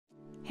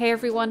Hey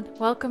everyone,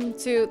 welcome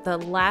to the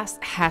last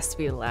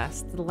episode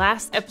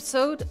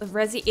of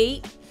Resi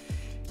 8.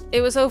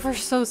 It was over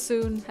so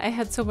soon. I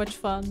had so much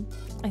fun.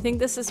 I think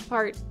this is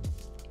part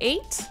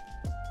 8.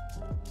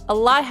 A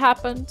lot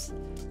happened.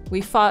 We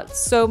fought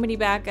so many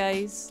bad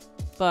guys,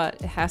 but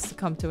it has to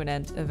come to an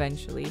end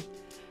eventually.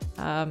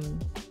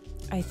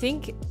 I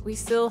think we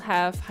still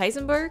have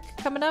Heisenberg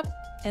coming up,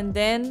 and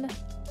then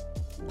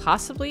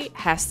possibly,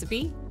 has to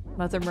be,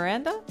 Mother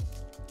Miranda?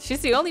 She's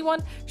the only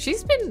one.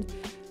 She's been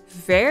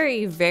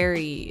very,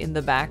 very in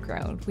the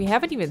background. We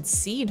haven't even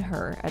seen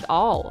her at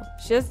all.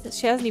 She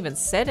hasn't even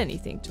said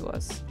anything to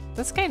us.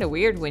 That's kind of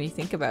weird when you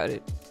think about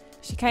it.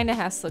 She kind of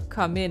has to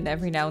come in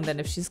every now and then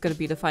if she's going to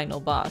be the final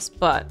boss,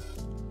 but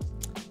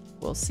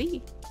we'll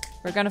see.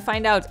 We're going to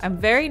find out. I'm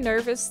very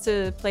nervous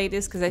to play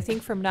this because I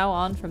think from now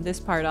on, from this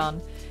part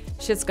on,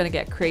 shit's going to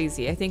get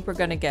crazy. I think we're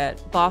going to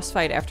get boss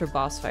fight after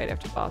boss fight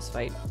after boss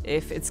fight,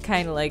 if it's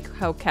kind of like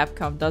how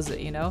Capcom does it,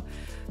 you know?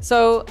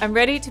 So I'm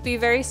ready to be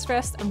very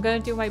stressed. I'm gonna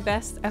do my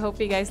best. I hope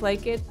you guys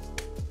like it.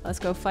 Let's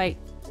go fight.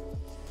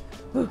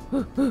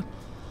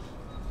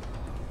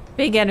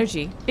 Big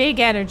energy. Big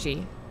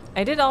energy.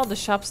 I did all the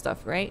shop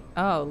stuff, right?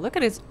 Oh, look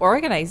at its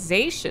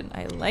organization.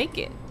 I like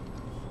it.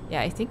 Yeah,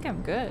 I think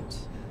I'm good.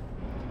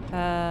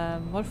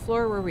 What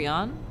floor were we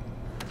on?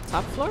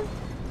 Top floor?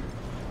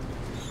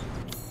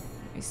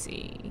 Let me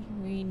see.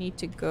 We need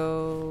to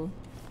go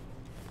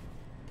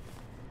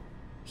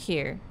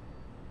here.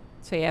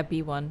 So yeah,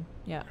 B1.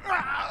 Yeah.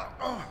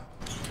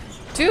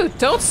 Dude,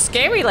 don't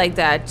scare me like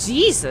that.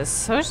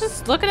 Jesus. I was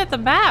just looking at the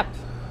map.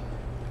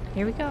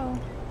 Here we go.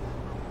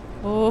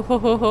 Oh, ho,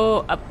 ho,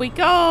 ho. Up we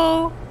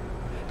go.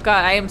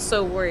 God, I am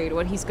so worried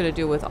what he's gonna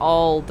do with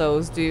all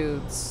those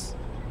dudes.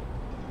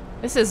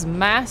 This is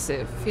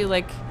massive. I feel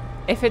like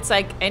if it's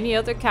like any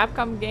other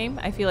Capcom game,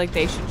 I feel like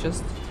they should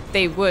just...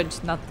 They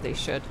would. Not that they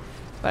should.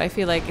 But I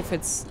feel like if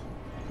it's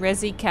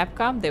Resi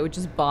Capcom, they would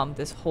just bomb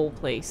this whole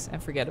place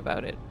and forget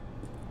about it.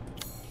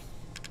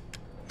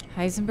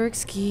 Heisenberg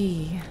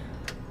ski.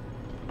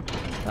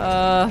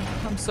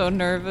 I'm so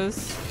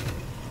nervous.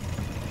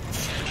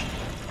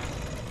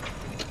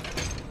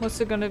 What's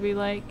it gonna be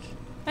like?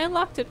 I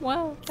unlocked it.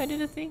 Wow, I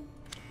did a thing.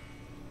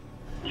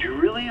 You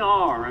really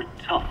are a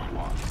tough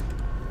one.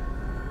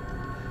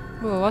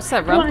 Whoa, what's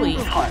that rumbly?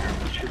 Time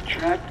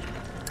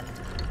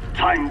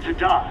to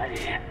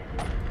die.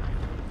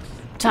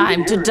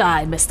 Time to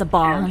die, Mr.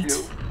 Bond.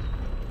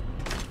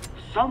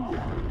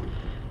 Someone's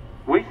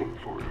waiting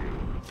for you.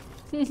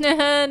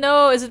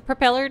 No, is it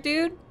propeller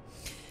dude?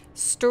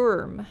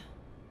 Storm.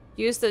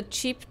 Use the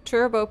cheap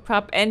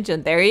turboprop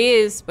engine. There he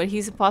is, but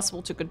he's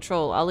impossible to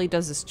control. All he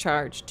does is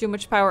charge. Too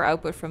much power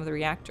output from the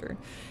reactor.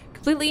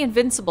 Completely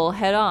invincible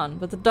head on,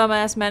 but the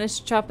dumbass managed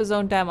to chop his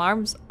own damn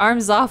arms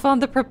off on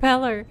the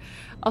propeller.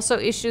 Also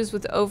issues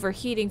with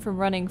overheating from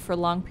running for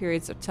long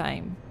periods of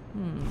time.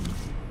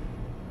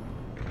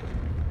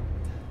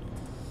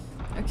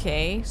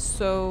 Okay,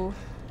 so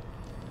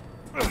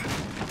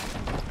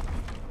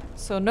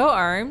no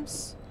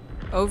arms.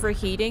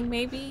 Overheating,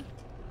 maybe?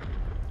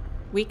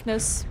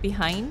 Weakness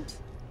behind?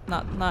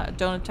 Not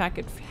don't attack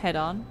it head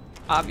on,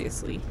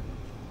 obviously.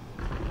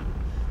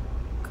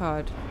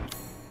 God.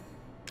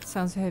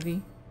 Sounds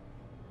heavy.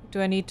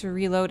 Do I need to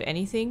reload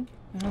anything?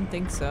 I don't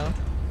think so.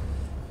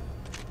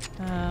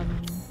 I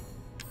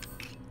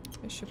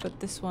should put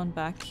this one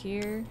back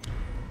here.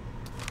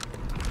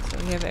 So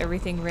we have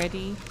everything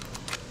ready.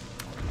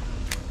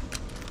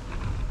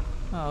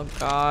 Oh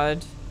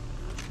God.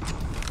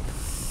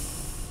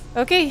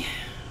 Okay.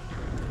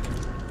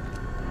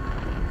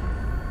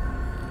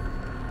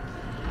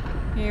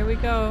 Here we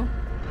go.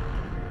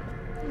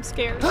 I'm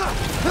scared. No!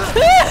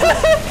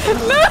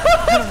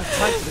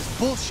 This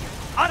bullshit.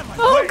 Out of my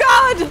Oh way.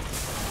 God!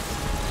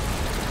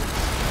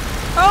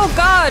 Oh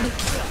God!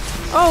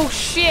 Oh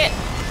shit!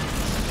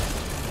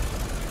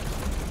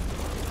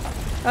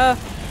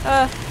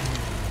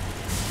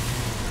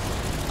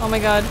 Oh my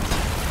God.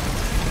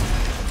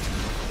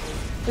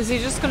 Is he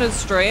just gonna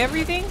destroy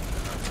everything?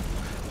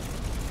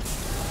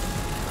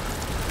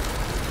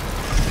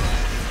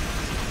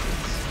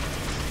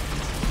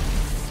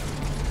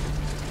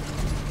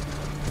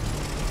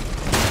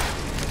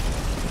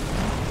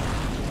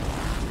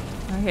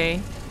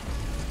 Okay.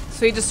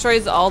 So he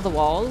destroys all the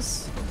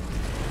walls?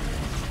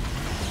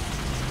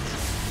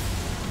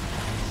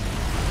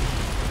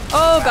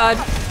 Oh God.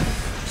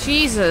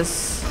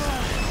 Jesus.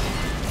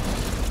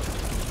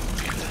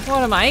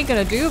 What am I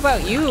gonna do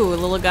about you,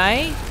 little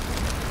guy?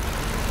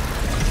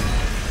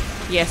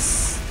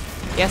 Yes.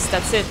 Yes,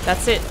 that's it.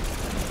 That's it.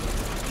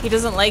 He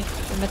doesn't like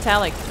the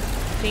metallic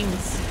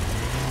things.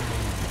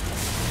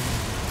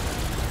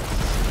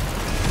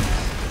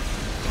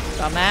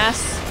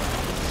 Dumbass.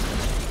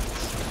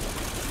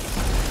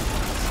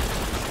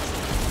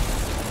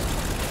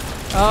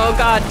 Oh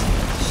God.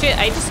 Shit,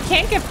 I just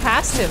can't get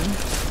past him.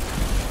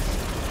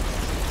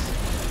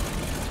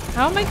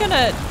 How am I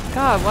gonna...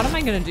 God, what am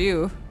I gonna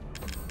do?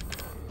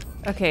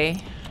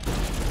 Okay.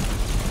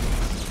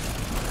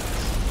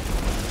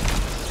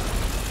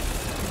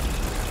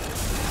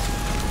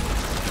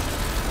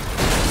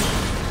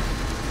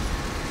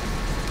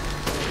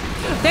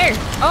 There!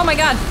 Oh my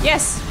god,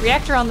 yes!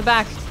 Reactor on the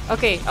back.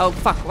 Okay, oh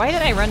fuck, why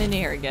did I run in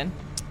here again?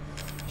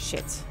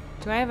 Shit.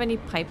 Do I have any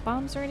pipe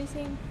bombs or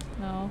anything?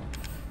 No.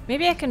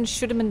 Maybe I can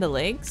shoot him in the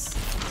legs?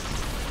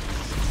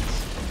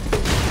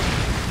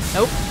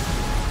 Nope.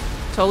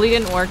 Totally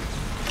didn't work.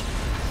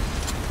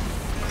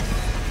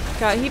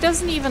 God, he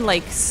doesn't even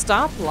like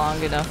stop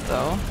long enough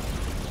though.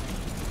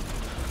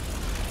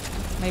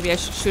 Maybe I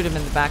should shoot him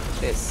in the back with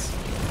this.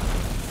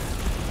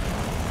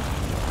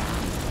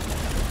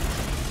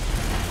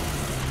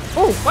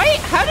 Oh, wait,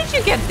 how did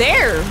you get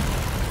there?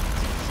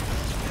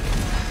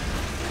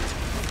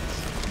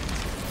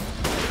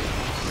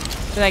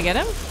 Did I get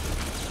him?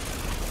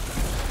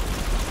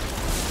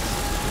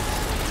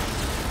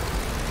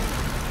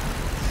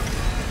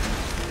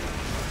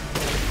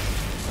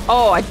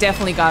 Oh, I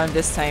definitely got him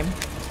this time.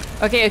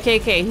 Okay, okay,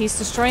 okay. He's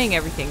destroying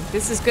everything.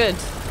 This is good.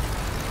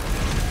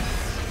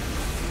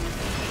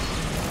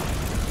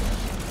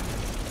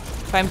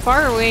 If I'm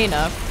far away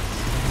enough,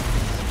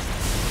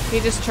 he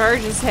just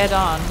charges head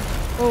on.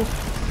 Oh.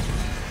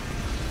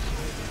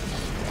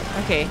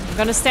 Okay, I'm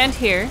gonna stand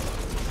here.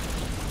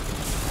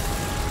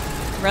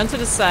 Run to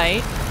the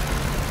side.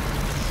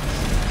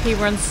 He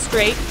runs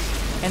straight,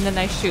 and then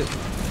I shoot.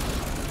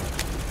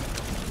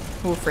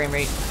 Oh, frame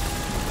rate.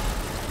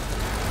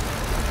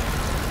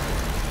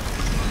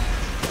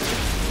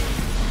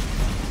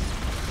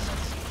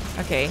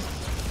 Okay,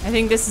 I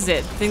think this is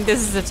it. I think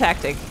this is the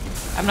tactic.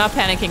 I'm not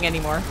panicking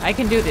anymore. I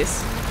can do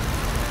this.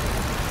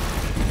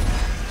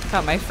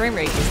 God, my frame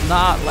rate is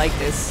not like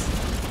this.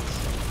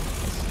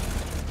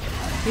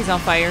 He's on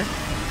fire.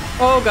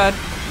 Oh god.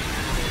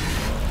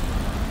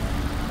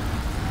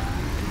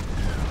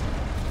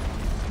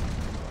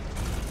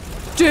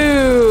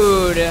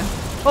 Dude!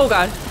 Oh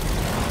god.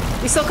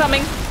 He's still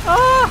coming.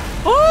 Oh!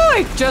 Oh!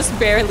 I just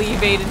barely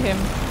evaded him.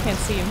 Can't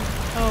see him.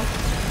 Oh.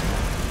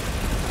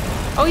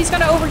 Oh, he's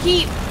gonna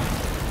overheat!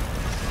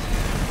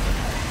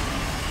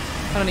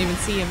 I don't even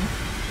see him.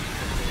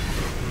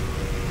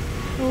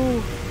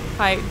 Ooh.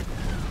 Hide.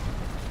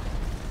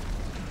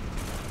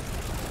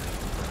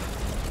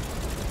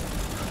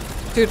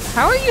 Dude,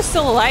 how are you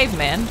still alive,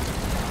 man?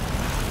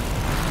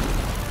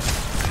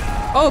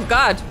 Oh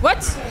god,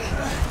 what?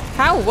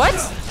 How? What?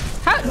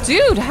 How?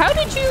 Dude, how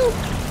did you...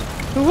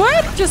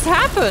 What just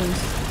happened?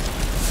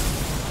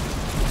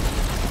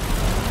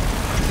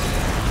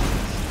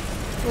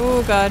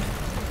 Oh god.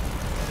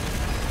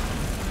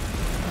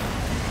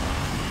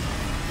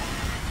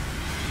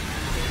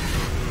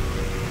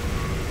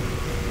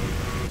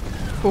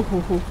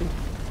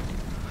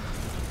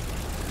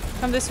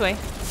 Come this way.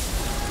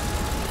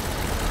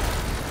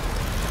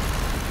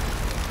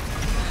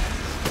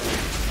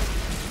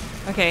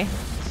 Okay.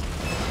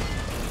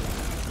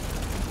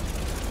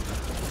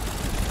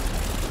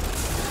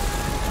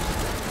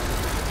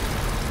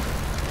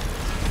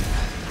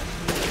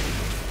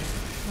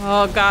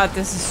 Oh god,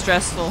 this is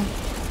stressful.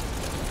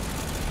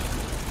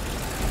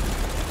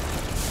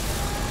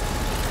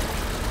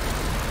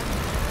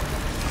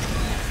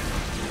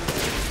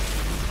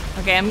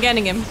 Okay, I'm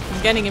getting him.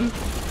 I'm getting him.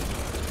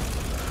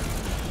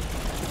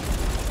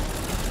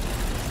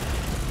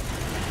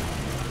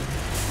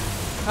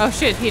 Oh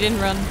shit, he didn't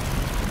run.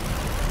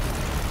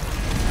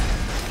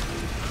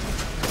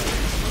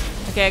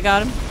 Okay, I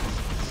got him.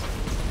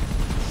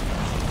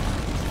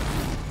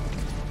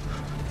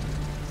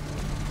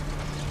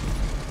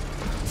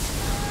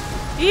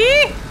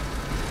 Eee!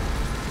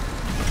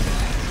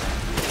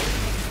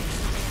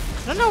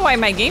 I don't know why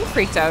my game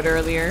freaked out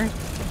earlier.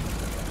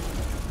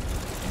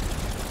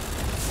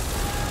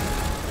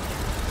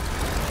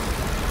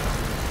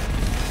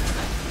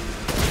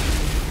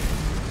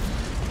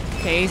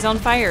 Okay, he's on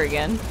fire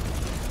again.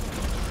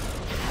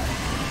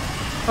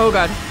 Oh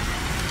god.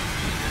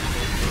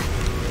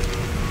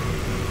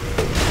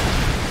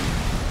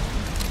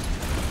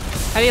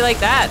 How do you like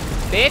that,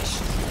 bitch?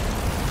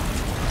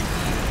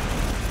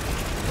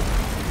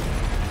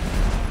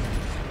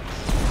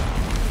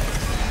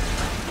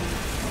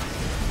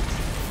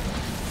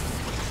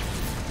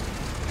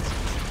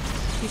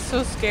 He's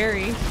so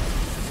scary.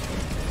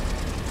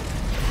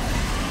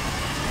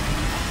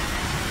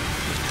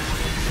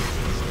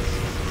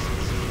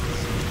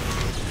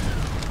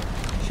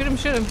 Shoot him,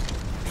 shoot him.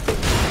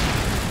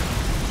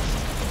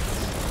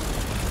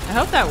 I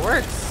hope that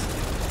works.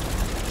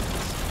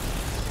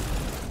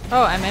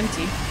 Oh, I'm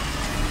empty.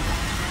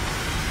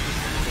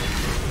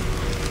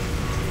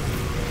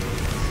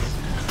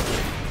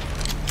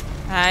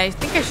 I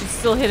think I should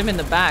still hit him in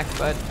the back,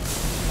 but...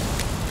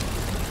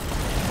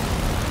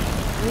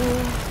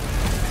 Ooh.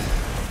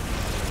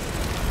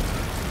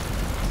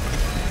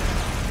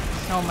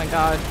 Oh my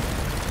god.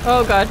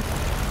 Oh god.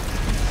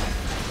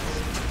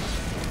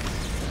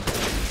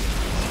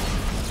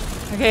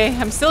 Okay,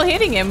 I'm still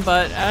hitting him,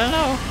 but I don't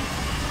know.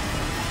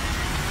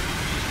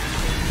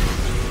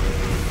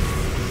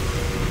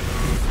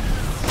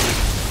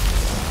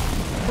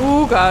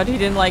 Oh god, he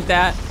didn't like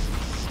that.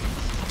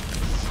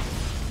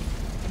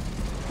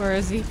 Where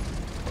is he?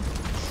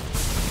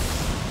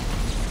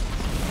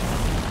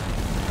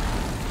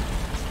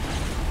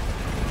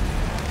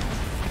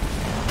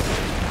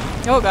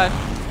 Oh god.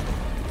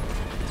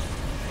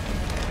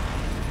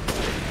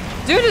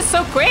 Dude is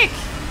so quick!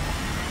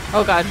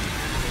 Oh god.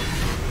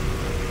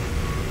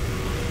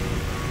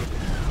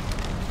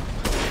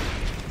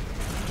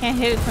 Can't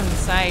hit it from the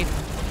side.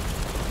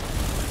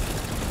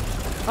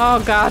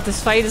 Oh god,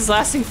 this fight is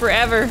lasting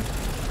forever.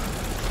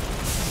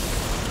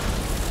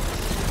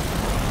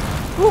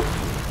 Whew.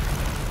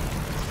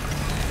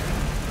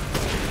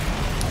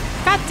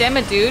 God damn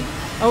it, dude.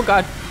 Oh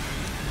god.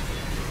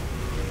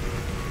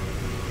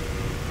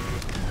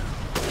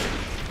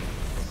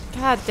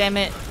 God damn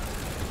it.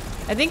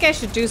 I think I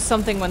should do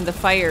something when the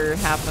fire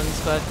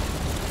happens, but...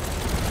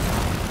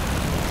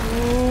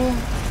 Ooh.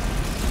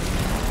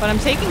 But I'm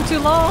taking too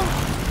long.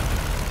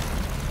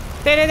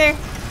 There.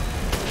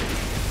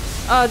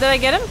 Oh, did I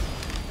get him?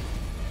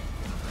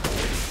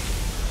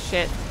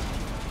 Shit.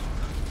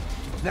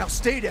 Now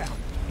stay down.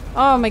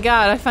 Oh my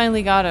god, I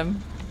finally got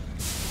him.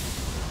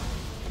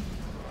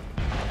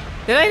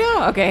 Did I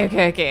know? Okay.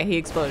 He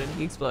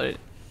exploded.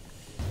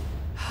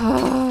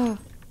 I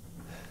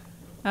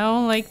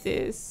don't like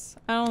this.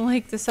 I don't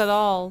like this at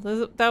all.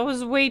 That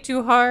was way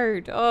too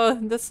hard. Oh,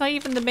 that's not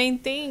even the main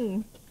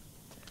thing.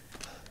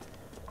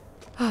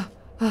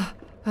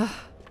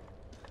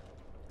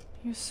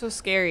 You're so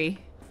scary.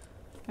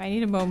 I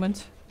need a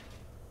moment.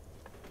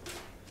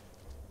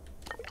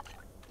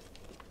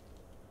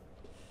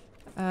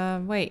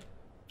 Wait.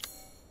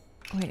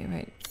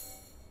 Wait.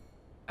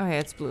 Oh yeah,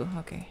 it's blue.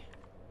 Okay.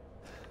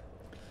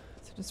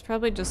 So there's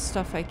probably just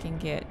stuff I can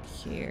get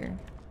here.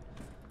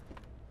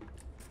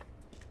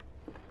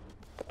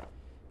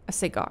 A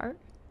cigar?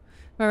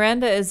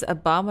 Miranda is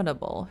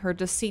abominable. Her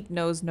deceit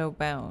knows no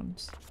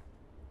bounds.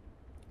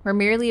 We're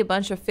merely a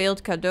bunch of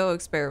failed Cadeau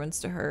experiments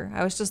to her.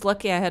 I was just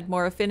lucky I had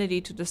more affinity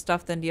to the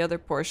stuff than the other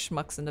poor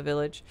schmucks in the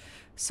village.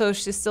 So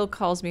she still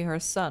calls me her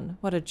son.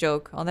 What a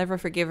joke. I'll never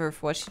forgive her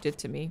for what she did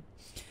to me.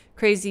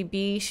 Crazy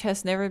Biche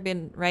has never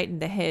been right in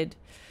the head.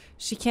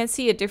 She can't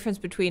see a difference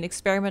between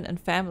experiment and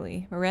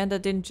family. Miranda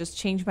didn't just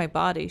change my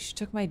body, she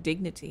took my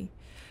dignity.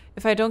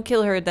 If I don't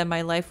kill her, then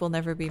my life will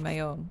never be my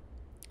own.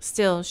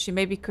 Still, she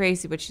may be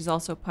crazy, but she's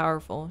also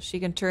powerful.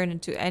 She can turn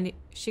into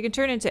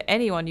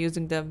anyone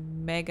using the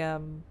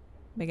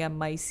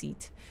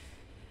Megamycete.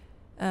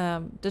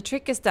 The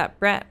trick is that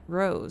brat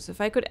Rose.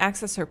 If I could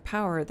access her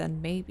power,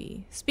 then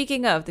maybe.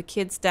 Speaking of, the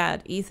kid's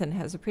dad, Ethan,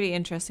 has a pretty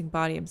interesting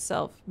body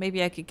himself.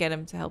 Maybe I could get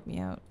him to help me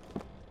out.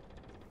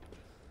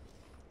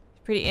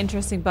 Pretty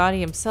interesting body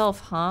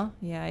himself, huh?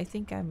 Yeah, I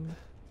think I'm...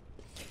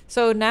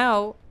 So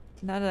now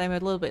that I'm a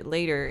little bit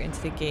later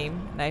into the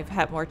game and I've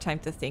had more time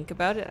to think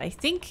about it, I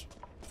think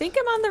I'm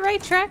on the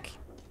right track.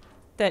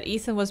 That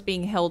Ethan was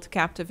being held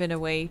captive in a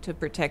way to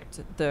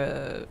protect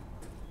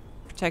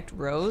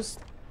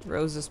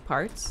Rose's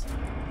parts.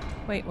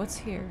 Wait, what's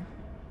here?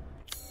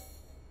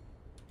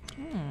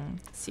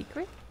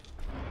 Secret?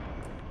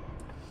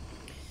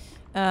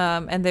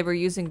 And they were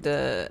using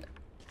the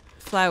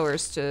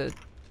flowers to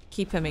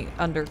keep him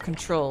under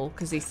control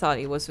because he thought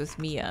he was with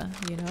Mia,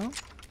 you know?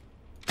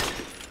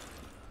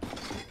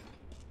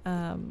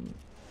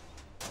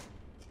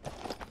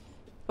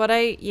 But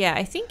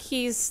I think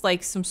he's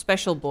like some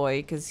special boy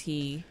because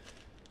he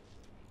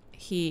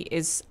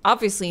is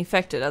obviously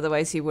infected,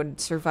 otherwise he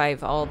wouldn't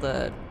survive all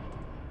the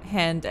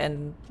hand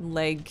and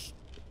leg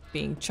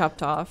being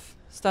chopped off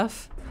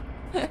stuff.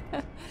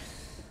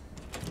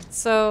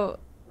 So,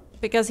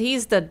 because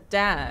he's the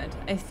dad,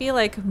 I feel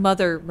like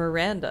Mother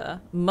Miranda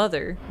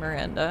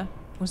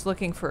was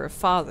looking for a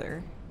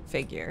father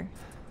figure,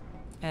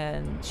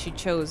 and she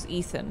chose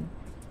Ethan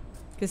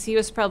because he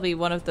was probably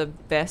one of the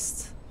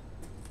best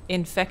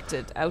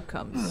infected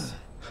outcomes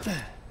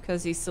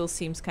because he still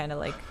seems kind of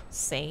like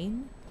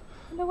sane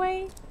in a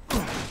way,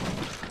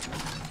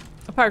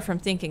 apart from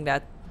thinking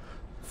that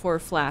 4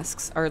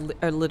 flasks are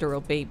a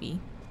literal baby.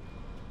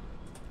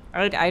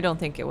 I don't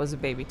think it was a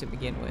baby to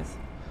begin with,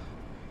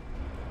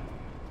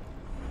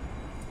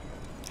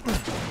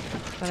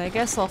 but I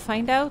guess I'll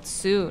find out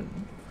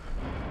soon.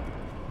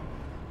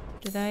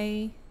 Did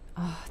I?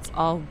 Oh, it's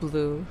all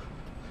blue.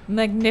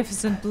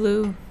 Magnificent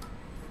blue.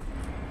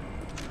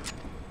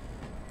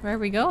 Where are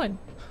we going?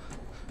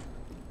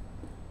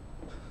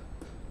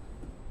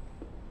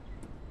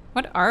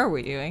 What are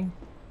we doing?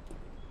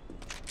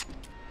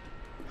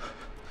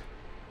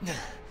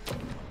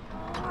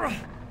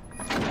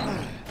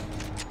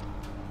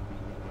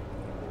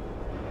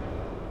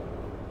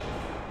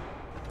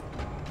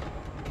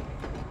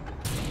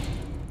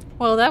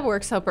 Well, that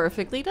works out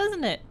perfectly,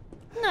 doesn't it?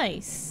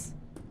 Nice.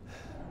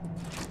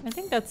 I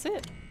think that's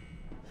it.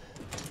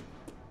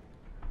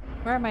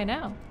 Where am I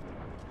now?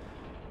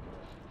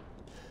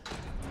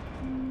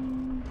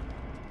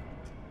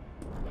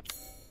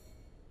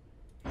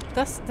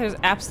 There's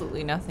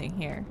absolutely nothing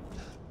here.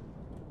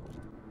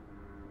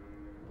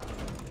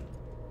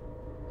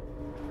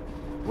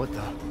 What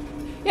the?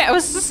 Yeah, I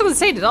was just gonna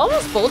say, did all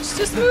those bolts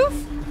just move?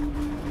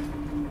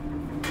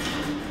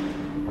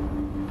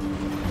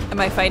 Am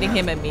I fighting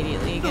him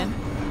immediately again?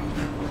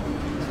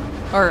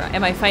 Or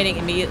am I fighting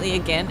immediately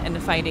again and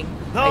fighting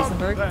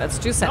Heisenberg? That's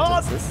 2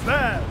 sentences. Not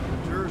bad,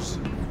 Rangers.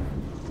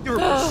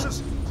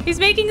 services. He's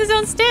making his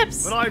own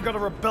steps. But I've got a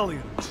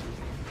rebellion.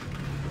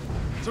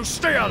 So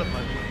stay out of my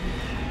way.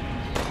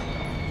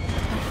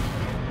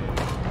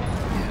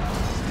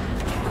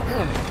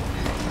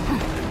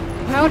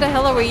 How the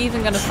hell are we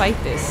even gonna fight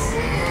this?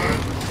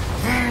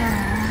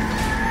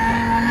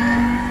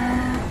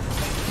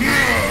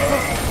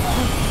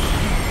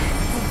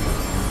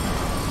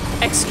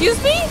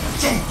 Excuse me?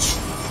 Don't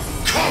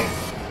come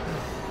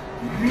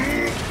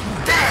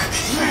back.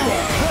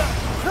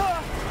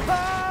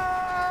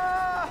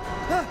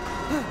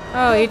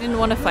 Oh, he didn't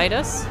want to fight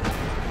us?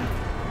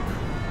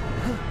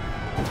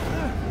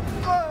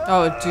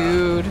 Oh,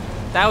 dude.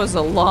 That was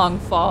a long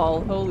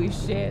fall. Holy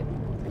shit.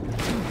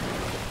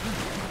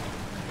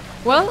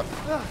 Well,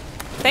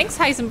 thanks,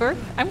 Heisenberg.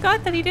 I'm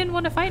glad that he didn't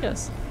want to fight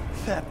us.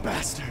 That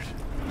bastard.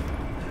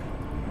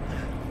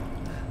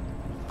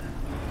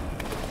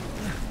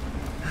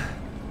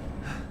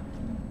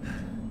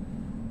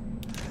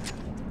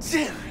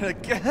 Damn it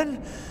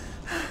again.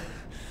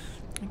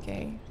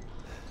 Okay.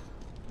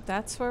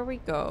 That's where we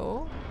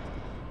go.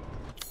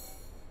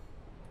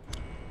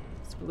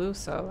 It's blue,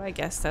 so I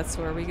guess that's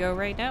where we go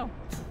right now.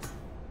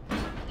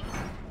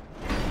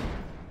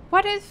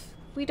 What if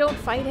we don't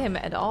fight him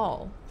at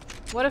all?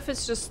 What if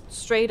it's just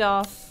straight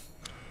off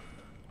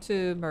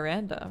to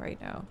Miranda right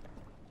now?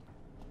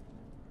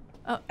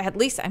 Oh, at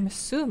least I'm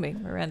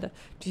assuming Miranda.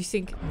 Do you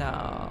think...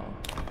 No.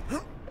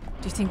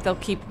 Do you think they'll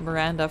keep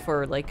Miranda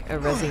for like a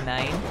Resi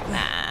 9?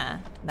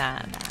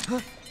 Nah.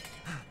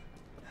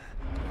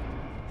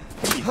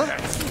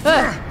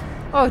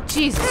 Oh,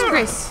 Jesus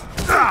Christ.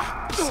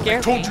 Scared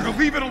I told me. you to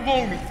leave it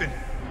alone, Ethan.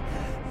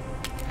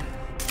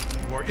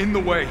 You are in the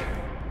way.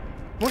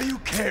 What do you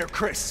care,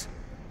 Chris?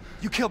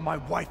 You killed my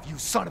wife, you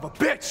son of a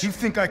bitch! You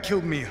think I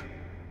killed Mia?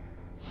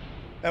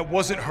 That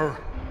wasn't her.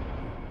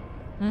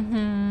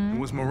 It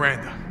was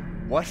Miranda.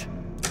 What?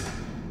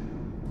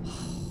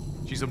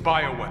 She's a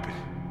bioweapon.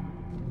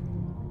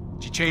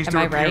 She changed Am her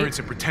I appearance right?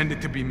 and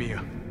pretended to be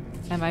Mia.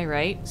 Am I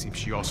right? Seems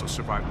she also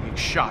survived being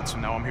shot, so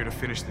now I'm here to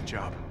finish the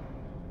job.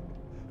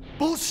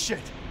 Bullshit!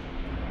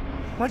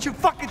 Why don't you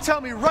fucking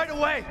tell me right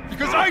away?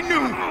 Because I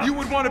knew you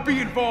would want to be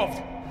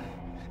involved.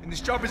 And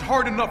this job is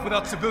hard enough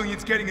without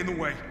civilians getting in the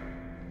way.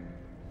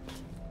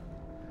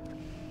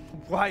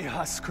 Why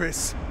us,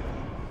 Chris?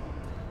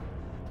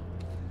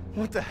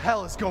 What the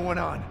hell is going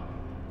on?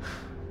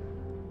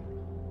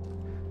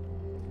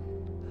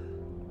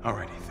 All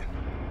right, Ethan.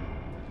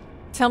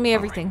 Tell me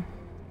everything.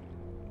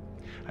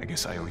 I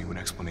guess I owe you an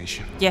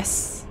explanation.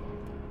 Yes.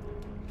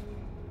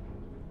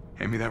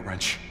 Hand me that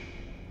wrench.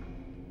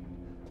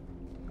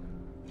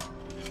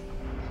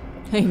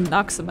 He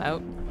knocks him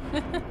out.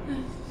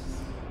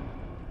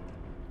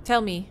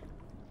 Tell me.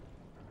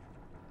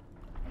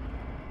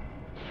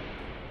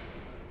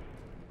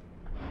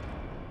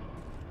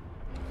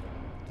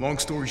 Long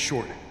story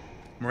short,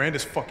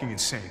 Miranda's fucking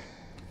insane.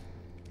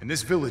 In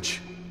this village,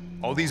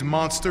 all these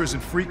monsters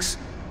and freaks,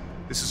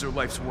 this is her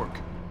life's work.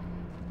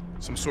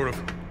 Some sort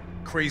of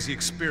crazy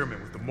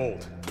experiment with the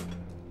mold.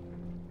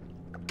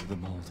 The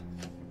mold.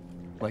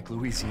 Like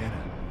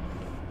Louisiana.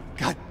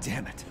 God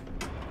damn it.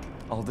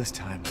 All this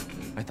time,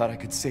 I thought I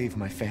could save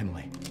my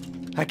family.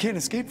 I can't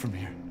escape from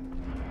here.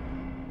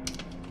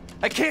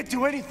 I can't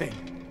do anything!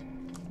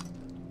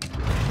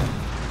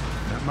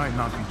 That might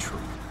not be true.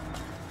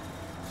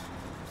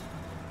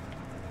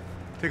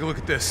 Take a look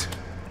at this.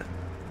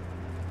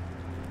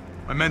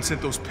 My men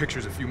sent those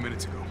pictures a few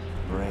minutes ago.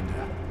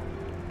 Miranda.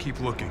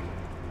 Keep looking.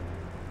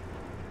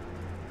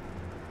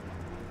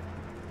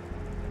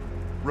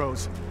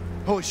 Rose.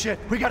 Holy shit,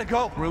 we gotta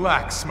go!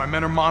 Relax, my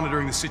men are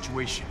monitoring the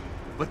situation.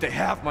 But they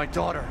have my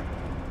daughter.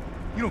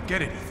 You don't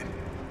get it, Ethan.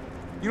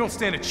 You don't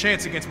stand a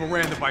chance against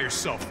Miranda by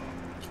yourself.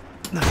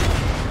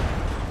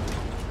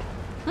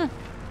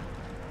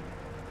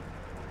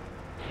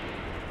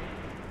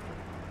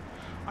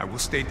 I will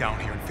stay down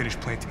here and finish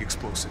planting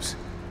explosives.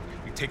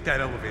 You take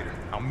that elevator,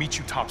 I'll meet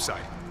you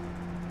topside.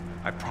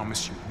 I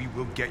promise you, we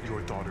will get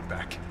your daughter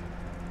back.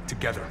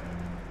 Together.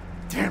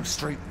 Damn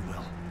straight we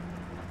will.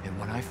 And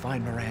when I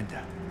find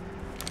Miranda,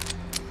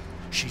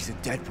 she's a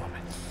dead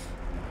woman.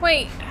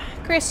 Wait,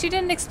 Chris, you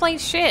didn't explain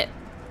shit.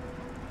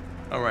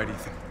 All right,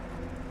 Ethan.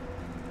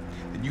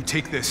 Then you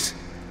take this,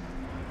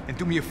 and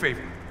do me a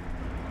favor.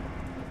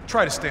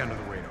 Try to stay under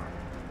the radar.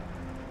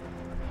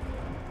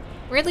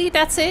 Really?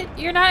 That's it?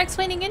 You're not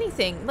explaining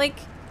anything. Like,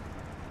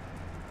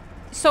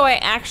 so I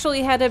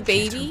actually had a Can't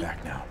baby? turn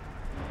back now.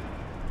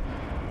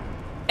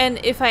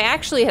 And if I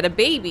actually had a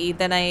baby,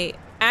 then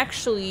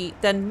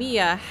then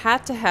Mia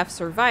had to have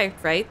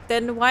survived, right?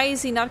 Then why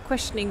is he not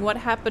questioning what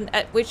happened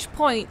at which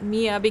point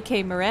Mia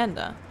became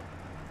Miranda?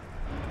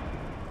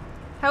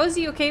 How is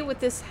he okay with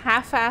this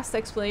half-assed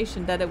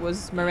explanation that it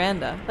was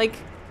Miranda? Like,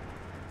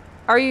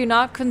 are you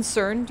not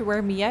concerned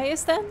where Mia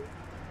is then?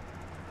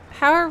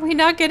 How are we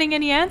not getting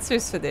any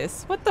answers for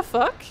this? What the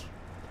fuck?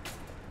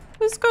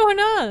 What's going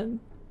on?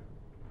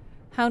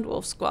 Hound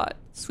Wolf Squad.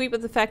 Sweep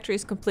of the factory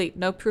is complete.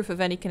 No proof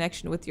of any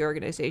connection with the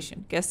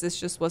organization. Guess this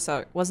just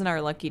wasn't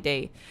our lucky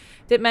day.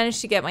 Did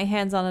manage to get my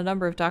hands on a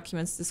number of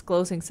documents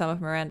disclosing some of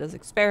Miranda's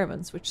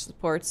experiments, which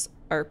supports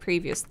our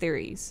previous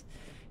theories.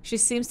 She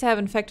seems to have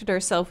infected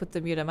herself with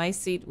the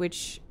mutamycete,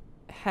 which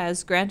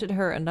has granted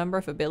her a number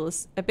of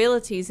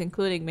abilities,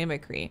 including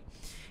mimicry.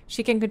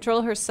 She can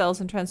control her cells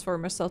and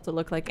transform herself to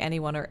look like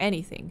anyone or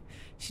anything.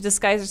 She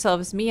disguised herself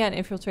as Mia and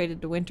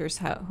infiltrated the Winters'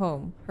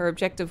 home. Her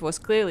objective was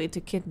clearly to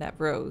kidnap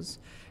Rose.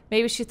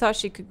 Maybe she thought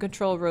she could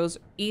control Rose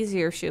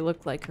easier if she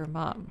looked like her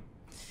mom.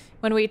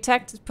 When we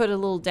attacked, it put a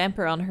little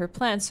damper on her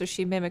plans, so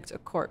she mimicked a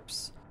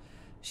corpse.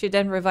 She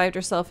then revived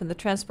herself in the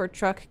transport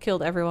truck,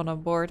 killed everyone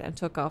on board, and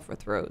took off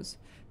with Rose.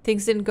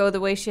 Things didn't go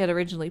the way she had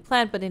originally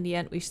planned, but in the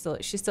end,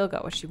 she still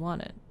got what she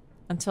wanted.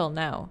 Until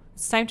now.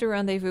 It's time to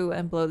rendezvous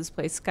and blow this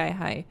place sky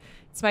high.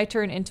 It's my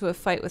turn into a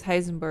fight with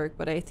Heisenberg,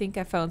 but I think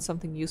I found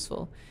something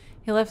useful.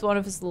 He left one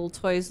of his little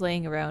toys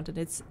laying around, and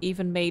it's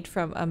even made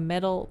from a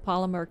metal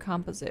polymer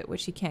composite,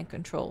 which he can't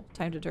control.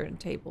 Time to turn the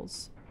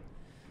tables.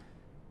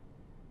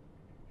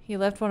 He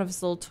left one of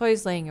his little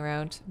toys laying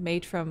around,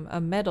 made from a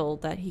metal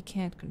that he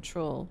can't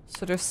control.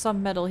 So there's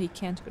some metal he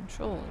can't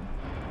control.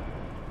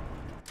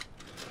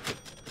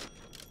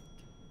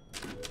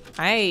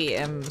 I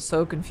am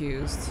so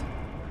confused.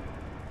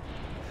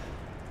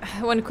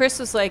 When Chris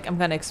was like, I'm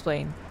gonna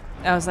explain,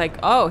 I was like,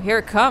 oh, here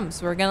it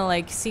comes. We're gonna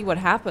like see what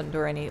happened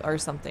or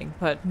something.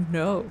 But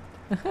no.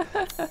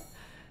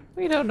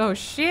 We don't know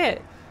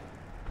shit.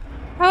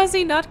 How is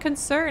he not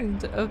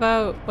concerned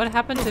about what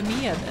happened to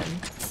Mia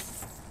then?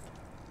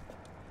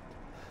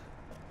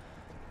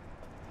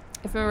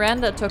 If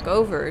Miranda took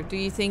over, do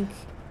you think...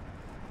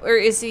 Or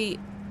is he...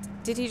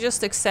 Did he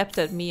just accept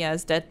that Mia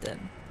is dead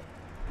then?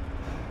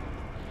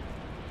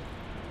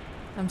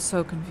 I'm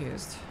so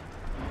confused.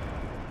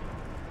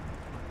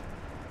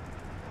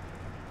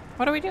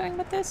 What are we doing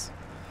with this?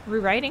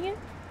 Rewriting it?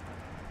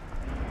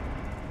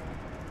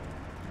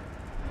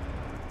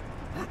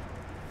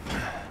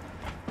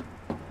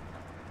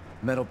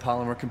 Metal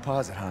polymer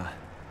composite, huh?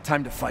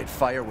 Time to fight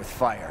fire with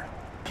fire.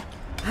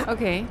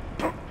 Okay.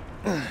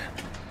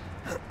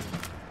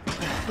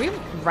 We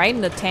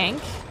riding the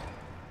tank?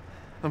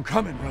 I'm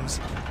coming, Rose.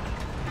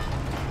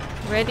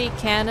 Ready,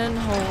 cannon,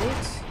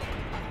 hold.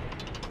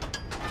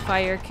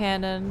 Fire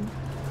cannon.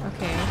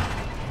 Okay.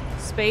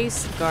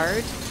 Space,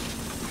 guard.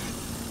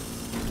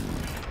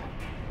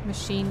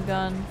 Machine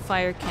gun,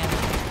 fire cannon.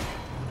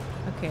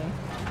 Okay.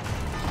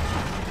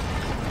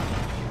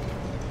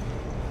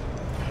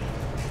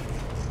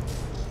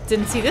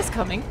 Didn't see this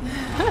coming.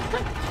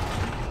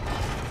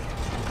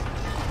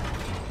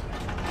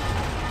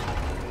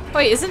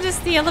 Wait, isn't this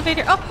the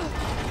elevator? Oh!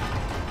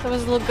 That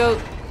was a little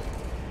goat.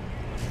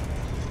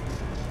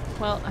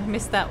 Well, I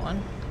missed that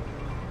one.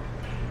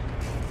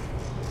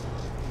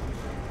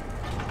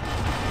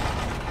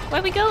 Where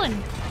are we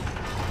going?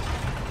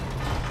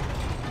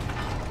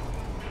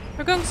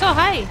 We're going so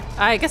high.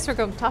 I guess we're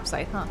going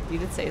topside, huh? You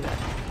did say that.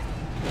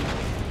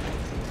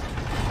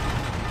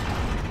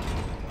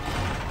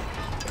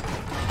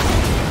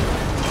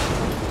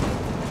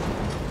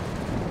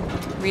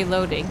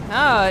 Reloading.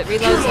 Oh, it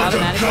reloads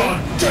automatically.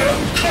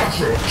 Goddamn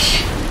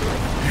cockroach!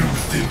 You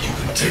think you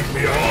can take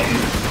me on?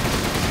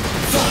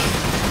 Fine.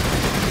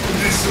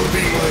 This will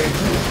be my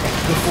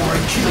before I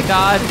kill Oh my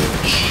god.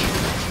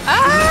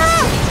 Ah!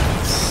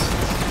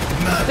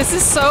 This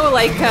is so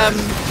like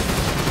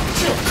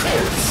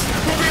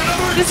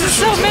this is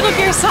so Metal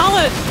Gear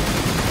Solid.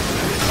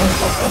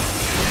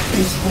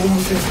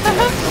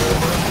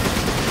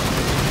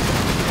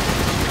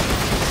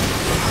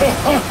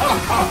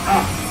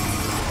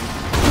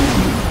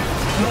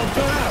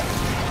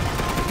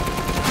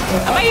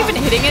 Am I even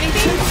hitting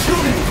anything?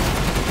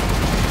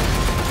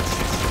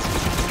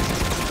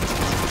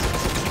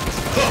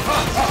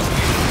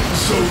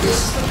 So this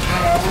is the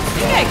power. I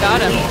think I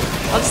got him.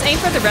 I'll just aim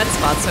for the red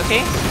spots,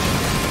 okay?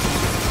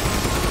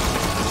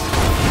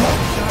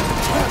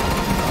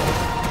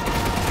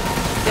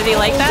 Did he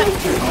like that?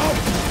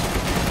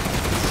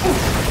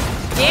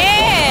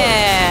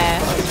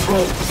 Yeah!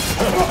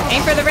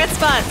 Aim for the red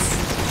spots.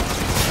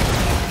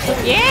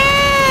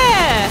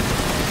 Yeah!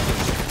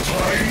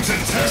 Time to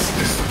test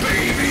this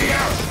baby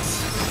out!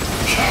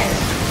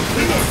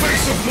 Coward! In the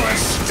face of my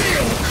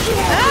steel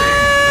claw!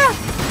 Ah!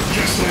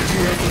 Guess I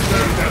do have to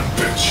bend that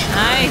bitch!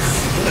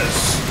 Nice!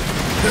 This.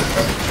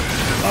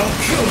 I'll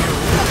kill her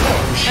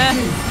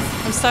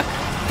with I'm stuck.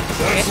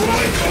 That's what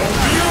I call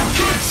your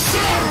good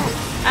son!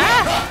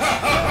 Ah!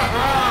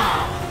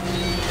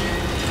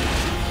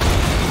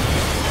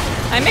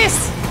 I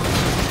missed!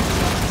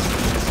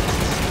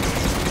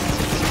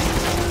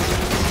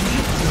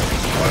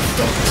 I've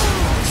done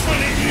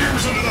 20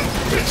 years under the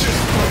bitch's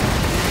foot!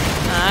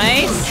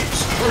 Nice!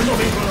 We're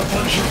nothing but a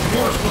bunch of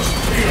worthless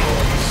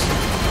peons!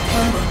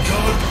 I'm a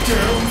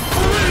goddamn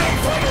freedom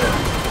fighter!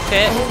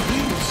 Shit.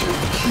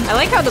 I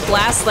like how the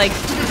blast, like,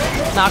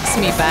 knocks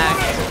me back.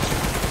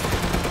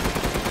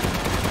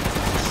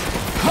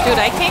 Dude,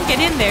 I can't get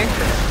in there.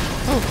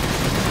 Oh.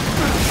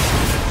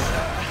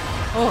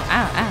 Oh,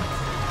 ow, ow.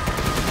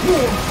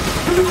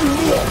 I'm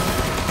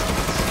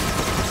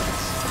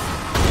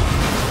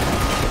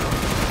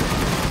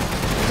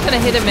gonna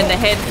hit him in the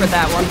head for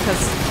that one because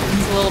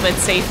it's a little bit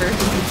safer.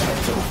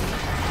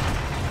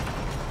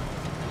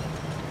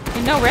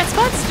 And no red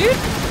spots, dude?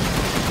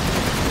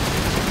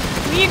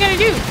 What are you gonna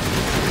do?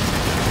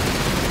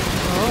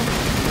 Oh.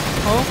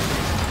 Oh.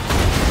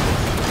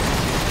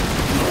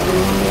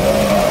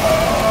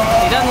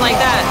 He doesn't like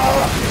that.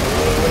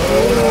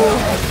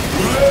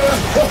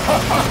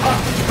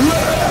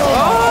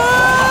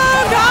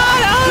 Oh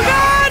god! Oh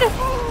god!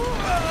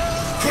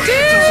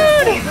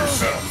 Dude!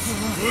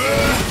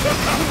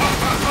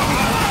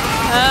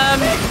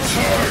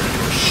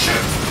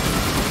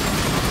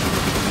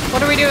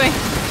 What are we doing?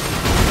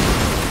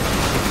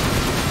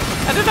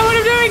 I don't know what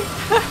I'm doing!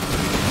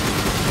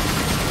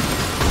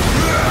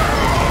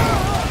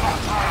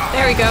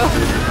 There we go.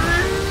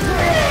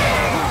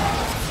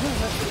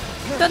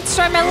 Don't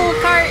destroy my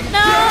little cart.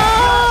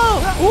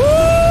 No!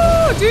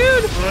 Ooh,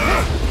 dude!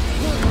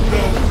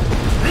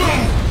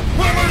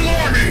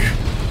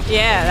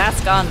 Yeah,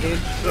 that's gone, dude.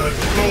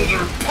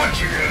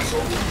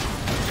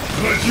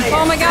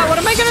 Oh my god, what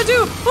am I gonna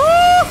do?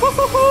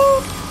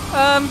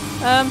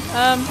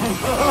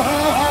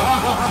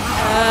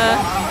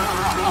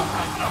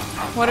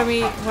 What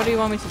do you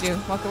want me to do?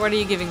 What are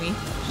you giving me?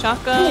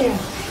 Shotgun?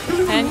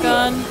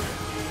 Handgun?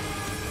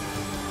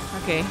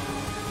 Okay.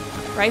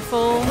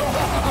 Rifle.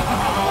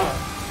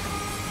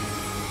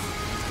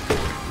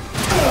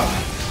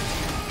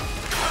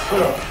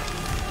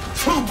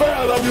 Too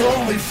bad I'm your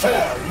only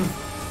fan.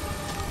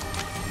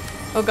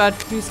 Oh god,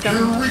 who's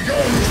coming? Here we go,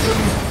 Ethan.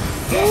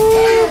 The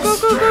Go, go,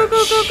 go, go,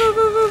 go, go,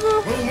 go, go, go.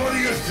 Well, what do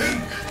you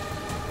think?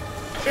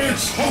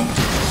 It's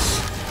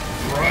hopeless,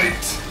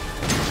 right?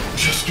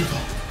 Just give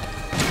up.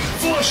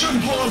 Flesh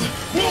and blood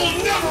will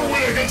never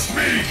win against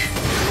me.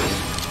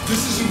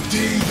 This isn't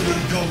David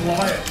and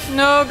Goliath.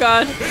 No,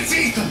 god. It's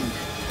Ethan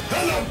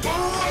and a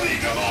bloody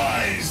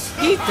demise.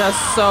 He does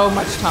so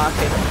much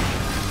talking.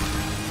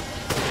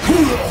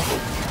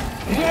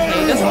 He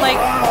doesn't like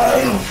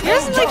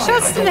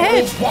shots to the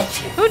head.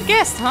 Who'd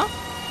guessed, huh?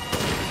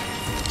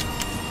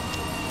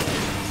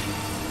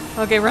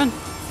 Okay, run.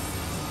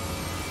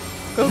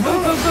 Go, go,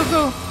 go, go,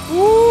 go.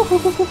 Ooh.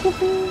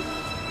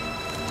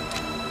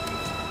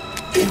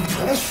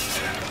 Impressed?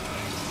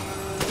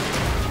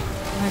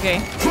 Okay.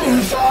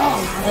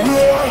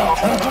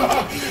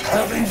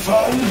 Having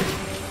fun?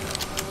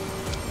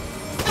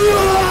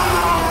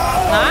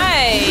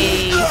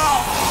 Nice.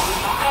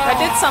 I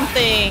did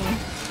something.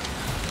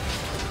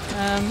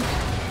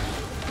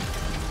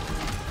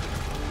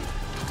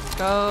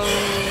 Go.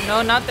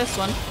 No, not this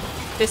one.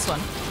 This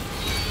one.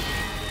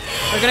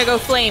 We're gonna go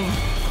flame.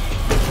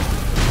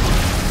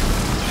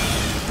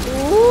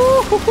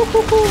 Ooh,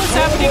 what's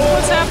happening?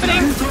 What's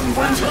happening?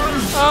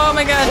 Oh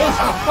my god.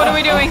 What are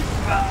we doing?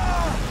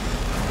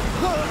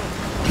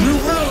 You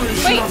really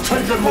should have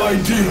taken my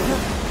deal.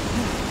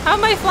 How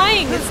am I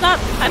flying?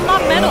 I'm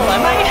not metal,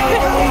 am I?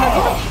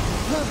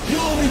 You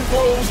only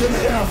froze in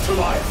the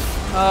afterlife.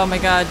 Oh my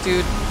god,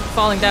 dude.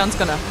 Falling down's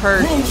gonna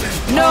hurt.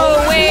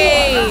 No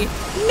way!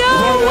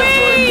 No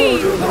way!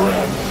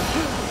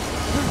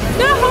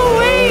 No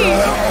way!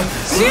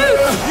 Shoot!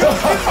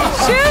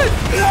 Shoot!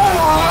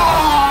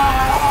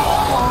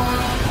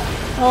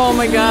 Oh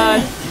my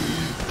god.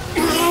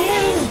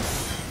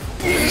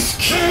 This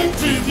can't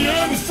be the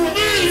end for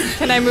me!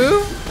 Can I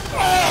move?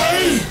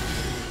 I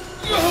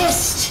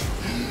must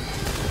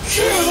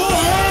kill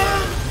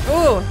her!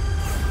 Ooh.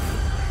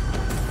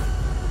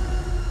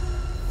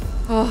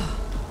 Oh.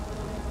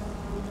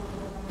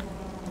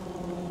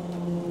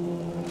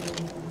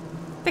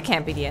 That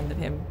can't be the end of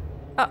him.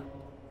 Oh.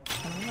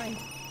 Never mind.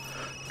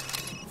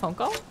 Phone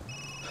call?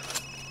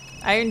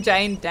 Iron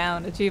Giant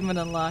down. Achievement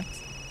unlocked.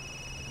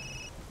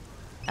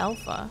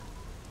 Alpha.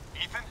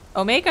 Ethan?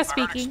 Omega I heard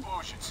speaking.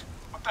 explosions.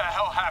 What the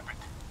hell happened?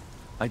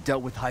 I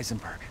dealt with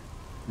Heisenberg.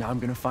 Now I'm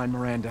gonna find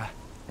Miranda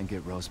and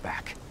get Rose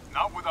back.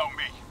 Not without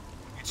me.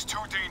 It's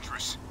too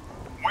dangerous.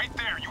 Wait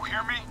there, you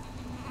hear me?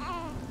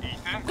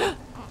 Ethan?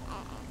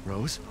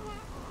 Rose?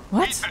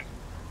 What? Ethan!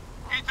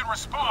 Ethan,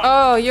 respond!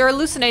 Oh, you're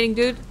hallucinating,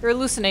 dude. You're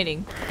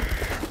hallucinating.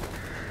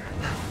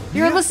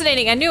 You're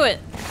hallucinating. I knew it.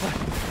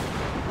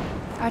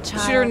 Our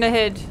child. Shoot her in the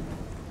head.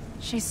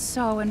 She's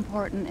so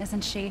important,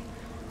 isn't she?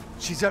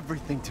 She's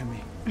everything to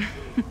me.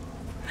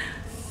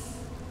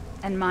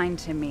 And mine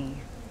to me.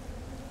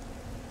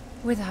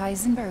 With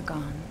Heisenberg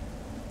gone,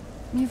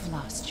 you've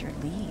lost your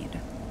lead.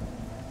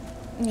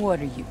 What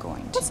are you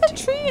going to What's do? that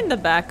tree in the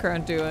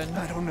background doing?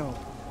 I don't know,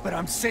 but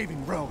I'm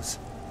saving Rose.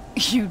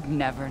 You'd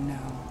never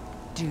know,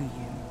 do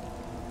you?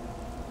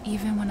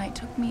 Even when I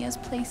took Mia's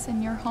place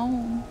in your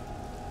home.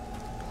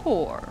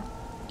 Poor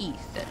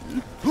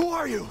Ethan. Who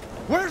are you?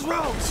 Where's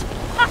Rose?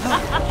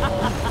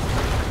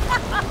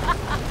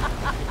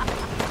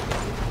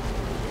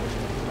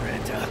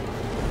 Miranda.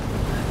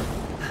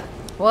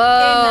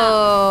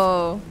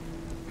 Whoa.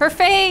 Her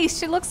face.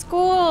 She looks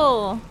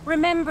cool.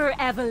 Remember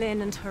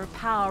Evelyn and her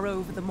power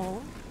over them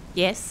all?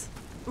 Yes.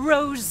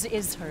 Rose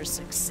is her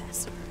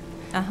successor.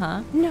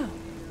 Uh-huh. No,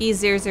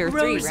 E003,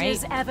 Rose right?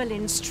 is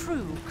Evelyn's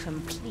true,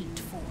 complete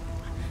form.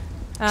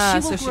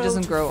 So she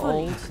doesn't grow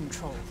old.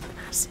 Control the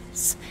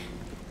masses.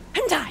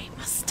 And I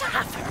must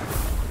have her.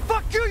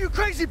 Fuck you, you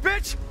crazy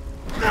bitch!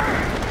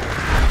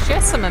 She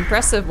has some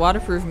impressive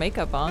waterproof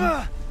makeup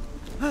on.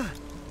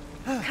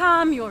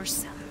 Calm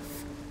yourself.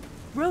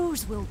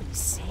 Rose will be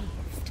saved.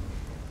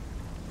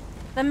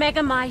 The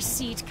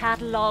Megamycete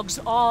catalogs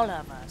all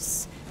of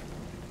us.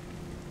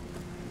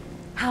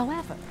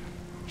 However,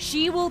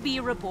 she will be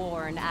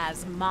reborn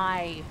as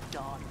my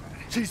daughter.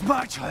 She's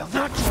my child,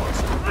 not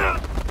yours!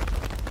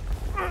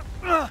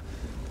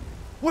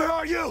 Where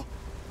are you?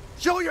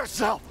 Show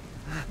yourself!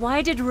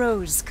 Why did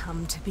Rose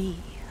come to be?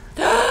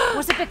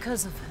 Was it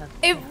because of her?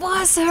 It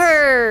was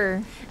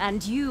her!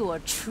 And you are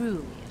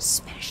truly a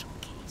special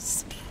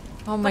case.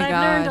 Oh my But god.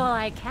 I've learned all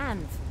I can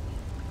from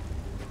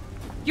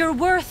you. Your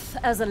worth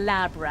as a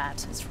lab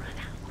rat has run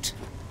out.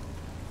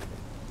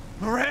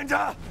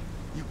 Miranda!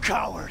 You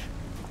coward!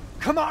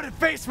 Come out and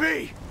face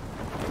me!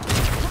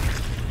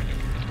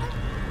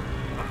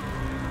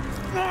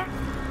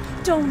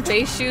 Don't.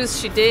 Face shoes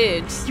she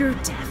did. Your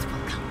death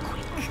will come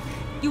quick.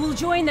 You will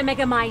join the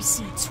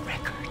Megamycete's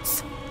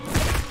records.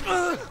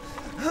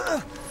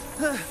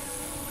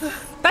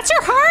 That's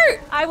your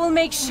heart! I will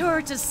make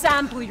sure to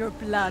sample your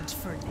blood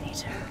for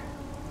later.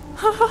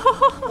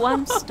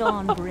 Once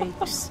dawn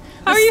breaks,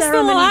 How the are you still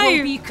ceremony alive?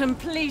 will be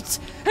complete,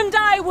 and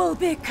I will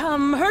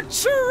become her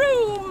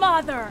true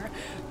mother,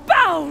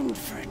 bound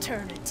for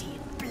eternity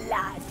in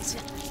blood.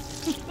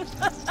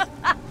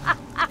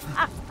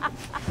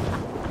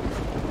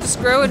 Just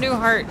grow a new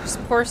heart.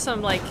 Just pour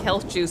some, like,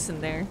 health juice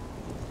in there.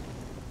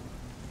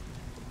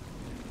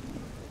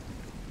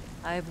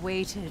 I've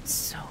waited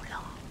so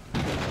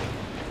long.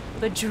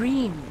 But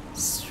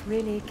dreams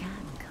really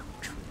can come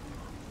true.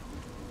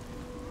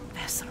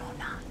 Vessel or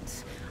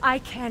not, I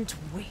can't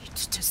wait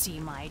to see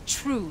my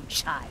true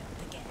child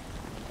again.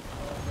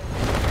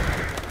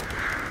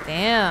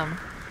 Damn.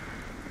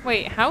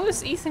 Wait, how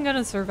is Ethan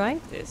gonna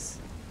survive this?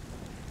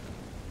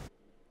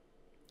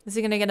 Is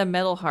he gonna get a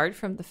metal heart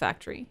from the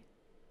factory?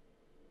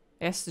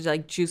 He has to,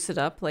 like, juice it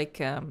up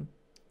like,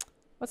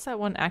 what's that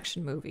one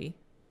action movie?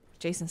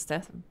 Jason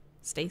Statham?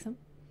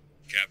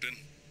 Captain,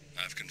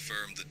 I've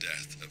confirmed the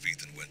death of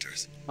Ethan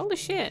Winters. Holy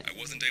shit. I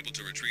wasn't able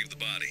to retrieve the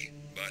body,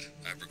 but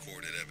I've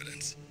recorded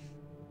evidence.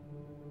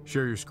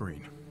 Share your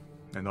screen,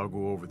 and I'll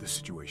go over the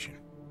situation.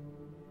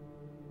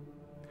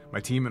 My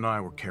team and I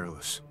were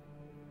careless.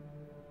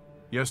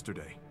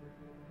 Yesterday,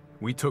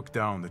 we took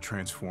down the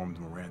transformed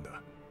Miranda,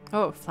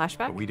 Oh,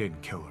 flashback? but we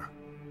didn't kill her.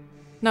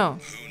 No.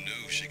 Who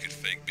knew she could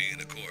fake being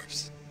a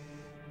corpse?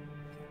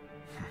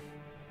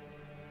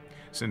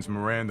 Since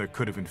Miranda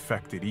could have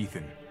infected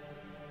Ethan,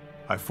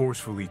 I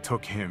forcefully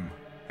took him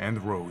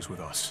and Rose with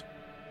us.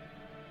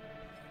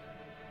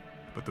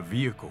 But the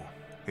vehicle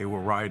they were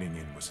riding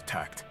in was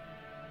attacked.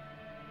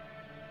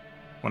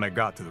 When I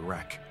got to the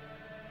wreck,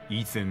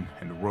 Ethan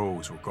and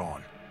Rose were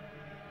gone.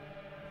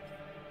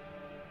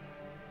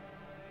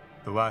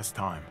 The last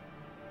time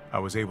I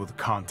was able to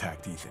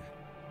contact Ethan,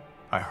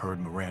 I heard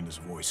Miranda's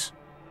voice.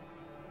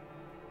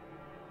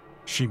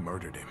 She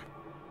murdered him.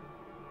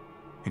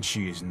 And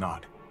she is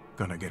not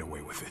gonna get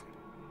away with it.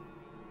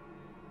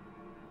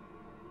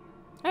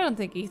 I don't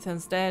think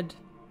Ethan's dead.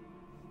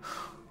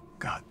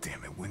 God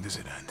damn it, when does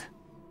it end?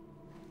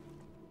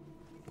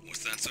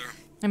 What's that, sir?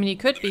 I mean, he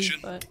could be, Mission?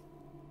 but...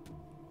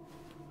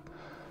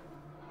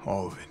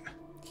 All of it.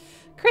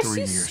 Chris,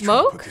 3 you years trying to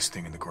smoke? put this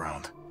thing in the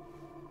ground.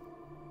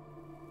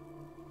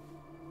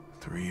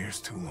 3 years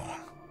too long.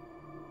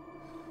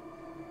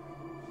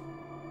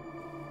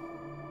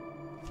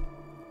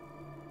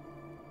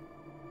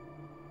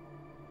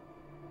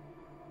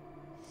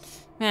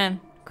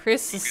 Man,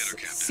 Chris has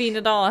seen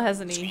it all,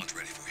 hasn't he? Squad's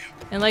ready for you.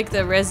 In like the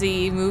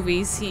Resi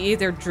movies, he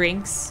either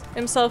drinks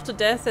himself to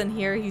death, and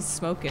here he's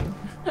smoking.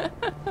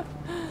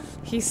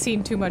 He's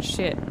seen too much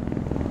shit.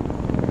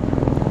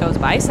 Those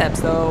biceps,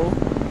 though.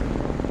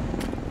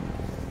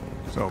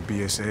 So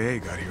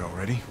BSAA got here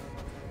already.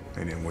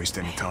 They didn't waste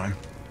any time.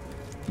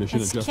 Mission I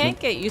just adjustment. can't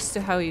get used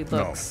to how he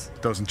looks.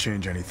 No, doesn't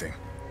change anything.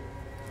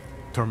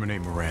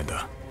 Terminate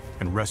Miranda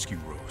and rescue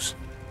Rose.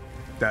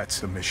 That's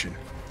the mission.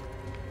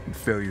 And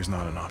failure's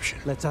not an option.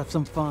 Let's have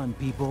some fun,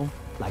 people.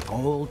 Like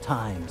old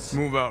times.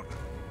 Move out.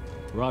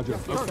 Roger.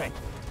 Perfect.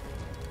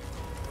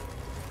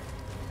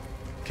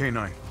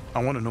 K9,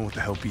 I want to know what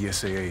the hell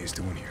BSAA is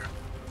doing here.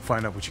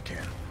 Find out what you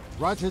can.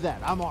 Roger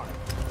that. I'm on it.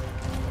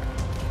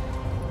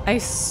 I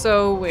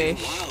so wish.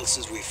 Been a while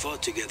since we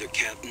fought together,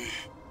 Captain.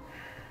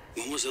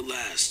 When was it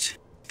last?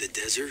 The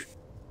desert?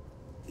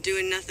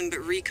 Doing nothing but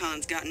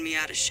recon's gotten me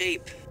out of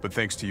shape. But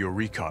thanks to your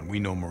recon,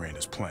 we know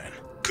Miranda's plan.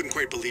 Couldn't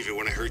quite believe it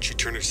when I heard she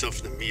turned herself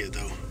into Mia,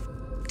 though.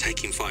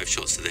 Taking 5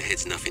 shots to the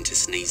head's nothing to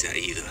sneeze at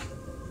either.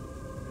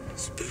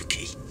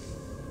 Spooky.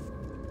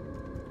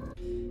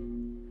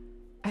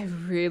 I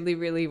really,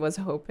 really was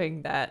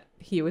hoping that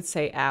he would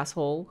say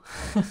asshole.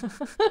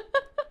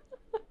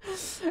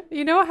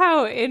 You know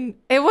how it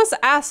was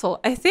asshole.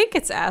 I think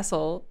it's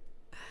asshole.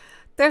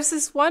 There's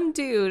this one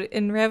dude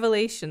in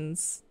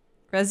Revelations,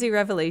 Resi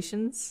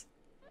Revelations.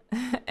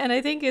 And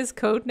I think his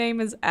code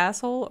name is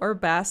Asshole or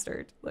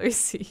Bastard. Let me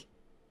see.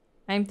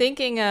 I'm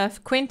thinking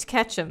of Quint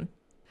Ketchum.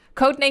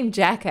 Codename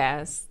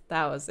Jackass.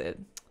 That was it.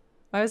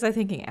 Why was I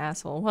thinking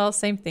asshole? Well,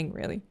 same thing,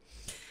 really.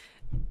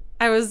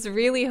 I was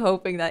really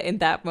hoping that in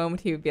that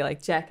moment he would be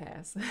like,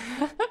 Jackass.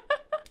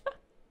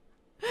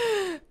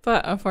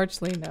 But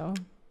unfortunately, no.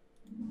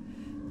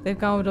 They've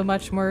gone with a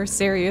much more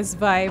serious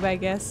vibe, I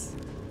guess.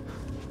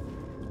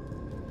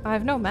 I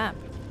have no map.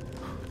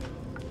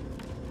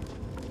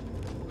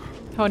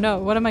 Oh no,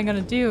 what am I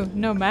gonna do?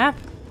 No map?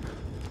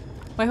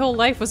 My whole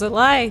life was a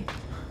lie.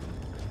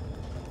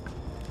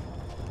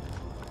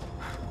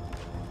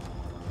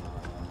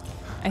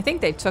 I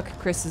think they took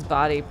Chris's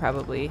body,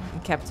 probably,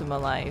 and kept him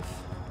alive.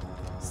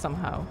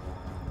 Somehow.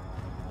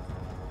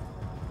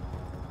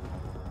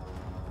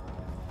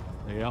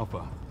 Hey,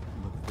 Alpha.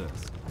 Look at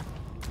this.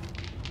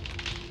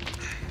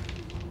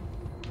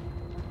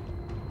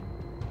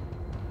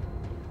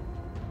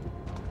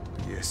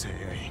 The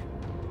SAA.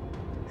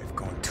 They've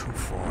gone too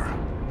far.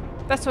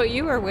 That's what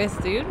you were with,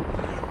 dude.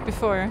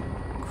 Before.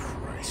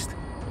 Christ.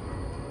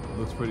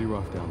 Looks pretty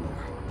rough down there.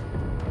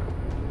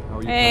 How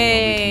are you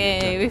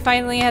Hey, we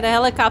finally had a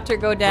helicopter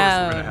go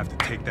down. First, we're gonna have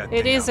to take that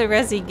It thing is a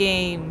resi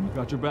game.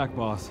 Got your back,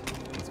 boss.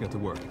 Let's get to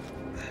work.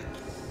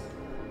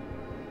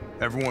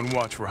 Everyone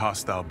watch for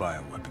hostile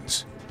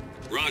bioweapons.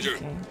 Roger.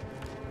 Okay.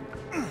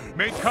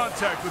 Made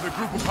contact with a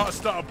group of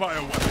hostile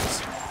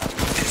bioweapons.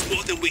 There's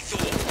more than we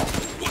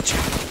thought. Watch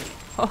out.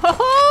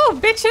 Oh,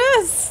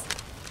 bitches!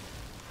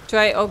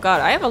 Oh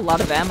god, I have a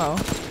lot of ammo.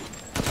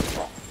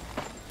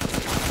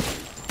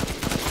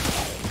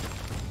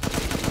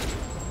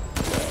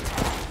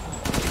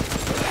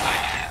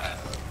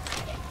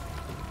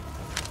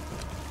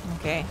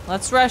 Okay,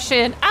 let's rush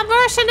in. I'm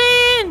rushing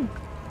in!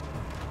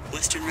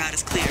 Western route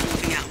is clear.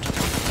 Moving out.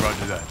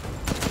 Roger that.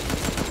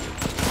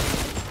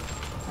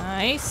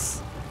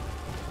 Nice.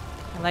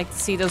 I like to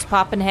see those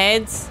popping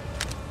heads.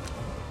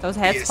 Those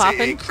heads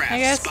popping, I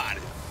guess.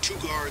 Spotted. 2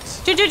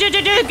 guards.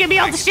 Give me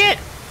all the shit!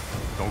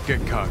 Don't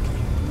get cocky.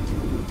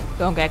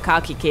 Don't get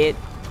cocky, kid.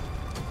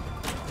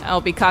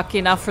 I'll be cocky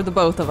enough for the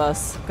both of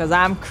us, because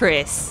I'm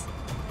Chris.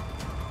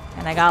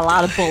 And I got a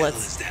lot of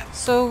bullets.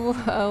 So,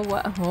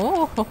 what?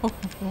 Oh,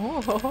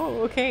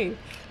 okay.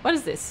 What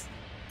is this?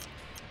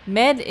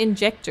 Med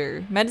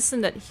injector.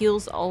 Medicine that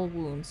heals all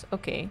wounds.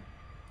 Okay.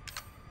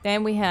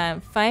 Then we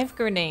have 5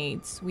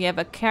 grenades. We have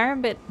a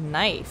karambit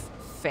knife.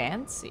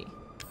 Fancy.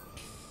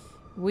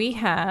 We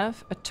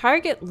have a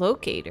target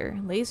locator.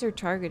 Laser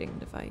targeting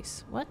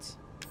device. What?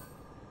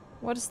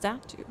 What does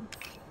that do?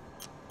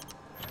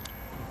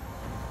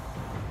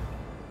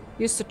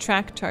 Used to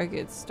track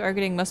targets.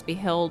 Targeting must be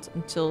held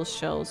until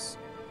shells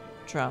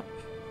drop.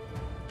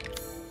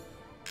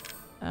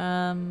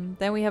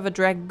 Then we have a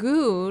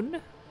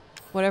dragoon.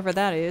 Whatever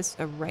that is.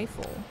 A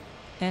rifle.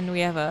 And we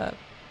have a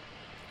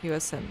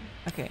USM.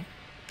 Okay.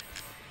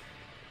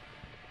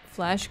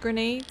 Flash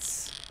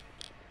grenades.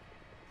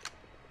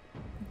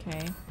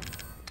 Okay.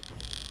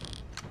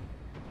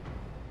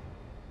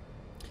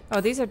 Oh,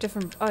 these are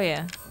different. Oh,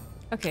 yeah.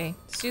 Okay.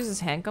 This uses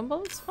handgun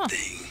bullets? Huh.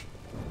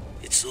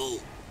 It's all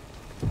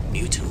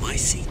new to my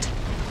seat.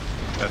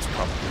 That's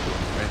probably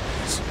what it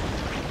is.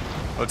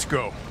 Let's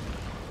go.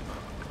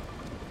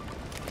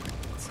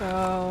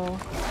 So...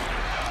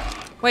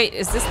 Wait,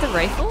 is this the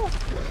rifle?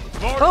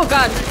 Oh,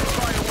 God!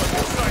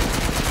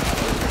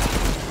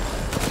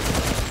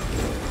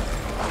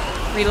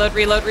 Reload,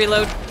 reload,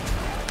 reload.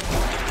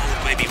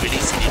 Might be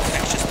releasing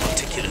infectious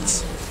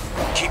particulates.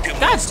 Keep your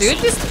God, dude,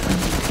 just...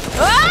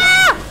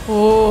 Ah!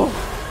 Oh.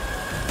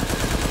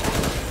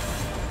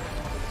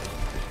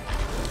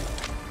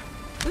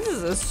 This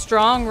is a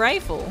strong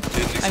rifle.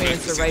 I mean,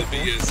 it's a rifle.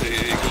 They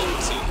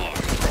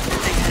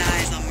had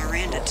eyes on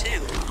Miranda, too.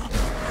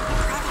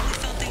 Probably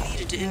felt they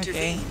needed to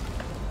intervene.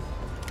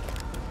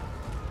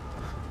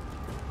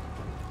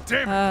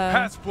 Damn it,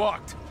 path's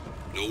blocked.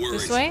 No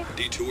worries. This way?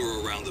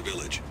 Detour around the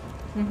village.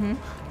 Mm-hmm.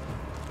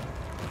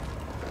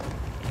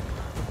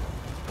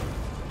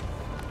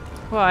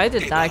 Well, I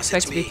did not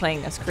expect to be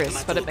playing as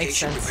Chris, but it makes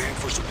sense. Preparing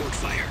for support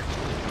fire.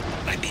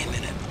 Might be a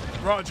minute.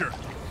 Roger.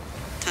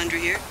 Tundra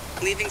here.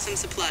 Leaving some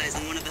supplies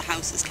in one of the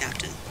houses,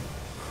 Captain.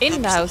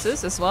 In the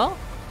houses as well?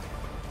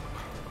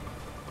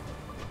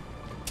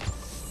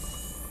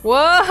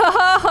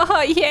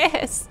 Whoa!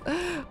 Yes!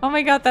 Oh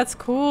my god, that's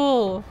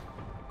cool.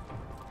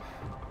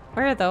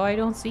 Where though? I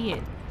don't see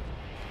it.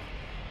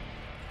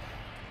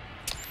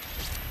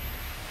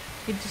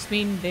 You just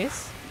mean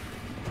this?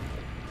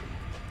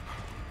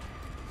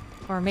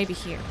 Or maybe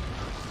here.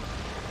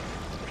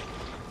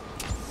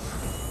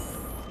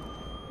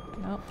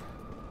 Nope.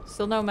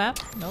 Still no map?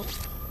 Nope.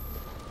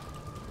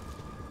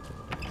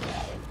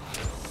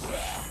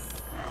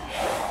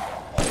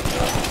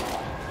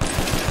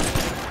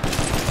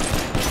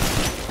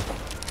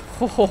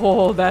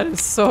 Oh, that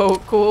is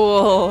so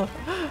cool.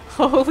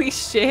 Holy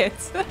shit.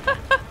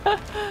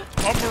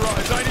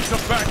 Uprise, I need some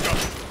backup.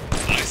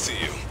 I see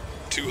you.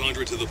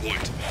 200 to the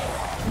point.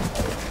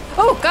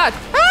 Oh god.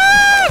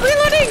 Ah!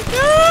 Reloading!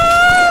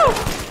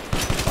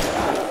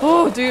 No!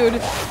 Oh,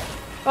 dude.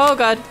 Oh,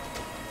 God.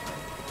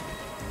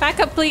 Back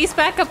up, please.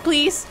 Back up,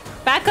 please.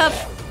 Back up,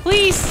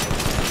 please.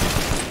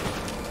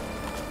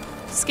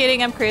 Just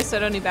kidding. I'm Chris. I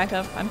don't need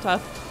backup. I'm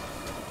tough.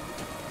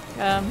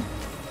 I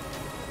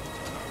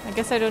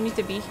guess I don't need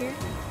to be here.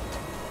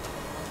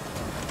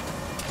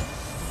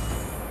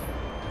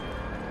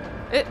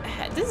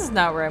 This is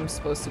not where I'm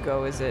supposed to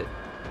go, is it?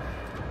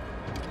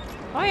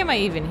 Why am I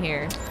even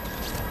here?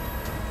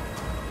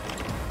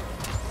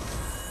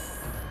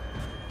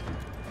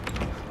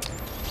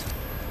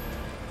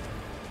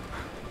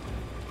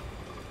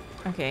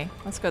 Okay,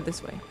 let's go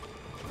this way.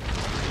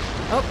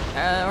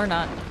 Oh, or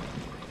not.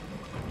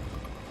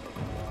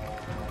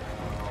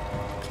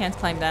 Can't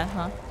climb that,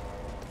 huh?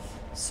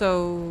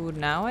 So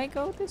now I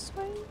go this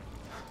way?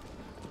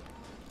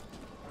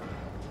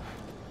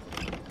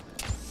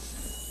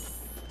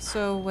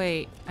 So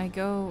wait, I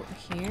go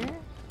here?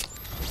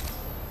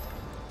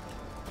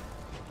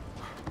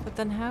 But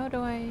then how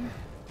do I...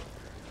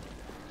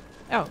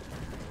 Oh.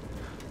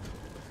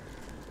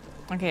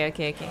 Okay. I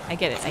get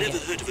it. I've never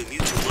heard of a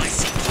mutual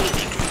mycete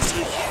colony growing so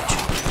huge.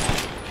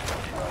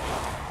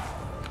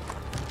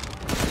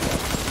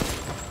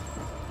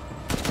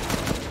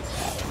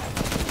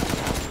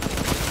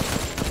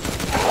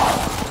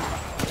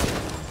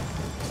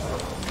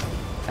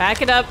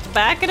 Back it up.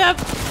 Back it up.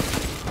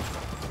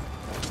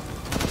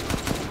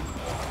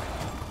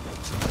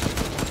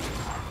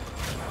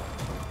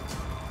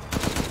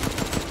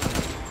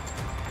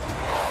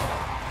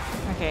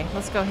 Okay,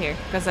 let's go here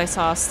because I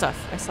saw stuff.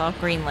 I saw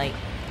green light.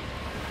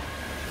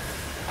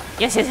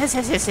 Yes.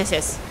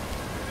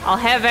 I'll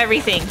have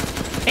everything.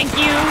 Thank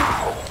you.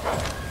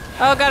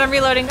 Oh God, I'm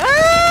reloading.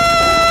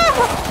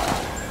 Ah!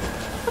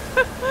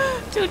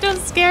 Dude,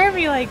 don't scare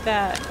me like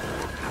that.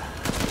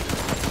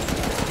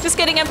 Just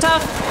kidding, I'm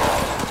tough.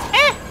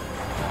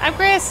 I'm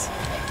Chris.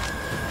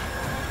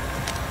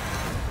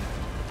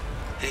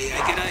 Hey,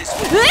 I can ice.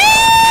 No.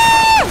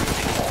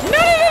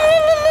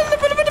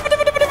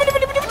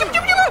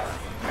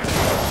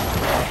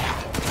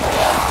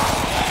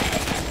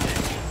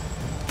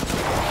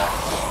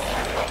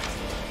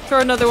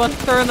 Throw another one.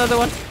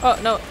 Oh,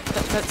 no.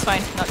 That's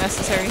fine. Not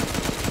necessary.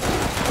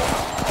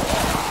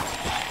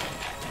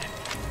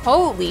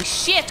 Holy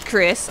shit,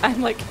 Chris.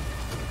 I'm like...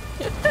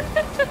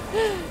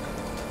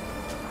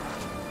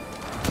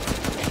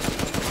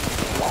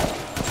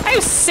 I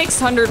have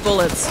 600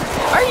 bullets.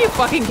 Are you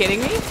fucking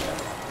kidding me?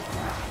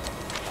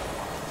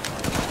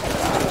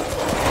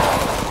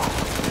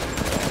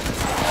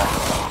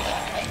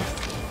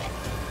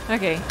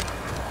 Okay.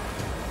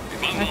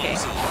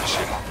 Stop!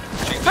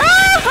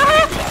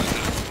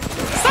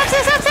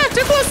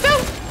 Too close, no!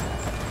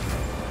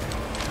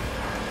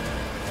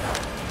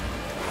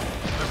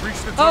 I've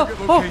reached the target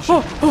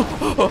location.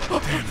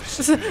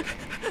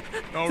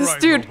 Damn this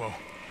dude. Lobo.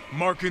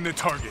 Marking the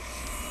target.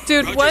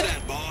 Dude, Roger what?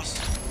 That, boss.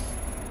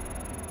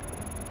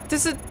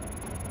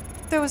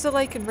 There was a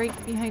lichen right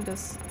behind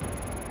us.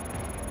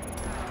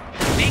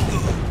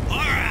 Bingo!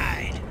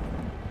 Alright!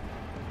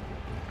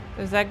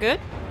 Is that good?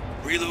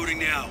 Reloading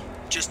now.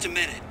 Just a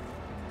minute.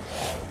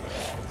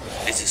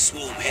 There's a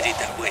swarm headed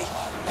that way.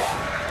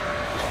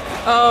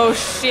 Oh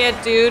shit,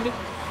 dude.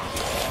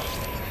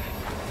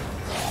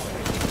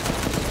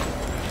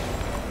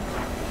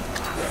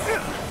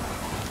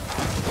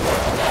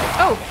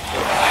 Oh!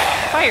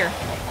 Fire.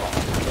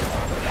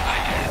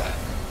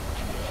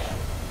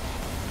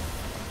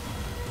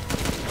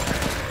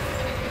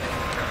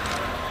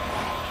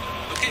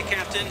 Okay,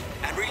 Captain.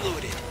 I'm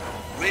reloaded.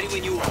 Ready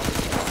when you are.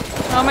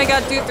 Oh my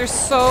god, dude, there's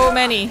so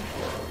many.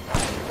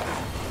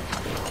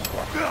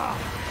 The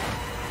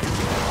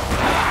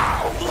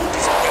mold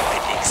is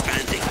rapidly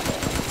expanding.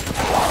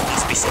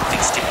 Must be something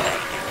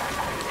stimulating.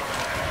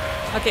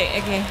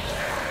 Okay.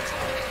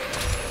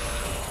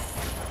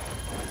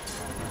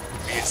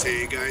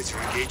 BSAA guys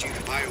are engaging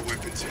the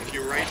bioweapons. If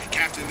you're right,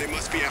 Captain, they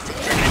must be after the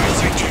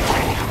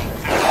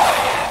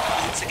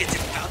Looks like it's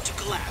about to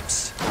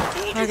collapse.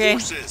 Hold your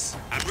horses.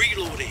 I'm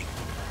reloading.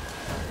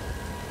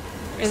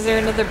 Is there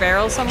another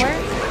barrel somewhere?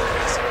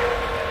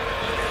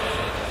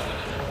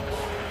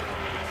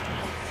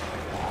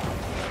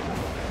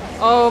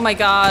 Oh my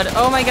god.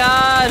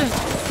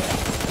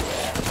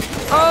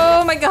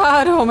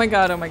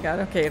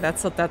 Okay,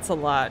 that's a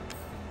lot.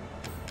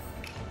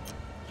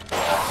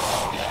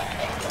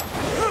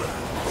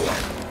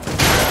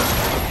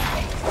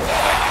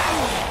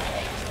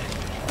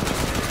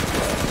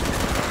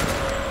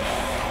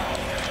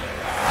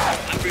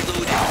 I'm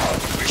reloading.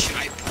 Where should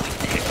I point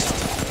next?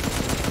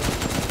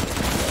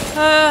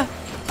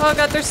 Oh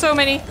god, there's so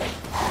many.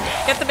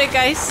 Get the big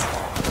guys.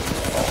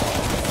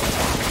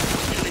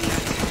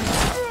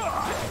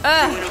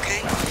 Doing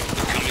okay?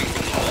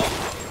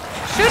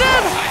 Shoot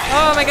him!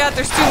 Oh my god,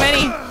 there's too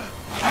many. Give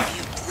me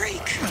a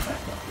break.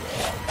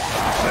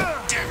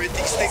 Damn it,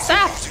 these things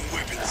Stop. are using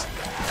weapons.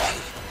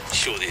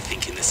 Sure they're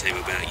thinking the same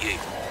about you.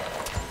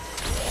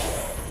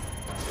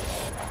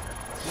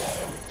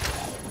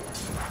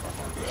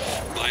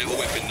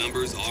 Bioweapon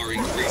numbers are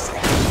increasing.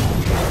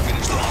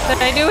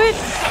 Did I do it?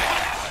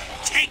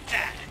 Take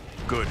that!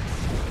 Good.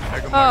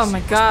 Oh my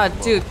god,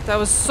 dude, that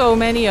was so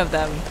many of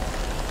them.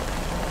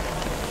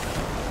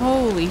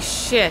 Holy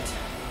shit.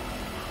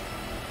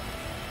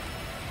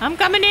 I'm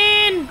coming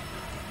in!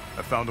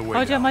 I found a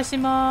way down.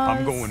 I'm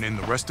I'm going in,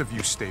 the rest of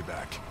you stay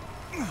back.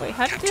 Wait,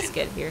 how did this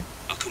get here?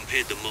 I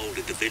compared the mold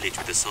in the village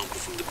with a sample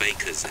from the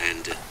bakers,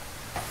 and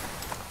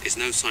there's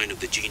no sign of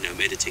the genome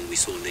editing we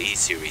saw in the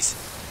E-series.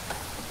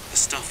 The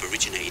stuff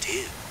originated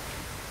here.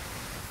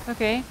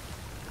 Okay.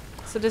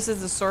 So this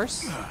is the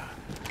source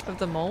of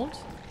the mold?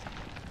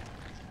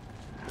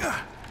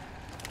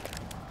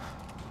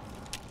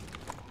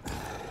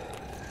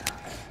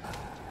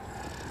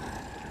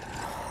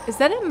 Is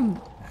that a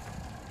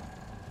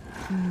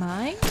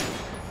mine?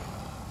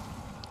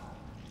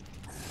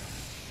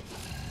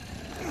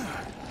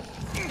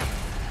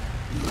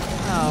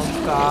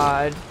 Oh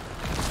god.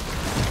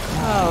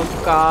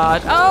 Oh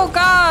god. Oh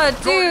god,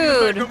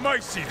 dude! Going to my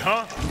seat,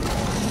 huh?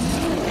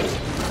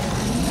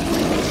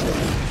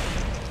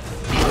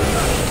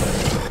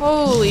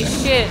 Holy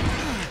shit.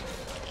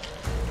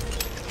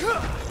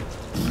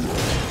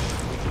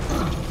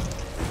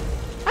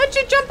 How'd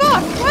you jump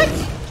off? What?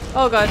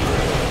 Oh god.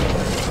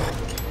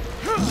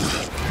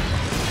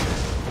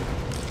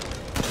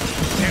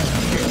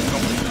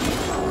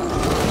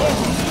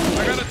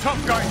 I got a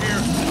tough guy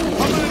here.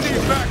 I'm gonna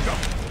need backup.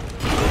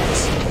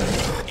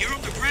 You're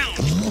on the ground.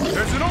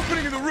 There's an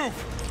opening in the roof.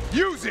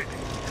 Use it.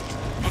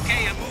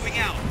 Okay, I'm moving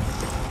out.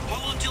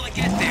 Hold on till I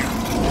get there.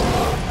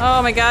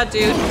 Oh my god,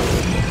 dude.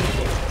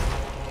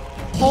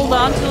 Hold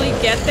on till you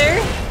get there?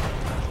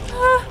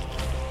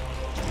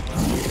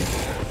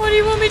 What do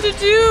you want me to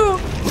do?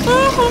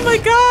 Oh my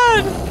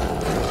god!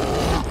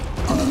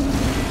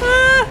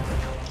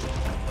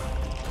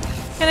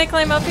 Can I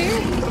climb up here?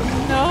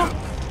 No?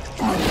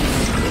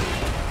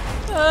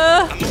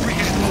 I'm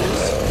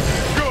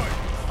overhead. Good.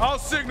 I'll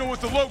signal with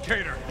the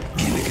locator.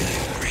 Give a guy a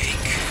break.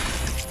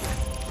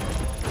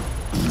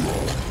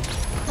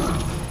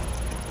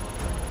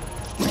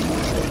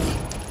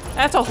 I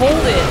have to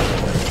hold it.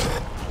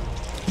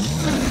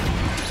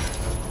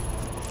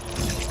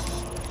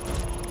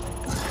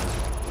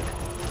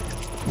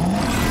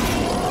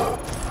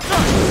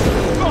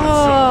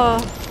 Oh.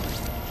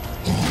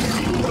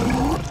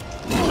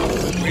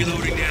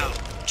 Reloading now.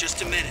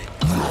 Just a minute.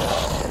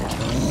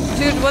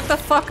 Dude, what the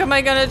fuck am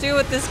I gonna do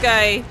with this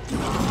guy?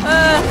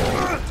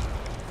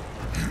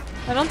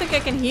 I don't think I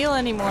can heal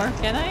anymore,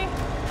 can I?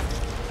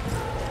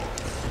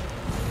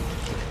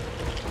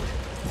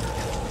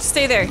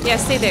 Stay there. Yeah,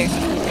 stay there.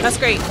 That's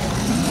great.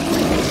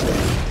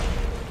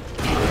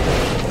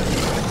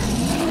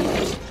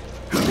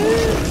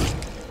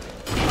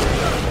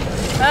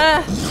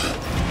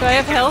 Do I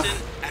have health?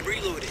 I'm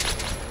reloading.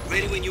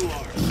 Ready when you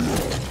are.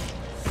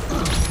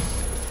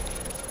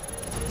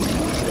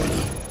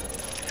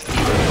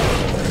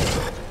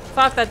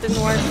 Fuck, that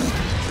didn't work.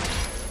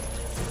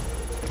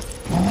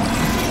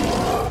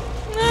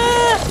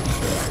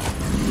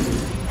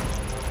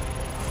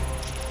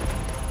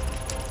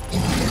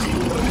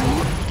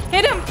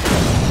 Hit him!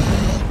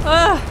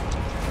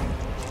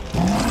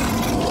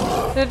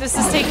 Dude, this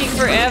is taking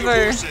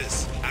forever.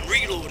 I'm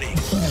reloading.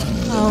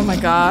 Oh my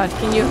god,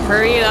 can you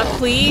hurry it up,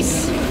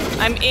 please?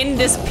 I'm in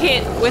this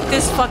pit with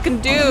this fucking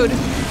dude.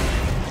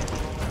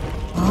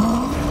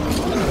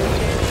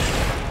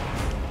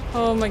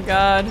 Oh my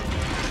god.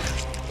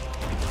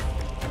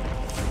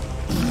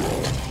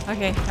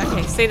 Okay,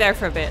 okay, stay there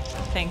for a bit.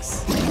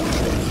 Thanks.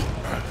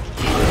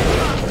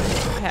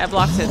 Okay, I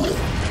blocked it.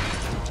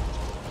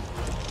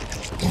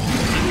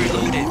 I'm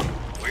reloaded.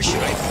 Where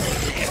should I go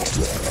next?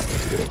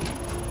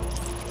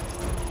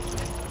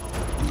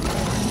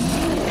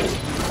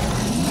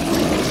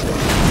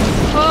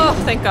 Oh,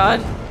 thank god.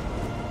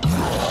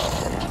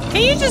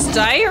 Can you just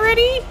die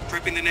already?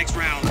 Prepping the next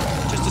round.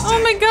 Just a sec.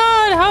 Oh my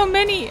god, how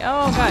many?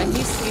 Oh god,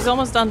 he's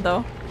almost done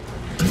though.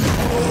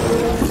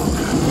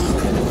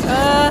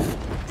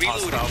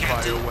 Reloading,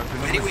 Captain.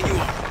 Ready when you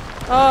are.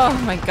 Oh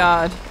my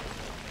god.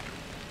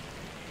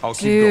 I'll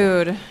keep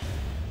Dude. going.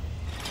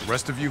 The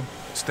rest of you,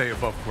 stay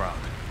above ground.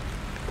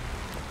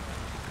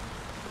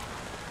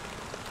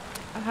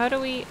 How do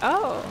we...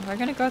 Oh, we're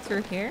gonna go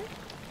through here?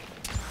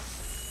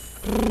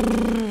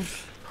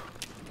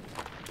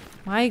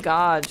 My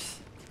god.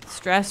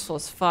 Stressful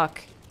as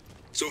fuck.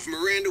 So if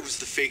Miranda was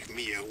the fake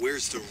Mia,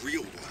 where's the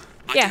real one?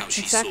 I doubt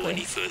she saw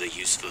any further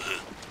use for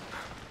her.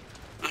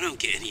 I don't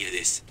get any of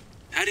this.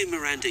 How did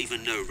Miranda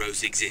even know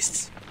Rose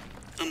exists?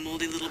 A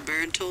moldy little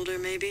bird told her,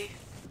 maybe?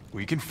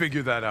 We can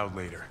figure that out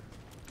later.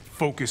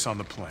 Focus on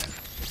the plan.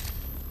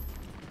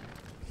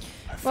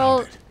 I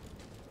found it.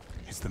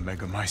 It's the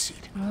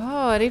megamycete.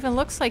 Oh, it even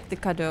looks like the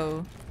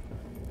cadeau.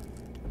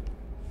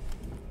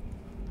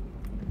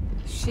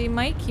 She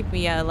might keep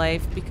me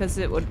alive because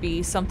it would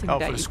be something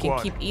Alpha that you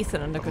squad. can keep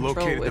Ethan under control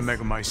Located with. the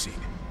megamycete.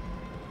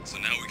 So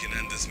now we can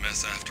end this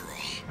mess after all.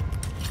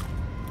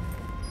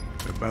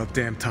 About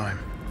damn time.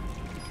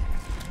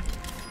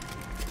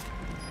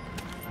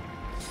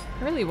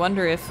 I really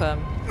wonder if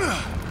And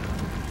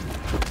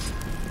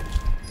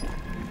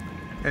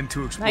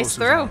two explosives. nice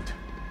throw. Armed.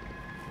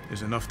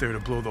 There's enough there to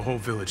blow the whole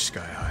village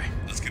sky high.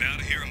 Let's get out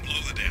of here and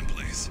blow the damn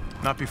place.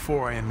 Not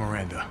before I end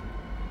Miranda.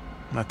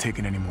 I'm not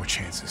taking any more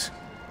chances.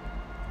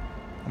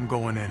 I'm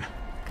going in.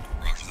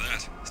 Roger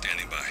that.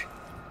 Standing by.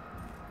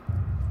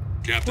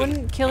 Captain,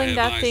 Wouldn't killing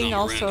that thing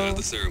also at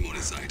the ceremony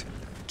site.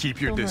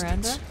 Keep your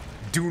distance. Miranda?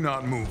 Do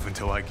not move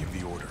until I give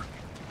the order.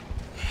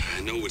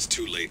 I know it's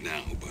too late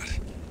now, but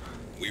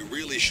we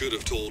really should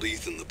have told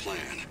Ethan the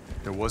plan.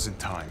 There wasn't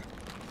time.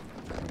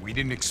 We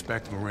didn't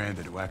expect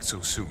Miranda to act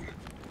so soon.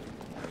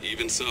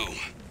 Even so,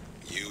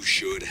 you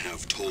should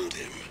have told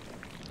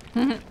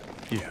him.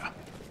 Yeah.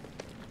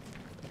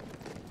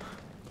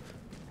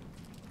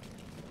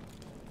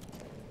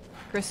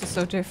 Chris is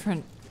so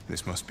different.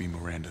 This must be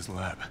Miranda's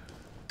lab.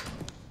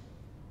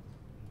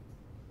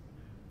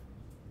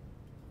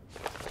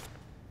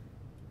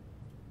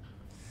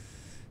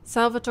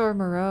 Salvatore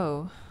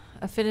Moreau.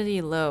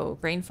 Affinity low.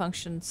 Brain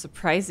function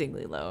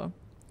surprisingly low.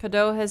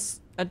 Cadeau has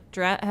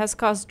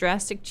caused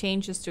drastic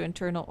changes to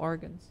internal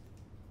organs.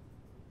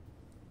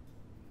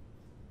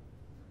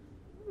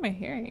 What am I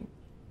hearing?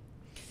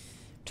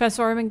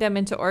 Transforming them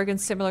into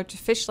organs similar to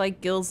fish-like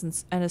gills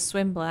and a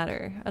swim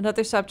bladder.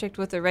 Another subject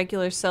with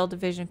irregular cell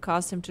division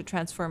caused him to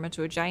transform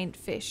into a giant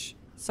fish.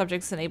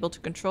 Subjects unable to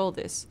control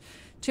this.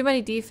 Too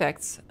many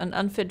defects. An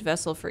unfit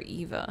vessel for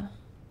Eva.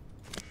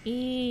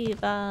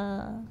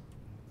 Eva.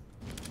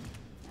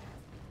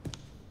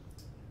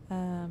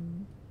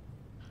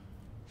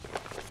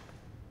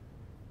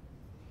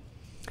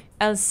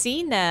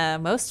 Alcina,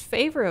 most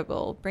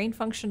favorable. Brain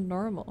function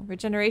normal.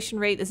 Regeneration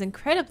rate is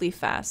incredibly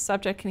fast.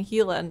 Subject can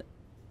heal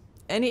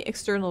any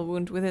external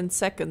wound within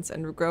seconds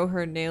and regrow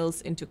her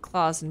nails into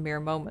claws in mere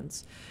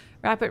moments.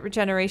 Rapid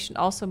regeneration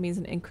also means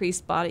an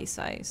increased body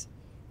size.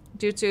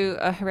 Due to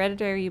a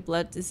hereditary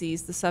blood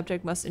disease, the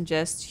subject must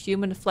ingest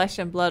human flesh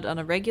and blood on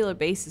a regular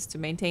basis to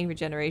maintain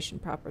regeneration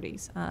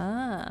properties.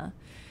 Ah.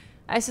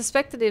 I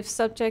suspect that if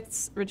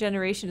subject's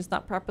regeneration is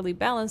not properly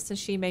balanced, then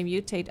she may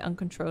mutate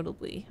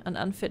uncontrollably. An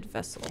unfit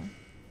vessel.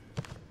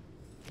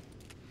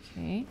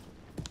 Okay.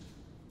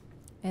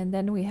 And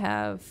then we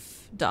have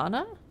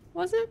Donna,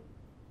 was it?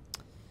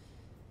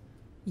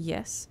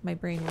 Yes, my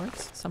brain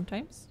works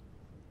sometimes.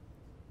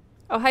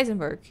 Oh,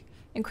 Heisenberg.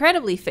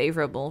 Incredibly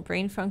favorable.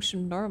 Brain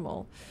function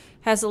normal.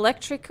 Has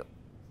electric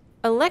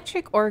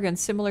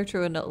organs similar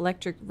to an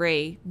electric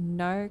ray.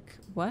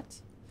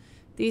 What?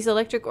 These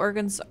electric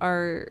organs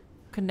are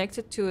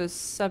connected to a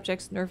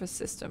subject's nervous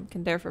system,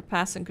 can therefore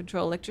pass and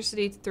control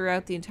electricity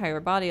throughout the entire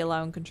body,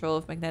 allowing control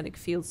of magnetic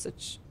fields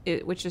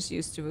which is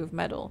used to move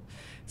metal.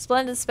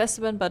 Splendid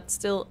specimen, but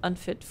still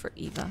unfit for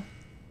Eva.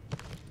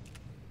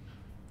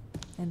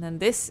 And then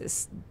this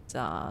is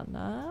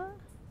Donna.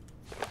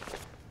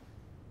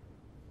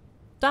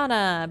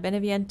 Donna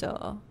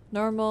Beneviento.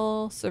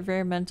 Normal,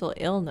 severe mental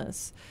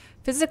illness.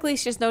 Physically,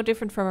 she's no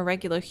different from a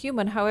regular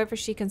human. However,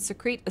 she can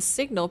secrete a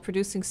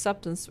signal-producing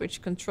substance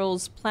which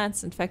controls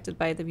plants infected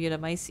by the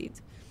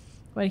mutamycete.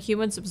 When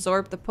humans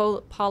absorb the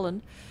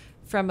pollen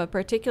from a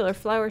particular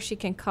flower, she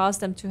can cause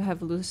them to have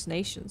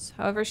hallucinations.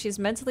 However, she's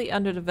mentally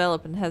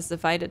underdeveloped and has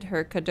divided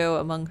her cadeau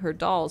among her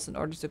dolls in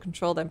order to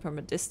control them from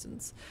a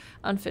distance.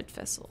 Unfit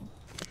vessel.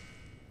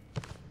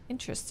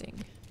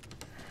 Interesting.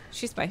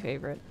 She's my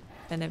favorite.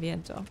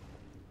 Beneviento.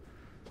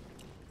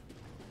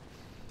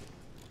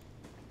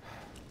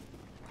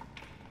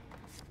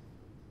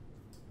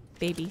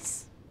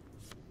 Babies.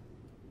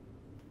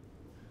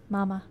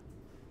 Mama.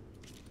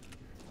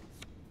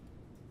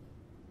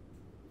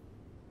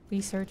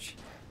 Research.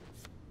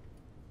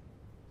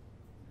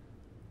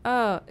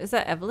 Oh, is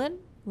that Evelyn?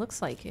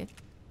 Looks like it.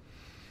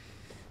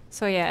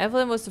 So yeah,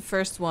 Evelyn was the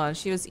first one.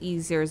 She was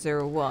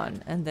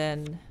E001. And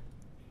then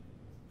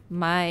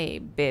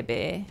my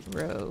baby,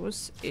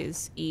 Rose,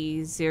 is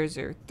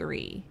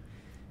E003.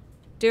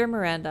 Dear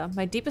Miranda,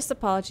 my deepest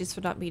apologies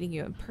for not meeting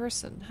you in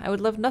person. I would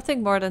love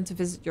nothing more than to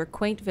visit your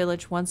quaint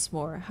village once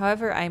more.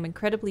 However, I am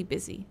incredibly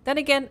busy. Then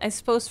again, I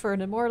suppose for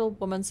an immortal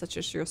woman such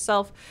as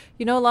yourself,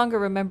 you no longer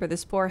remember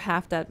this poor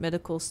half-dead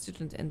medical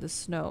student in the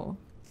snow.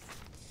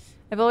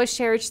 I've always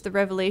cherished the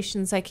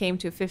revelations I came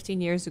to 15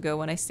 years ago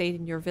when I stayed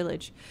in your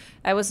village.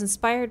 I was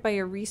inspired by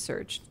your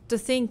research. To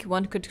think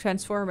one could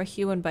transform a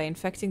human by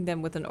infecting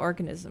them with an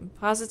organism.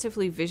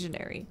 Positively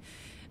visionary.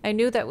 I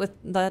knew that with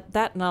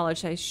that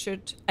knowledge I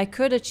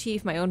could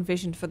achieve my own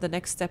vision for the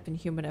next step in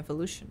human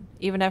evolution.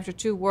 Even after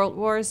 2 world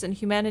wars and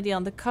humanity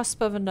on the cusp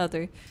of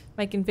another,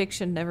 my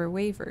conviction never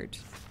wavered.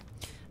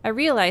 I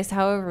realized,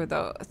 however,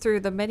 though, through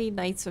the many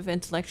nights of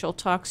intellectual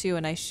talks you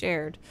and I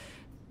shared,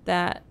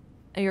 that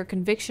your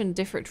conviction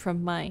differed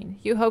from mine.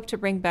 You hoped to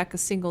bring back a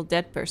single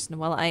dead person,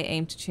 while I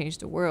aimed to change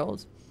the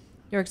world.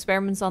 Your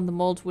experiments on the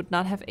mold would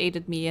not have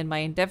aided me in my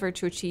endeavor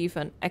to achieve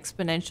an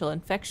exponential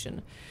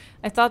infection.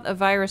 I thought a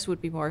virus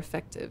would be more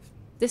effective.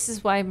 This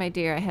is why, my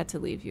dear, I had to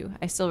leave you.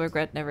 I still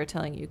regret never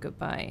telling you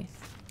goodbye.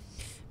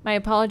 My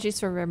apologies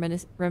for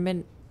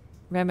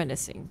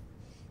reminiscing.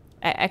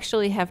 I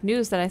actually have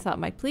news that I thought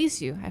might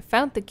please you. I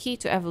found the key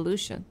to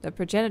evolution, the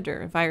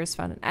progenitor virus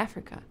found in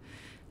Africa.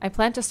 I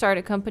plan to start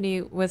a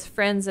company with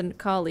friends and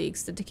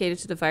colleagues dedicated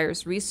to the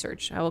virus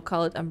research. I will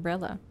call it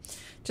Umbrella.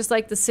 Just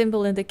like the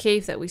symbol in the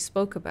cave that we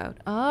spoke about.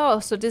 Oh,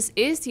 so this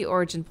is the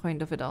origin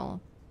point of it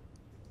all.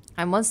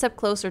 I'm one step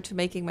closer to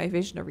making my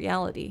vision a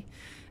reality.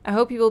 I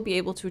hope you will be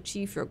able to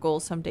achieve your goal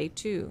someday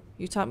too.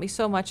 You taught me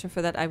so much, and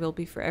for that I will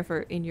be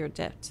forever in your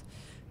debt.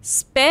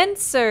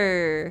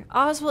 Spencer!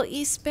 Oswald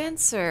E.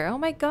 Spencer. Oh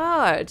my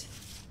god.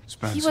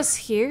 Spencer. He was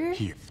here?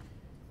 Here.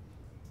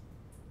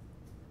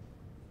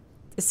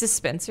 Is this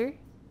Spencer?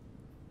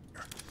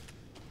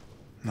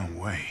 No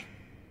way.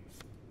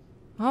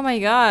 Oh my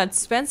god,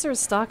 Spencer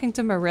is talking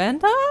to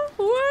Miranda?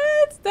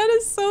 What? That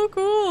is so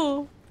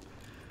cool.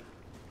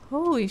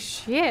 Holy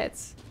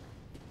shit.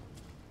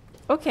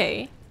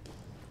 Okay.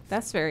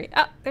 That's very...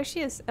 Ah, there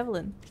she is,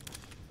 Evelyn.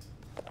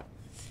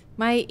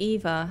 My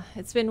Eva,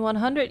 it's been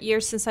 100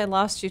 years since I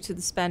lost you to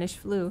the Spanish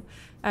flu.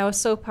 I was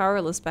so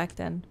powerless back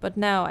then, but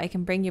now I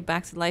can bring you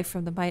back to life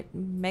from the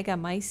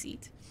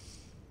Megamycete.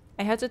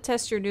 I had to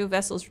test your new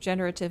vessel's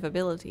regenerative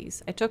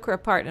abilities. I took her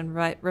apart and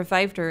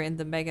revived her in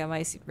the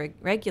Megamycete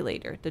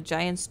regulator, the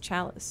Giant's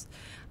Chalice.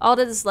 All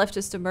that is left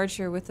is to merge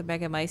her with the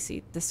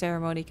Megamycete. The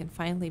ceremony can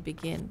finally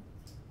begin.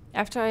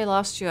 After I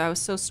lost you, I was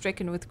so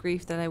stricken with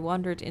grief that I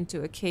wandered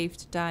into a cave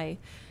to die.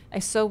 I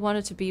so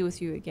wanted to be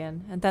with you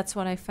again, and that's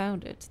when I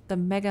found it, the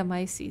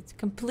Megamycete,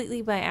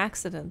 completely by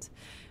accident.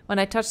 When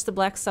I touched the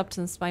black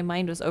substance, my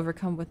mind was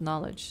overcome with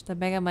knowledge. The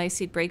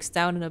Megamycete breaks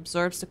down and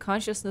absorbs the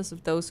consciousness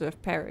of those who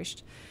have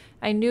perished.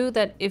 I knew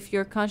that if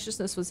your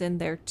consciousness was in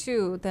there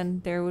too,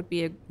 then there would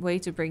be a way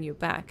to bring you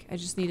back. I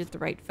just needed the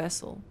right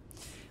vessel.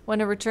 When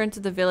I returned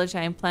to the village,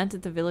 I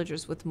implanted the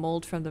villagers with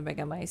mold from the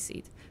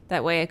Megamycete.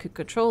 That way I could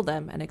control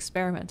them and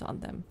experiment on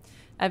them.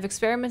 I've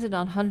experimented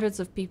on hundreds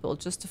of people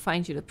just to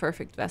find you the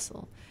perfect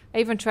vessel. I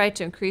even tried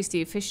to increase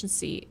the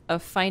efficiency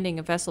of finding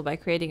a vessel by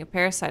creating a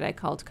parasite I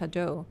called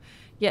Cadeau.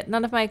 Yet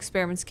none of my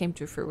experiments came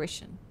to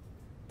fruition.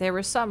 There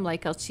were some,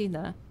 like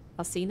Alcina,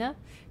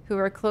 who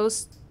were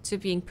close to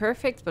being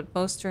perfect, but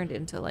most turned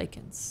into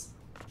lichens.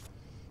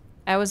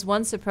 I was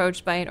once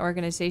approached by an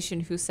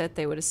organization who said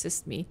they would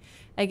assist me.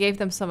 I gave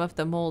them some of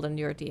the mold and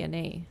your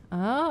DNA.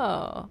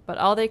 Oh, but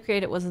all they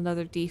created was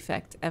another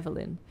defect,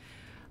 Evelyn.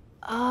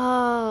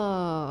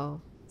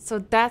 Oh, so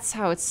that's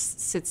how it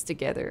sits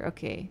together,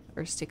 okay,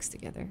 or sticks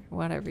together,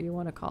 whatever you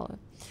want to call it.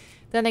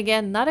 Then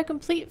again, not a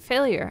complete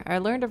failure. I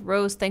learned of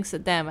Rose thanks to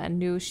them and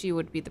knew she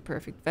would be the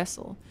perfect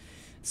vessel.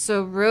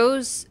 So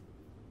Rose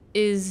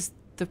is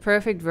the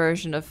perfect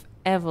version of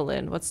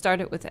Evelyn. What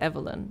started with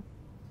Evelyn?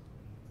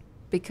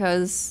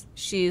 Because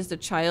she is the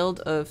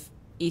child of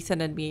Ethan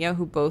and Mia,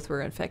 who both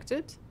were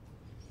infected.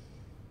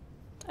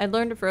 I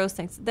learned of Rose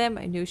thanks to them.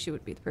 I knew she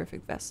would be the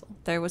perfect vessel.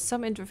 There was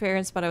some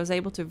interference, but I was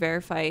able to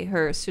verify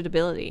her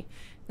suitability.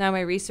 Now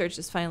my research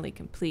is finally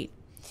complete.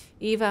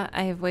 Eva,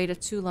 I have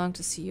waited too long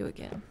to see you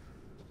again.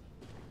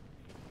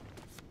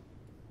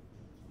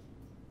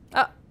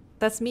 Oh,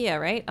 that's Mia,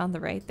 right? On the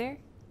right there?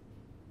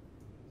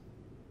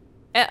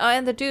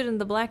 And the dude in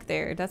the black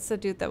there. That's the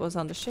dude that was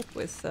on the ship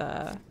with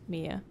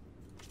Mia.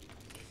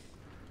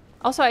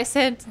 Also, I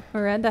said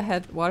Miranda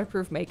had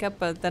waterproof makeup,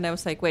 but then I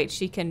was like, wait,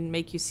 she can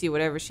make you see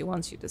whatever she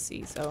wants you to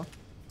see, so...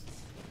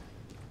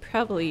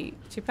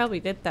 she probably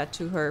did that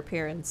to her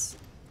appearance.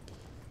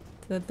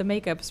 The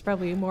makeup is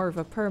probably more of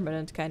a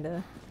permanent kind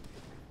of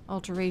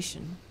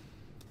alteration.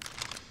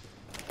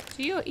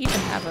 Do you even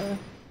have a...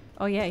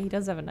 Oh yeah, he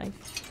does have a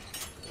knife.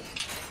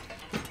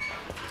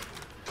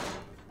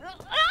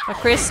 But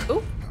Chris...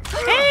 Ooh!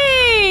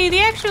 Hey!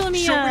 The actual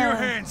Mia! Show me your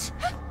hands!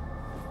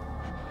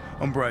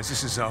 Umbrise,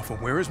 this is Alpha.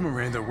 Where is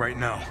Miranda right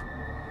now?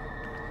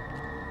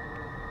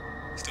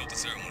 Still at the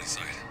ceremony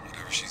site.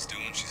 Whatever she's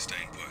doing, she's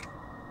staying put.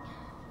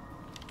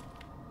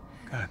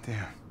 God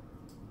damn.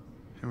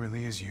 It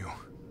really is you.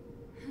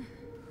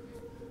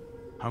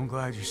 I'm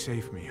glad you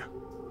saved me.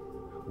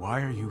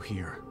 Why are you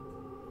here?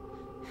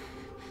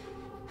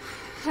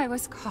 I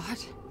was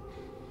caught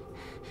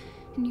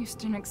in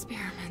Houston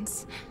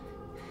experiments.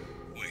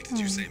 Wait, did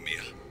you say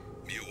Mia?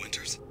 Mia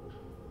Winters?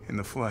 In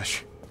the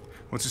flesh.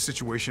 What's the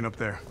situation up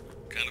there?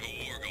 Kind of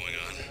a war going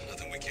on.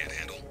 Nothing we can't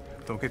handle.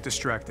 Don't get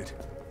distracted.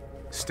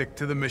 Stick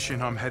to the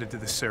mission. I'm headed to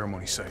the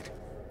ceremony site.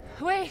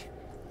 Wait!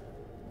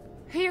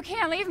 You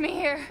can't leave me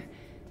here.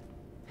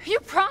 You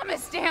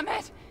promised, damn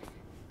it!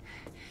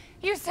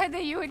 You said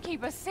that you would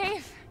keep us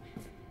safe.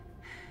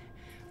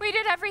 We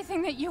did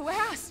everything that you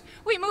asked.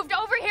 We moved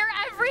over here,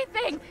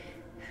 everything!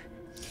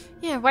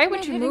 Yeah, why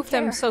would you move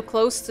them so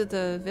close to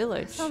the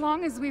village? So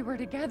long as we were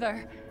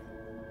together.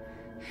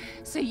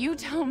 So you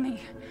tell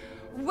me,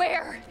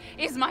 where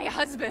is my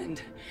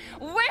husband?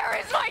 Where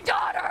is my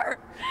daughter?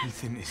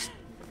 Ethan is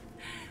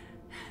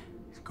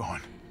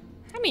gone.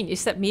 I mean, you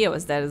said Mia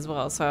was dead as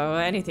well, so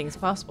anything's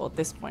possible at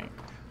this point.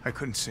 I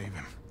couldn't save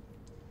him.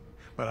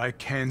 But I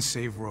can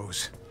save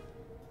Rose.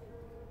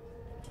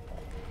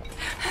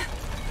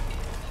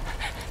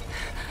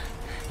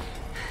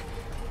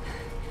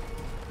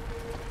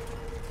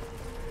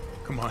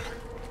 Come on.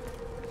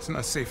 It's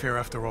not safe here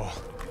after all.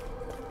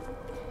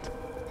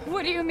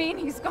 What do you mean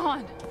he's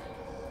gone?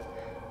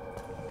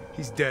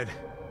 He's dead.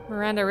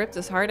 Miranda ripped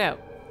his heart out.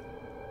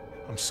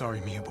 I'm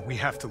sorry, Mia, but we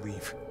have to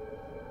leave.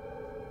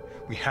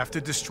 We have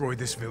to destroy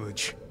this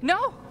village.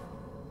 No!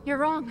 You're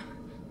wrong.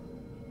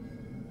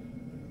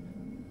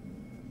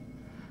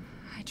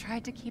 I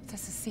tried to keep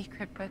this a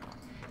secret, but...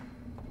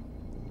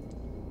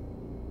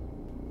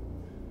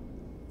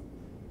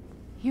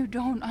 you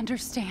don't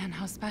understand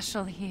how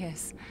special he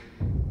is.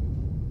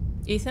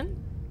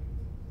 Ethan?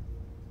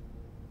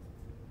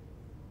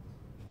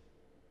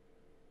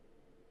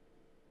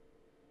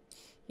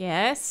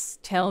 Yes,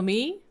 tell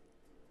me.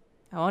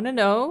 I want to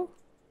know.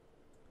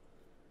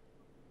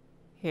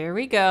 Here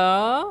we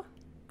go.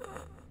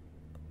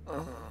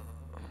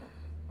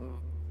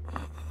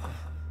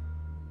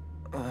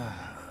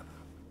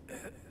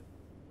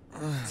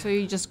 So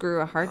you just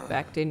grew a heart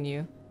back, didn't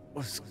you?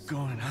 What's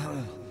going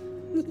on?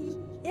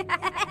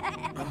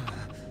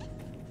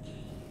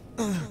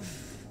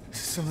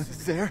 Someone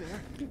there?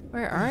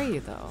 Where are you,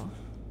 though?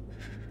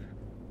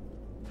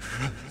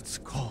 It's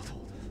cold.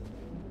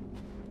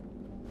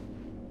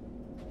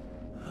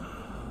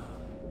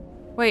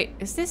 Wait,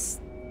 is this...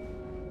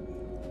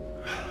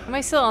 am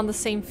I still on the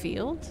same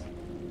field?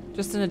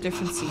 Just in a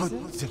different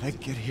season? How did I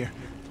get here?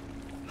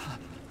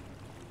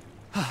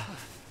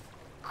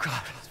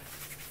 God, it's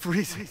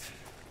freezing.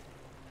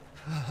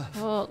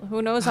 Well,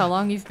 who knows how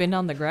long you've been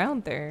on the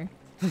ground there.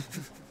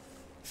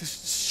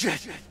 This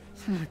shit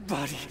in my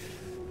body.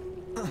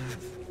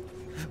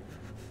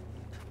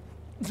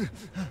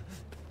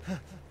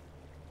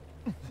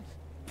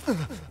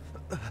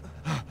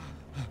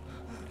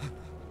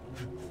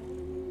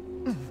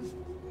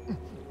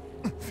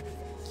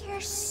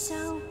 You're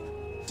so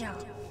dumb.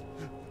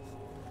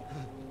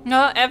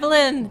 No,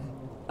 Evelyn!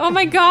 Oh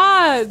my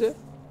god!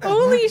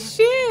 Holy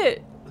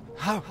shit!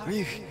 How are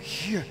you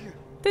here?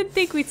 Didn't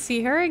think we'd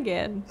see her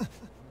again.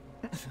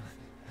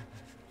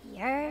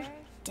 You're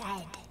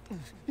dead.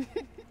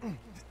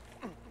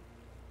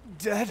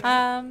 Dead?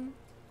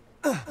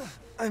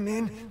 I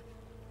mean,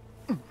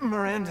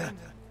 Miranda.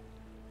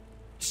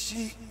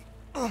 She...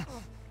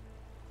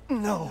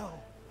 no.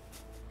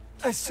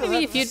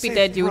 Maybe if you'd be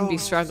dead, you wouldn't be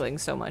struggling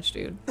so much,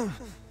 dude.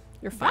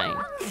 You're fine.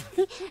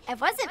 It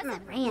wasn't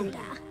Miranda.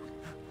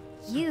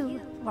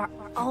 You were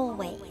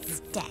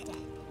always dead.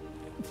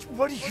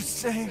 What are you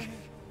saying?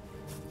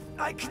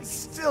 I can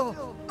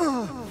still...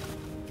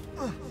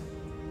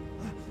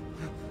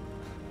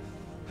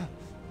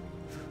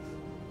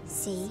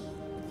 See?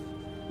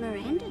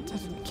 Miranda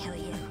didn't kill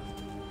you.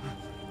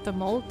 The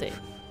mold did.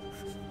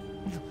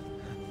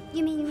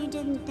 You mean you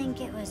didn't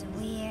think it was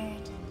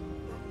weird?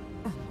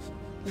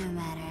 No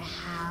matter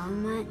how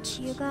much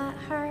you got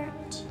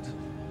hurt?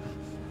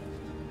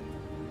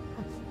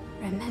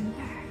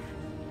 Remember.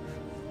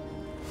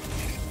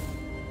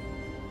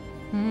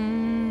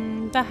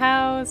 The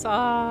house.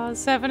 Aw,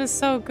 7 is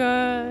so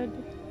good.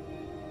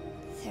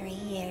 3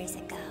 years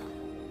ago,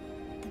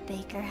 the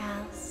Baker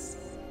house.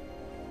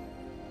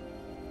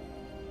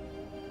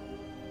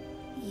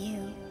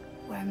 You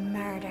were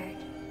murdered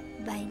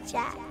by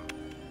Jack.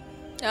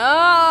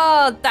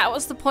 Oh, that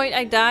was the point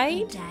I died?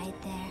 You died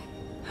there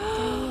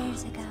 3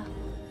 years ago.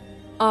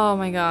 Oh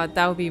my god,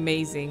 that would be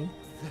amazing.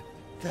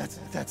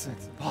 That's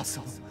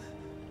impossible.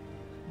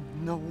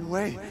 No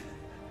way.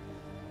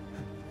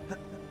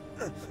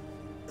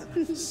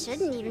 You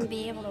shouldn't even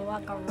be able to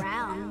walk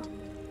around.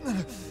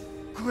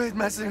 Quit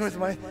messing with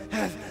my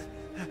head.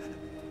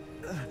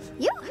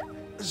 You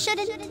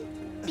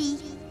shouldn't be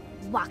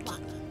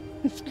walking.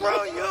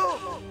 Screw you!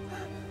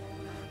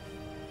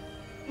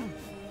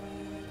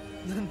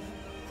 Then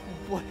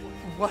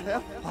what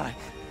am I?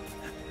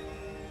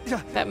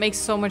 That makes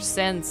so much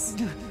sense.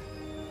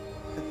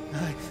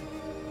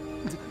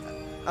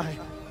 I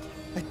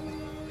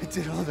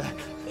did all that.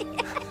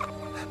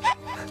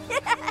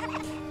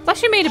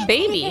 Plus you made a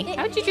baby.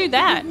 How'd you do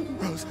that?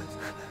 Rose.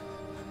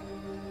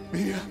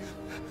 Mia.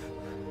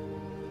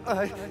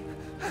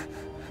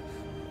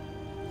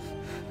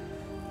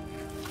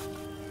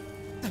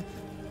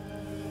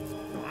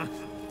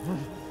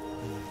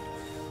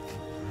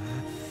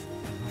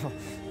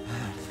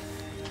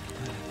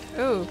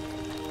 Ooh.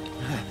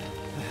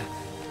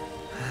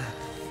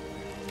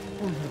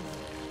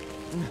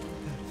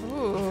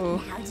 Ooh.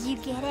 Now do you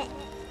get it?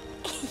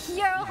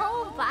 Your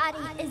whole body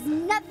is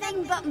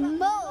nothing but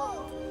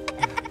mold.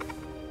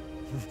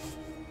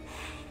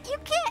 You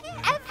can't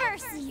ever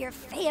see your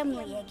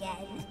family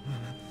again.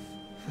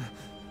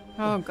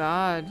 Oh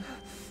god.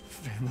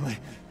 Family.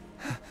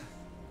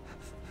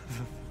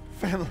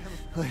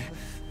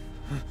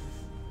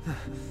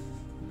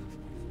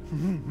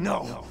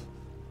 No.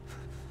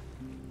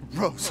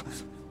 Rose.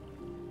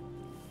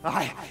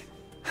 I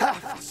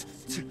have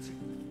to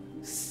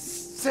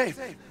save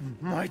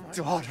my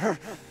daughter.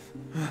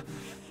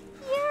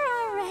 You're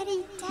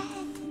already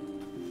dead.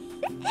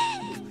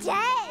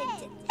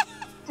 Dead.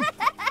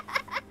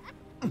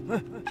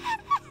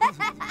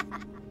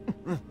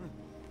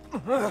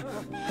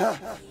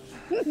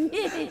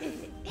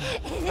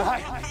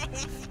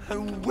 I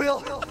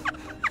will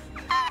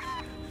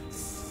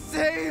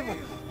save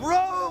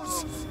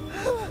Rose.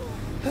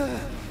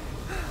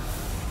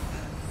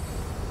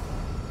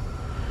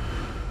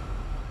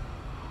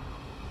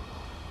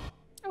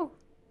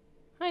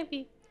 Hi,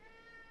 B.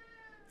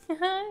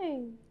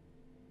 Hi.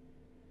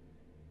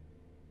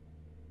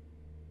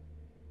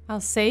 I'll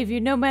save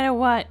you no matter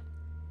what.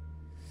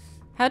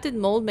 How did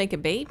Mold make a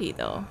baby,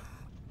 though?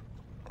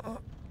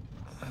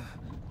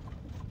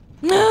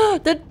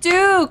 The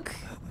Duke!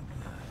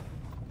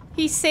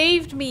 He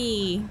saved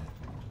me.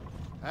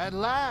 At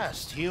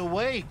last, he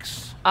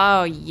awakes.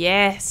 Oh,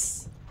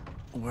 yes.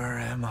 Where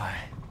am I?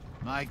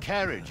 My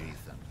carriage,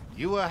 Ethan.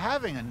 You were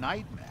having a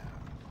nightmare.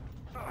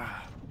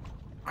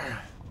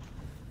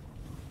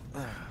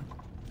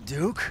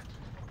 Duke?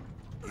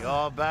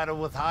 Your battle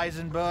with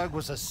Heisenberg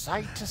was a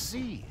sight to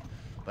see.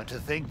 But to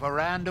think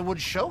Miranda would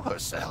show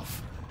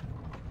herself.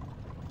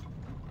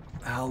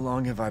 How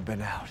long have I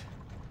been out?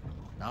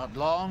 Not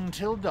long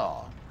till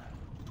dawn.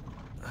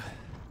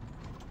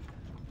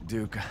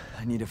 Duke,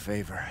 I need a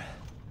favor.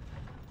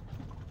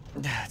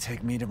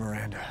 Take me to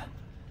Miranda.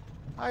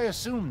 I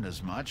assumed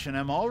as much and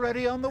am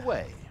already on the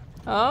way.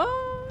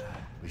 Oh?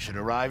 We should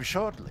arrive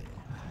shortly.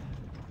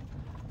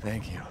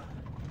 Thank you.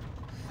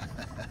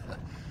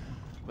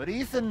 But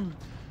Ethan,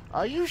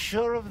 are you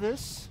sure of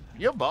this?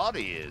 Your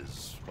body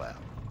is, well,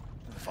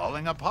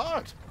 falling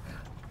apart.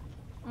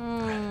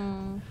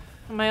 Am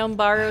I on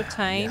borrowed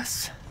time?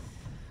 Yes.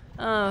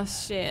 Oh,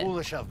 shit.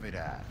 Foolish of me to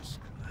ask.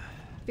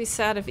 Be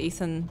sad if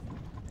Ethan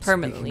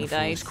permanently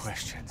dies.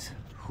 Questions.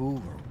 Who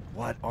or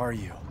what are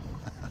you?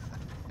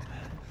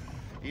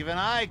 Even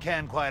I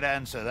can't quite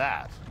answer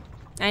that.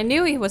 I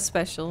knew he was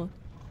special.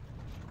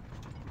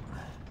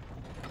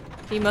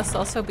 He must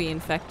also be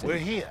infected. We're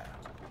here.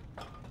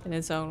 In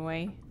his own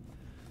way.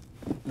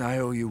 I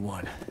owe you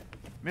one.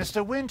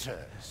 Mr.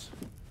 Winters,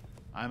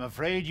 I'm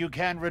afraid you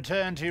can't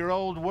return to your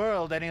old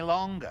world any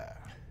longer.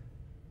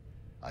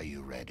 Are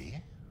you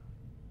ready?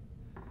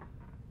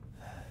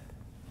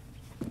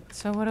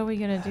 So what are we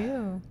gonna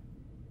do?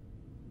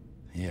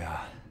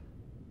 Yeah.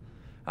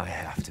 I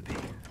have to be.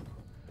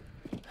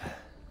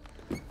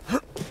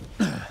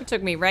 You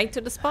took me right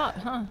to the spot,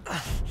 huh?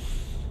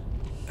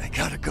 I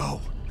gotta go.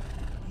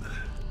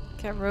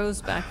 Get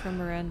Rose back from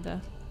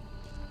Miranda.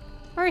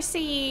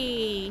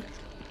 Horsey!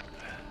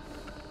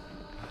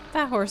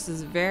 That horse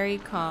is very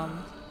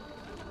calm.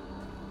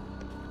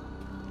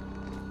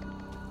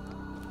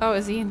 Oh,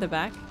 is he in the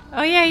back?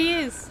 Oh yeah, he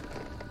is!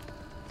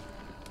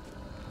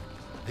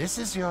 This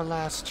is your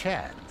last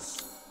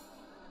chance.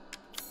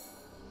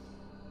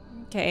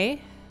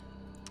 Okay.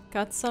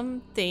 Got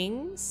some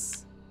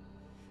things.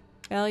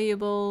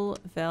 Valuable,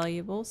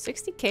 valuable.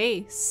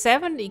 60k,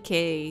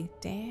 70k.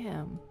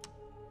 Damn.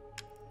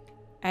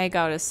 I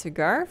got a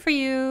cigar for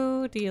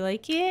you. Do you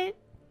like it?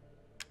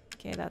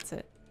 Okay, that's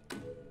it.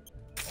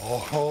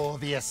 Oh,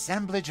 the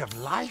assemblage of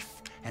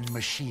life and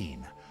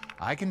machine.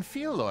 I can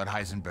feel Lord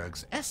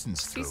Heisenberg's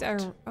essence through These are...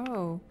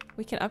 Oh,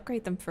 we can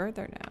upgrade them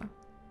further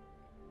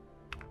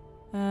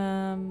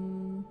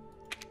now.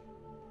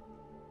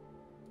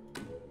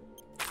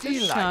 The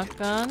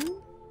shotgun.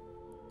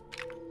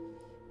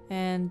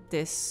 And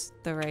this,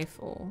 the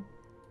rifle.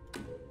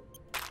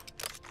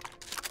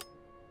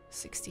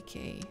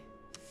 60k.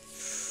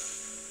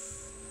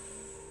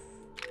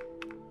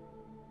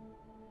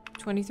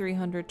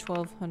 2300,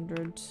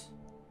 1200.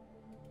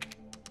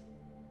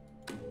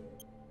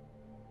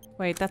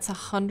 Wait, that's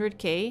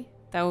 100k?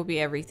 That will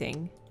be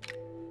everything.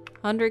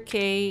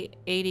 100k,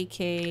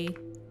 80k,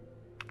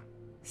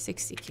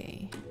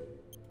 60k.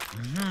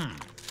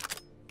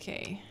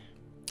 Okay.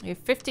 We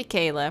have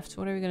 50k left.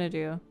 What are we gonna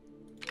do?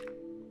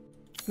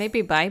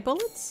 Maybe buy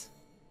bullets?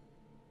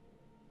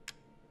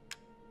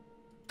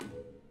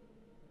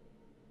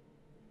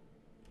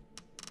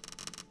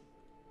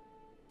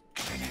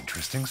 An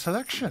interesting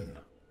selection.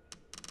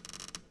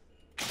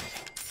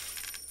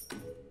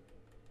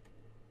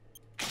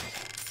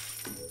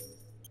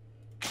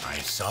 I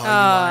saw you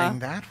eyeing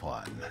that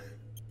one.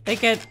 They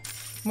get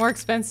more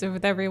expensive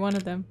with every one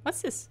of them.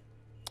 What's this?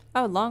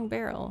 Oh, long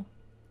barrel.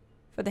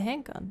 For the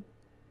handgun.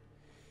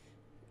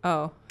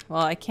 Oh,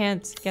 well, I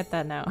can't get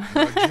that now.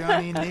 Your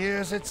journey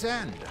nears its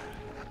end.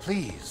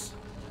 Please,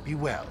 be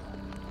well.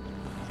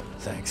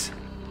 Thanks.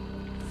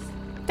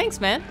 Thanks,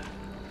 man.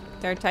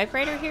 There a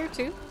typewriter here,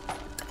 too?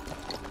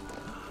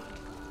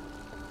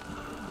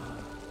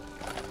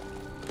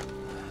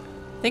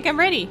 I think I'm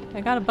ready.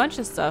 I got a bunch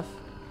of stuff.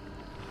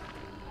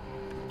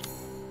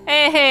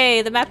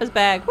 Hey, the map is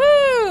back.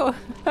 Woo!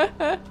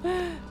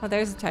 Oh,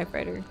 there's a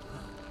typewriter.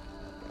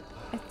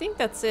 I think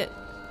that's it.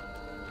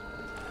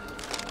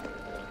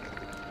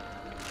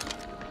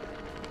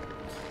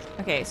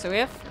 Okay, so we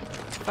have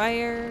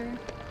fire.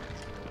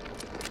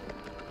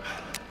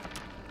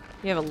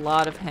 We have a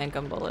lot of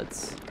handgun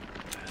bullets.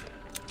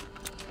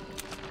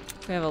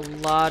 We have a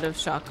lot of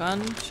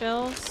shotgun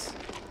shells.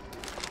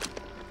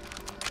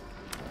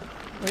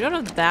 We don't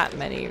have that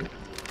many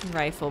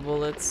rifle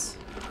bullets.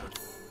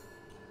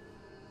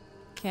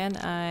 Can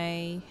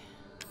I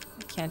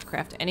can't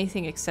craft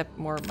anything except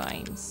more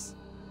mines.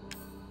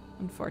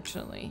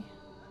 Unfortunately.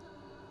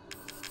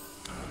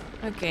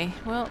 Okay,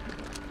 well.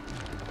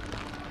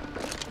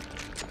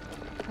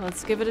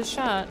 Let's give it a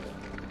shot.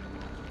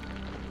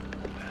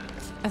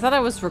 I thought I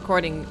was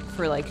recording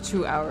for like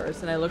 2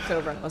 hours, and I looked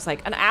over and I was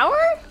like, an hour?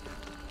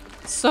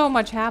 So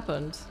much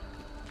happened.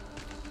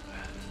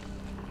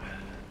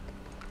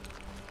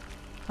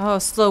 Oh,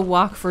 slow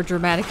walk for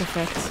dramatic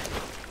effect.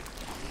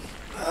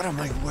 Out of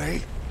my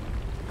way.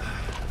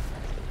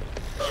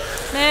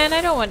 Man,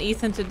 I don't want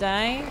Ethan to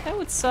die. That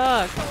would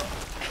suck.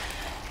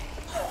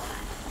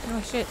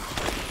 Oh shit.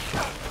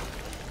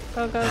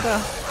 Go, go,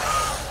 go.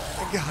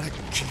 I gotta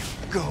keep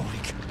going.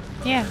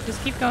 Yeah,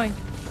 just keep going.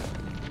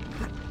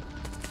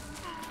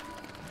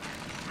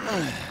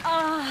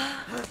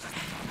 Ah,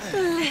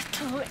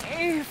 little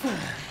Ava,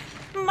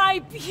 my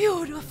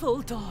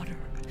beautiful daughter.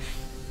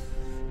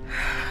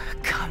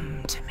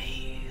 Come to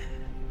me.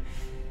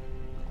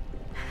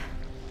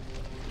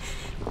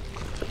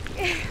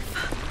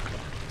 Ava,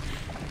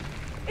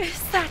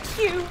 is that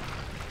you?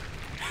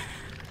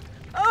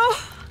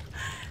 Oh,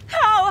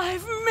 how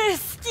I've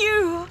missed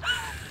you.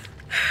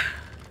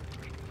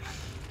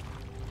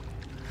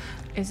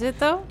 Is it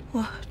though?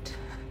 What?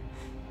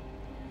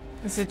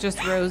 Is it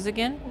just Rose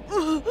again?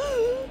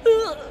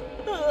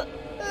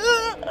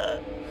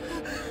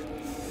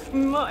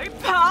 My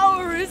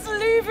power is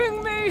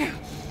leaving me.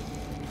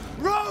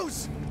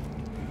 Rose!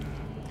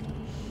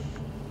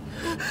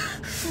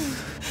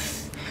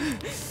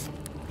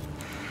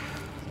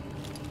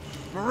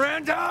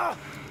 Miranda!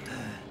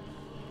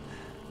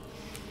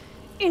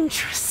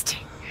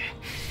 Interesting.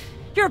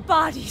 Your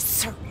body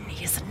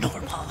certainly isn't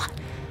normal.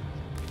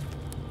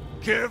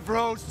 Give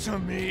Rose to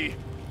me.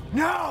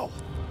 Now!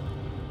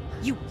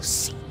 You will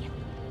see.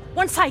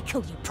 Once I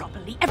kill you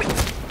properly,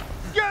 everything.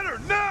 Get her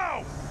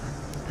now!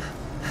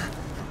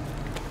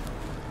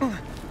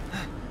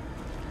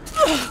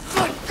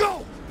 Let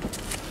go!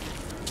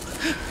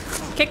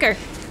 Kick her.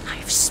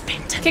 I've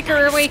spent a Kick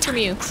her away from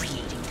you.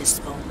 creating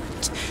this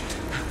moment.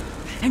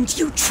 And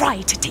you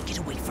try to take it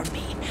away from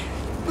me.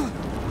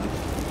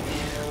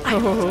 I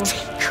will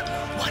take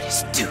what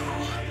is due.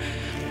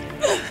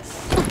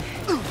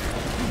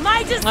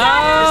 My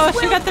desires she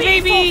will got the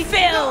be baby.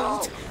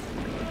 fulfilled.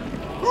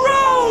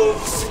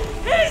 Rose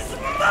is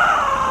mine!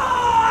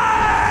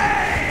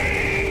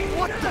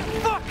 What the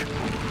fuck?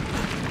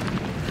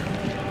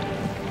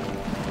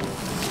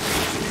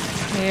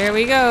 There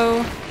we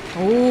go.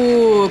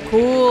 Ooh,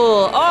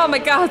 cool. Oh my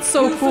god,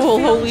 so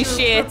cool. Holy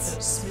shit.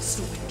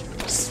 Mr.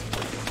 Winters.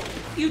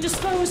 You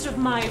disposed of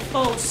my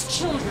false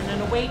children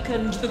and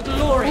awakened the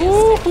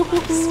glorious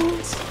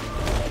Magnificent.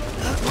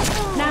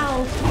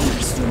 Now,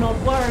 please do not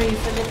worry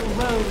for little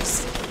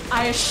Rose.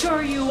 I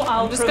assure you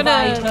I'll I'm just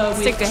provide her gonna with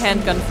stick the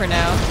handgun for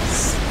now.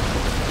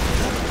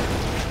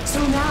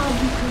 So now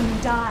you can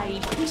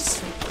die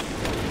peacefully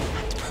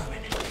and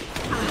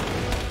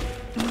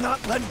permanently.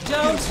 Not let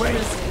Don't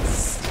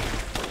resist.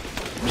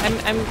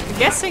 I'm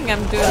guessing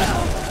I'm doing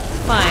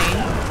fine.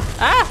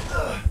 Ah!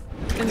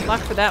 Didn't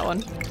block for that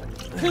one.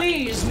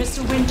 Please,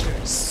 Mr.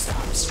 Winters,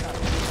 stop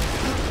struggling.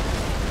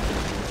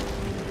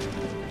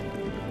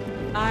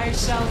 I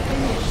shall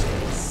finish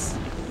this.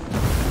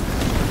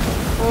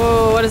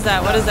 Oh, what is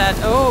that? What is that?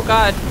 Oh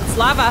god, it's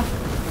lava.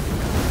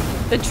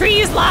 The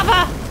tree is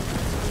lava.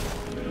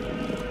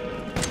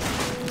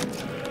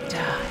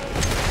 Die.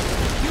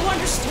 You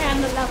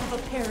understand the love of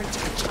a parent to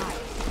a child.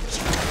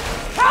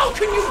 How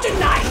can you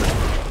deny it?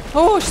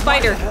 Oh,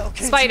 spider.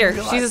 Spider.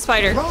 She's a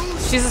spider.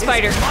 She's a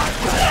spider.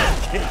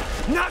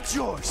 Not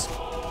yours.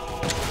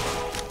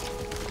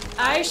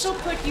 I shall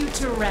put you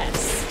to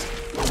rest.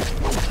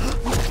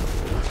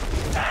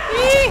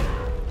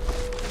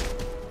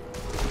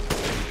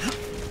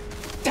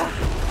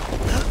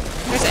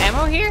 There's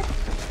ammo here?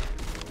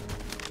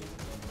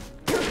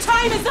 Your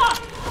time is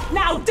up!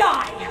 Now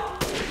die!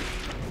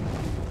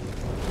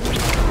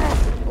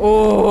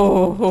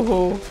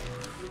 Oh.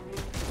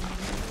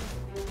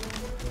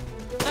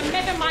 The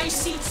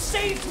Megamycete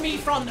saved me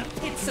from the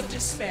pits of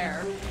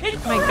despair. It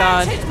Oh my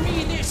god. granted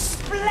me this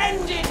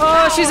splendid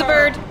Oh, she's a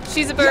power. bird.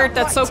 She's a bird.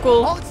 That's so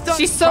cool.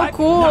 She's so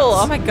cool.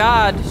 Oh my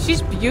god.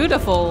 She's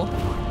beautiful.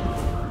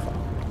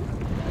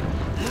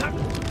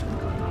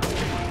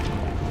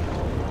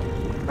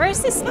 Where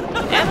is this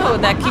ammo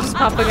that keeps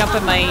popping up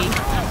in my...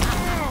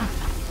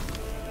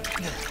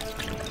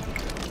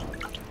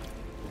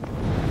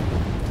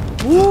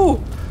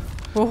 Woo!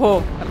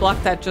 Whoa, I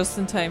blocked that just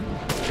in time.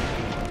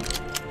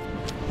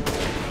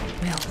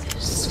 Will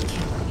this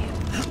kill you?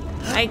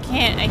 I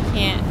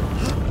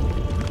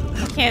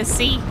can't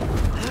see.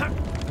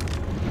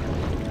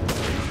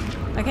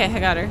 Okay, I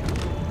got her.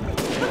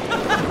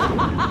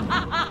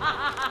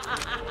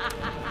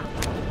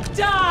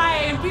 Die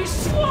and be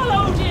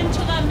swallowed into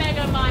the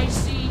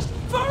Megamycete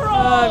for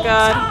all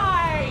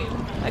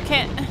time! I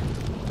can't.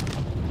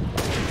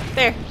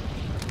 There.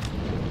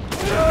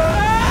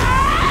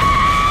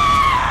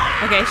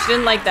 Okay, she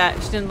didn't like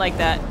that. She didn't like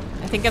that.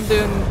 I think I'm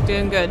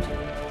doing good.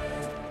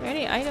 Are there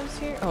any items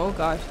here? Oh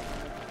god.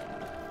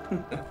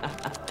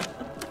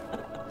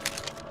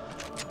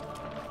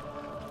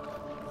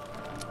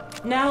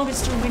 Now,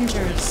 Mr.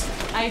 Winters,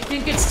 I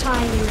think it's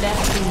time you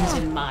left things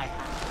in my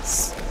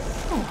hands.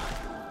 Oh,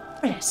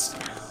 rest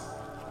now.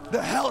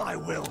 The hell I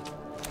will.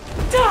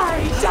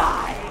 Die,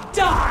 die,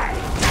 die,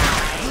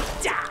 die,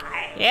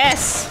 die.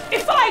 Yes.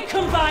 If I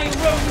combine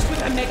Rose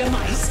with a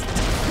Megamycete,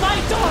 my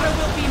daughter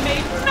will be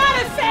made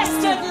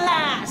manifest at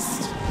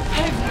last.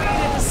 I've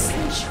waited a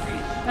century.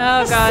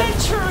 Oh, God. A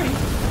century.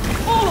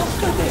 All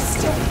for this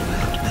day.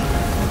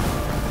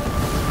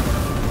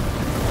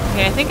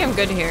 Okay, I think I'm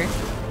good here.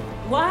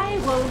 Why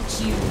won't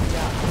you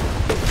die?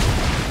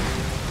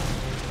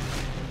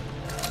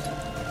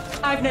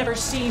 I've never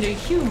seen a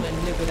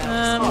human live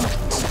without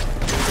its heart.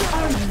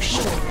 Are you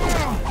sure?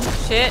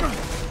 Shit.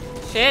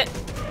 Shit.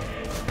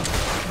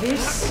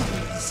 This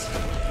is...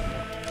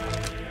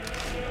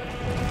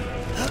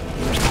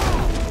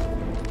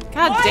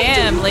 God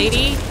damn,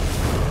 lady.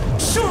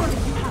 Surely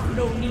you have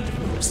no need of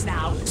yours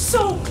now.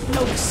 So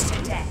close to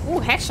death. Ooh,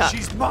 headshot.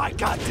 She's my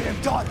goddamn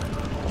daughter.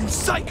 You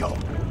psycho.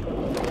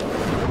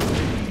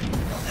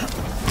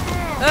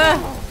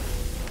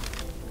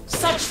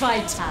 Such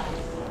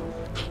vitality.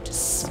 How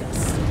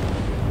disgusting.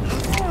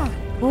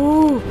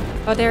 Ooh.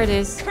 Oh, there it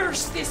is.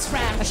 Curse this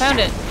ram. I found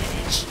it.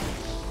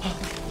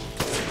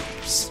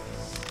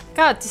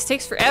 God, this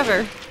takes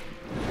forever.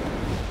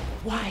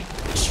 Why?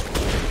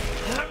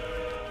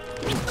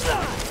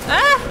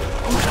 Ah!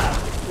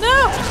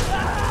 No!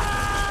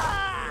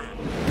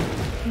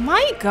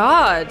 My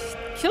God,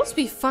 kills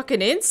me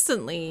fucking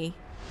instantly.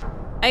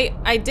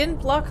 I didn't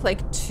block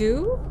like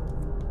 2?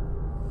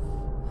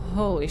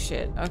 Holy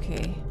shit.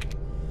 Okay.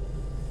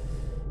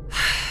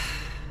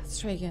 Let's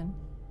try again.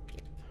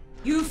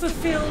 You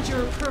fulfilled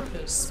your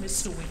purpose,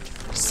 Mr.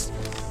 Winters.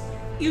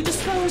 You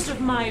disposed of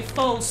my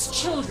false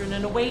children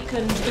and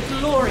awakened the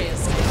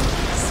glorious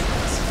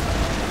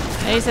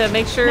Megamycete. I need to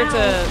make sure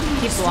to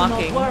keep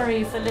blocking. Do not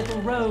worry for little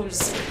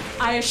Rose.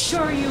 I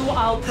assure you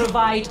I'll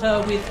provide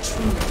her with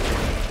true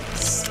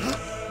peace.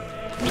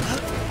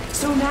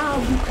 So now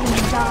you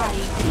can die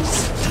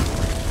peacefully.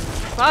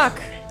 Fuck.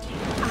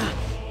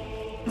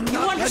 You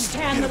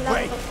understand the love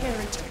of a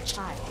parent or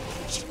child,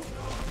 don't you?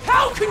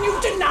 How can you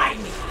deny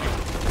me?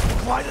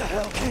 Why the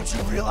hell can't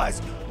you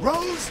realize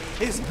Rose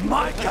is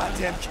my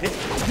goddamn kid,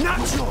 not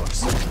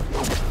yours?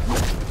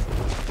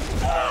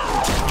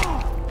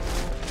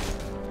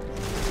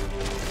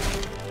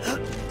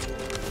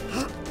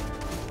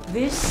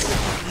 This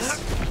is...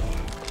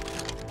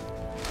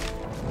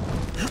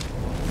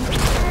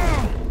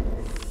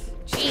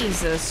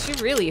 Jesus, she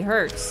really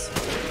hurts.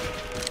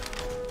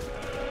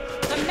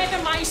 The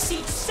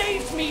Megamycete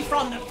saved me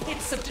from the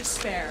pits of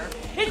despair.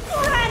 It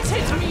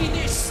granted me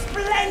this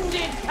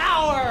splendid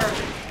power.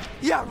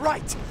 Yeah,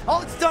 right.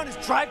 All it's done is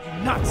drive you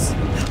nuts.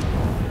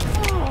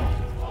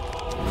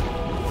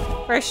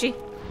 Where is she?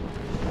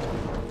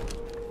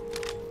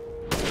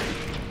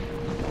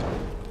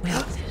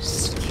 Will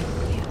this kill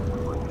you?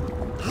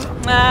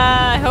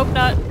 I hope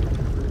not.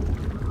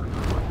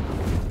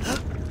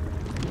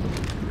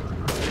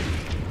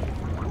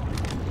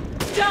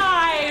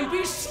 Die and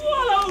be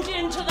swallowed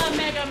into the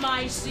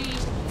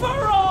Megamycete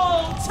for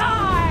all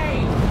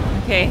time!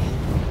 Okay.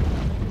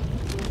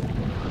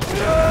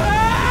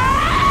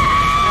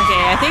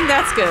 Okay, I think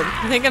that's good.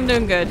 I think I'm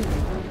doing good.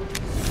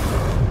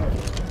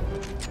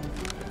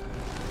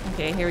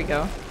 Okay, here we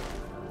go.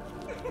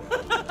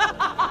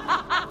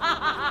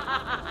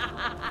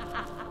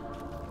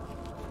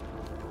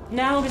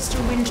 Now, Mr.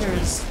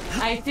 Winters,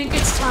 I think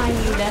it's time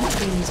you left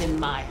things in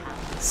my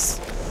hands.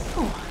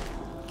 Go on.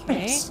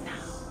 Okay. Rest now.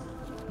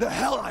 The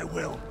hell I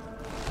will.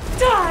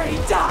 Die,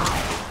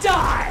 die,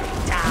 die,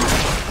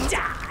 die,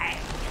 die.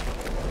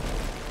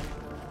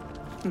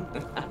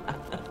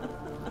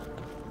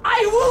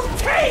 I will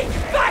take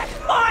back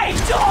my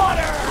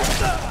daughter!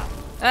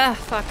 Ah,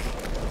 fuck.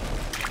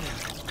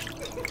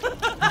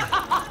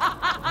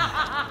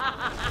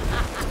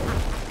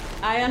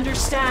 I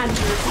understand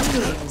your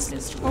feelings,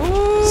 Mr.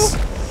 Winters.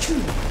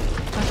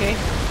 Okay.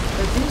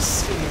 But this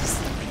is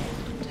the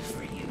end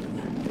for you.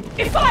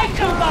 If I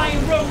combine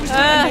Rose with the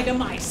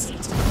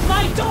Megamycete,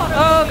 my daughter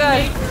will be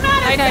made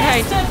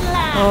manifest at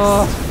last.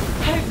 Oh.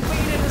 I've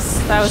waited a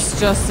century. That was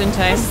just in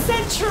time. A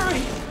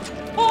century.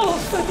 All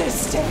for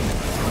this day.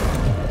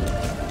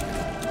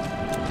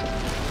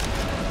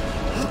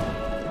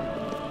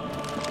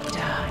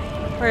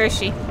 Die. Where is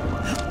she?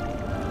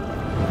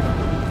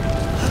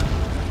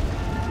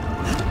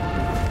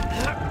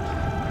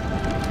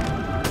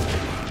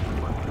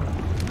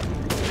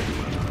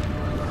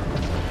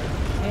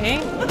 Okay.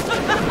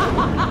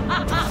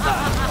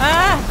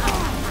 Ah!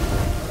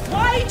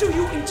 Why do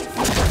you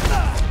interfere?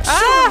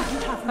 Ah!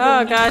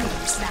 Oh God.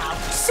 Now,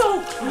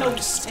 so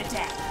close to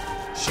death.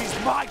 She's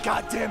my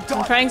goddamn daughter.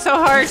 I'm trying so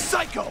hard. You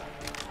psycho.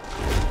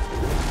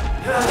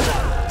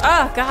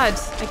 Oh God.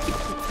 I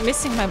keep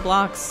missing my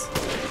blocks.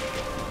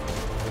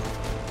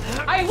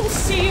 I will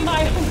see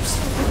my hopes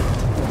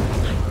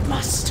fulfilled. I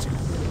must.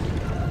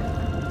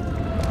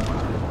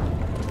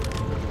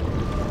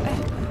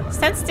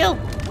 Stand still.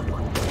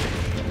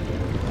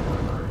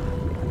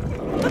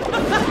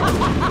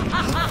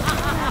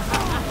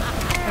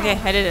 Okay,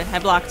 I did it. I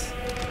blocked.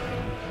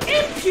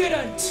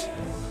 Impudent!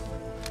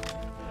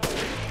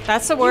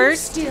 That's a word. You're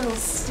still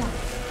stuck.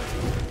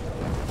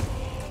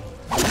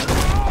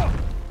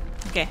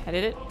 Okay, I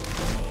did it.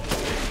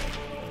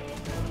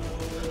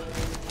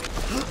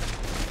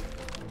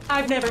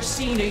 I've never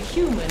seen a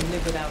human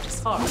live without his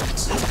heart.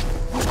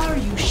 Are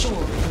you sure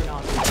you're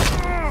not?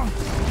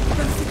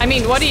 I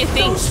mean, what do you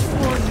think?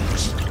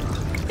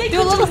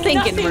 Do a little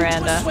thinking,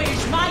 Miranda. To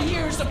assuage my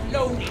years of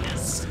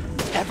loneliness.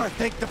 Ever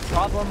think the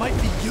problem might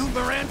be you,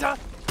 Miranda?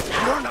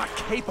 You're not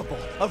capable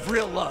of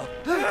real love.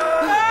 She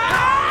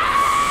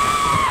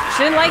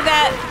didn't like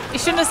that. You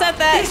shouldn't have said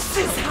that. This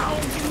is how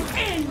you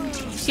end.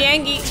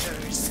 Shangy.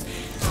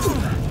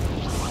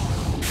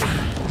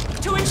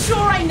 To ensure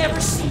I never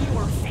see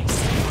your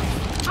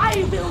face,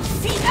 I will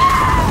feed.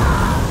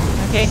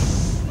 Okay,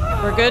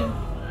 we're good.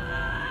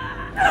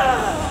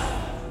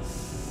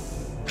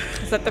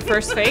 Is that the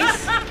first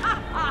face?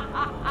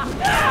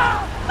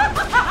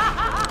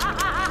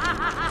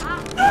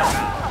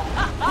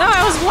 No,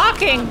 I was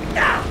blocking.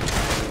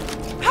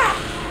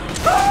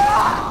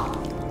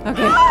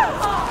 Okay.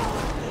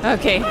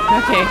 Okay,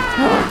 okay.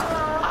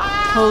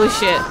 Oh. Holy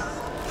shit.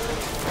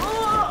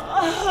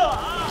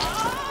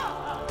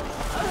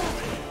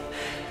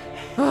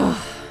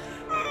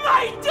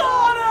 My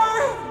daughter!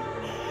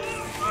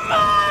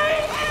 My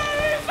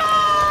Eva!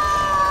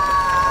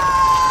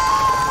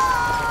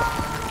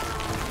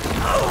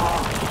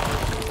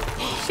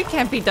 She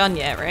can't be done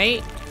yet,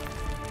 right? I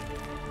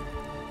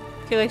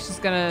feel like she's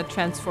gonna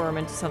transform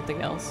into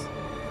something else.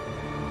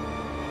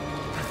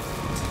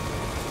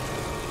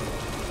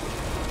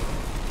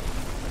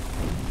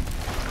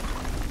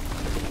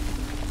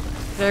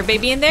 Is there a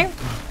baby in there?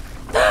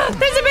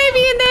 There's a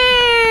baby in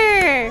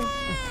there!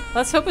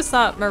 Let's hope it's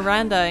not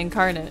Miranda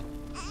incarnate.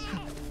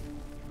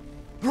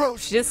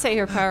 Rose. She did say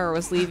her power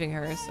was leaving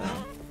her, so.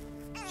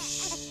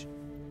 Shh.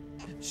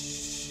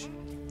 Shh.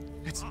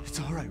 It's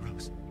all right,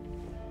 Rose.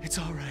 It's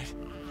all right.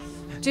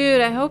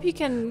 Dude, I hope you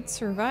can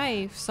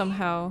survive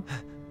somehow.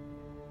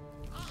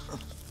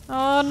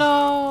 Oh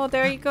no,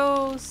 there he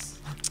goes.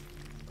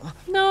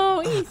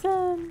 No,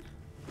 Ethan.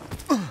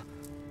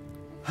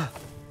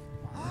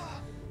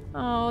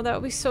 Oh, that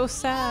would be so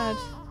sad.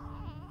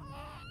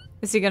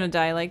 Is he gonna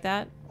die like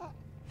that?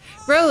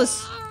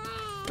 Rose!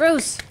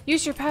 Rose,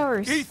 use your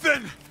powers.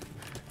 Ethan!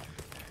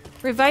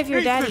 Revive your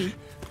Ethan! daddy.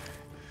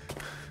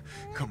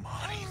 Come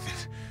on,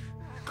 Ethan.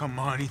 Come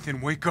on, Ethan,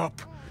 wake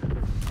up.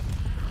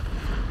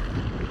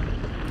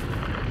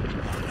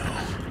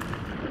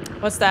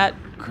 What's that?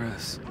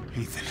 Chris.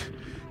 Ethan.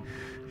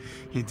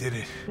 You did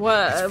it.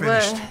 What? It's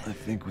finished. I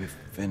think we've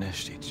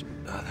finished each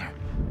other.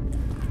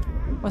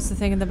 What's the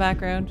thing in the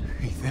background?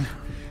 Ethan.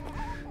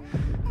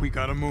 We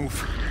gotta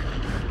move.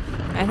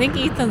 I think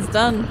Ethan's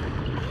done.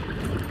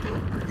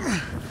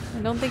 I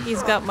don't think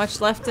he's got much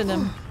left in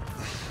him.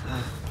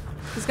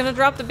 He's gonna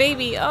drop the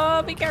baby.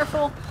 Oh, be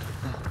careful.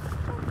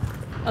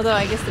 Although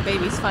I guess the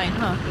baby's fine,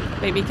 huh?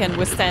 Baby can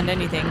withstand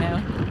anything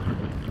now.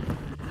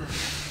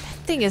 That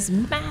thing is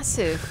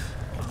massive.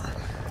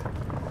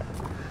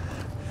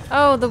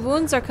 Oh, the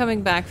wounds are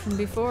coming back from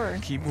before.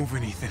 Keep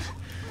moving, Ethan.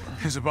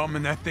 There's a bomb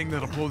in that thing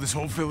that'll blow this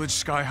whole village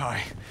sky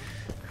high.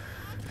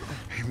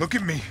 Hey, look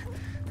at me.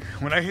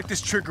 When I hit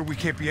this trigger, we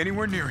can't be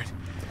anywhere near it.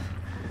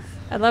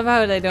 I love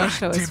how they don't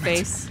show his Damn it.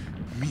 face.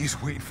 Mia's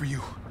waiting for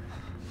you.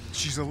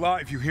 She's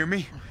alive, you hear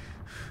me?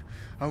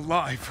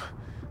 Alive.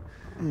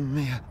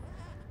 Mia.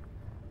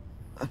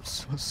 I'm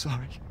so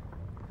sorry.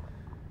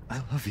 I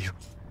love you.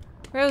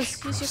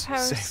 Rose, use your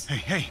powers. Safe.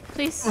 Hey, hey.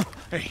 Please.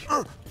 Hey.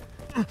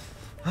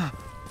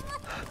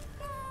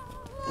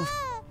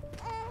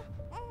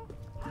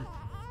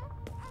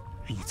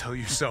 And you tell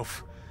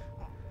yourself.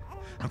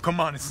 Now come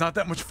on, it's not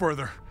that much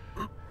further.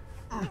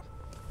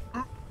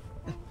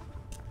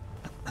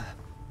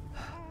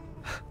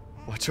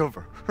 Watch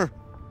over her.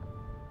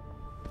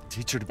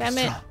 Teach her to Damn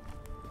be it. strong.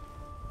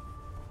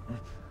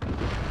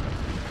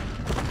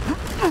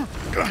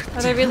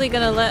 Are they really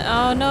gonna let?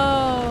 Oh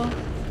no.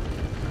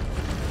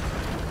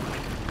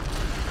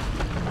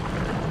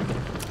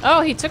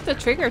 Oh, he took the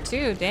trigger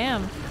too.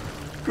 Damn.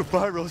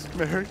 Goodbye,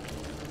 Rosemary.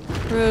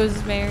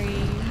 Rosemary.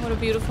 What a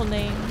beautiful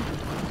name.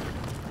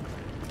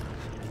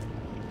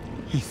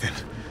 Ethan.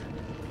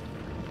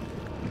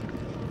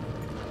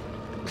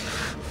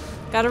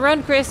 Gotta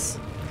run, Chris.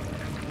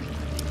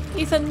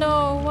 Ethan,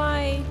 no,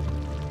 why?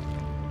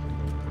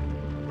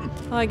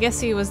 Well, I guess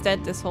he was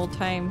dead this whole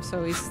time,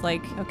 so he's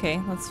like, okay,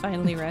 let's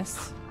finally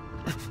rest.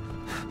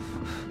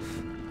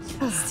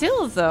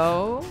 Still,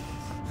 though,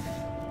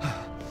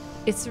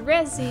 it's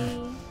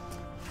Resi.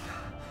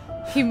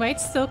 He might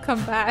still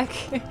come back.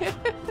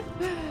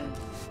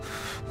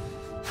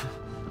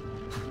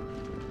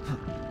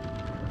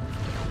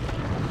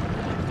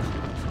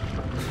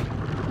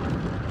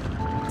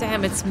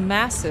 Damn, it's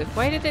massive.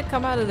 Why did it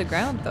come out of the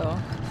ground, though?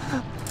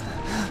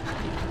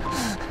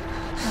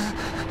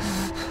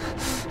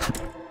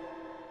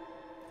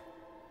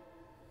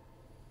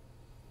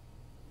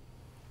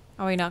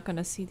 Are we not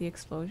gonna see the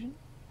explosion?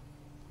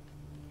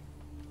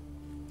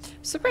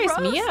 I'm surprised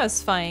Rose? Mia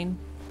is fine.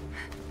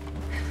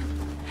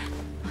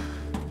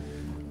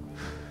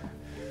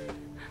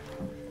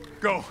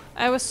 Go.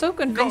 I was so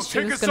convinced she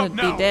take was us gonna up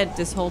be now. dead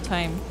this whole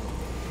time.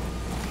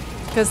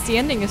 Because the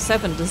ending of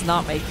 7 does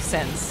not make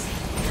sense.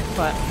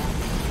 But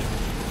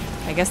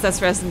I guess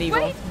that's Resident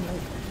Evil. Wait!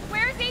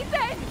 Where's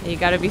Ethan? You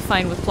gotta be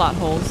fine with plot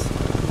holes.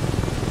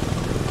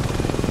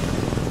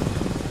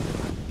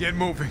 Get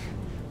moving.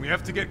 We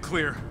have to get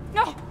clear.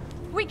 No!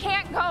 We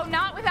can't go,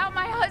 not without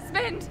my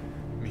husband!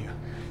 Mia,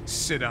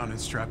 sit down and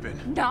strap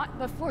in. Not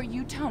before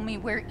you tell me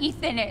where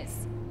Ethan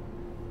is.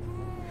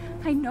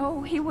 I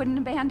know he wouldn't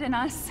abandon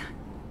us.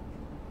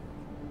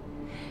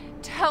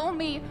 Tell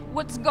me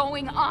what's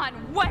going on.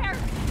 Where?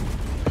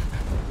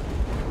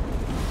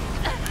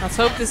 Let's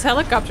hope this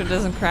helicopter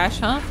doesn't crash,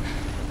 huh?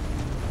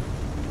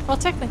 Well,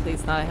 technically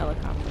it's not a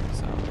helicopter,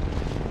 so...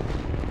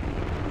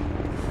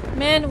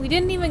 Man, we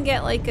didn't even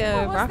get like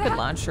a rocket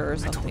launcher or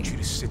something. I told you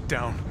to sit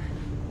down.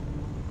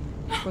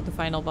 For the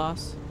final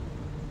boss.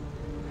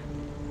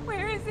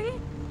 Where is he?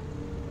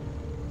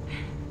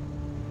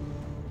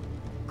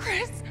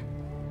 Chris?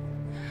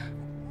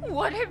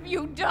 What have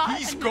you done?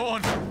 He's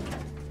gone.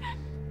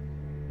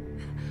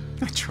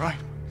 I tried.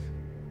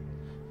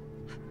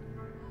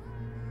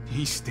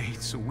 He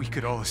stayed so we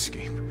could all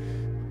escape.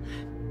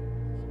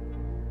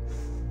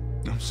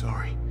 I'm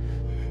sorry.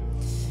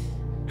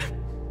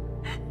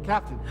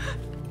 Captain,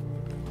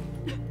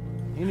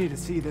 you need to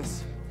see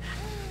this.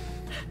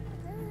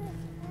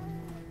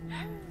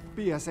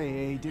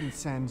 BSAA didn't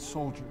send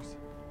soldiers.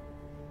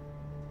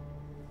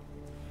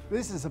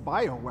 This is a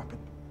bioweapon.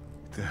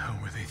 What the hell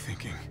were they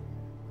thinking?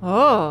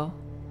 Oh.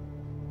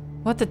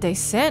 What did they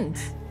send?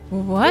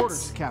 What?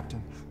 Orders,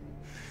 Captain.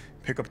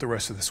 Pick up the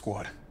rest of the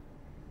squad.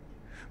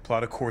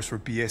 Plot a course for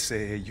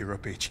BSAA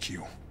Europe HQ.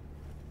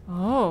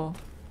 Oh.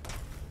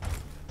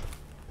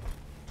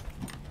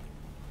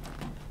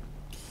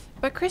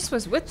 But Chris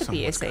was with the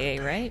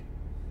BSAA, right?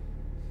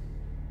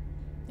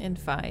 In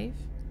 5?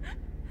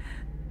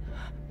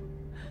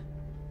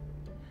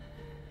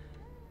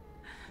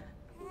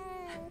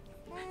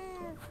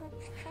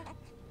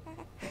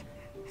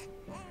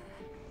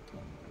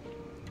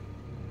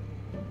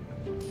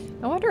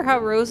 I wonder how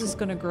Rose is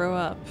gonna grow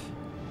up.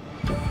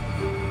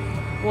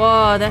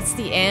 Whoa, that's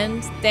the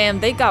end?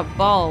 Damn, they got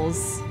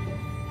balls.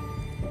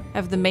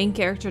 Have the main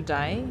character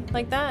die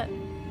like that?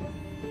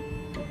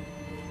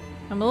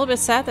 I'm a little bit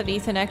sad that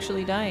Ethan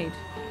actually died.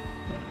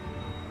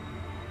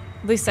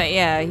 At least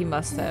yeah, he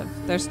must have.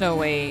 There's no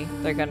way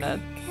they're gonna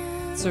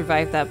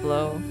survive that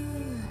blow.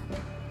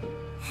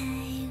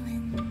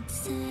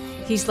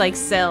 He's like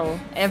Cell.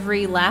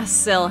 Every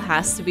last cell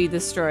has to be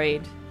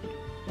destroyed.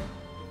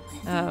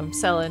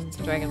 Cell in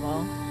Dragon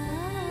Ball.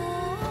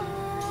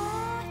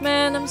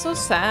 Man, I'm so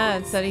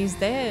sad that he's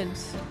dead.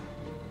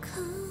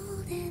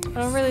 I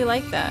don't really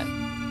like that.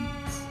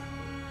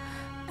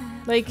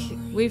 Like,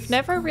 we've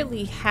never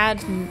really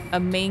had a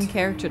main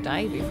character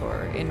die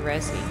before in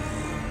Resi.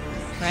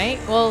 Right?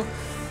 Well,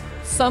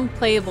 some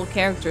playable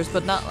characters,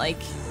 but not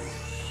like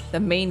the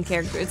main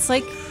character. It's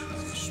like,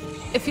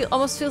 it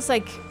almost feels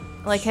like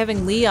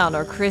having Leon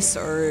or Chris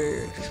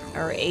or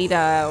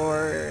Ada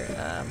or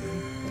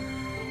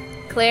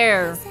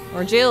Claire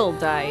or Jill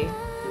die.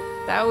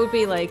 That would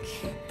be like,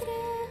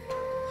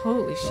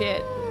 holy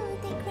shit.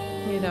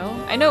 You know?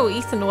 I know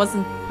Ethan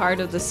wasn't part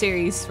of the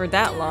series for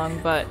that long,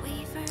 but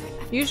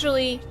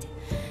usually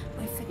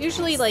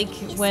like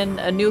when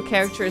a new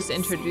character is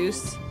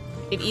introduced,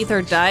 it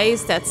either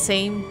dies that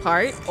same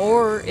part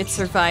or it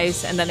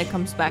survives and then it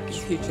comes back in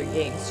future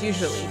games,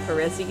 usually for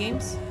Resi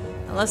games.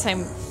 Unless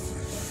I'm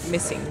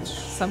missing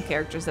some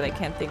characters that I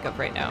can't think of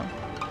right now.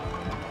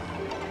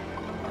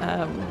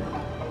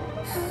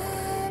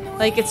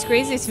 Like, it's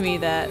crazy to me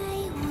that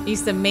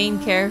he's the main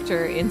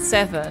character in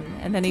 7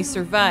 and then he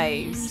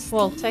survives.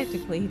 Well,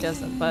 technically he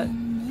doesn't, but...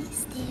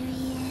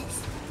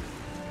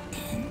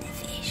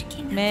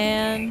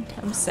 Man,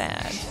 I'm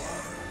sad.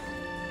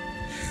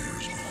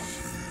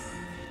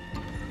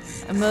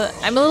 I'm a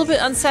little bit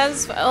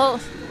unsatisfied. Well,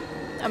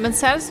 I'm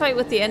unsatisfied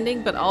with the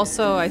ending, but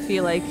also I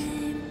feel like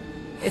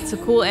it's a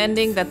cool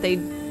ending that they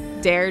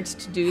dared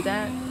to do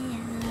that.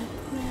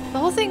 The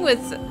whole thing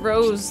with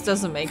Rose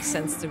doesn't make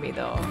sense to me,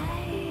 though.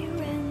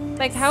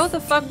 Like, how the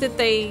fuck did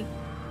they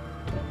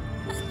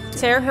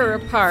tear her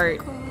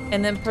apart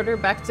and then put her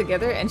back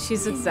together and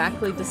she's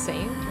exactly the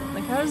same?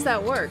 Like, how does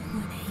that work?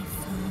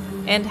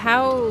 And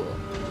how...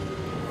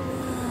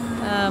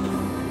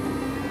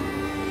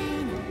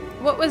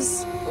 What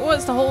was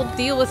the whole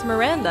deal with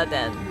Miranda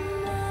then?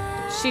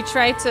 She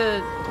tried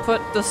to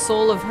put the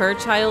soul of her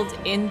child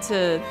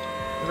into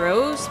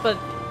Rose, but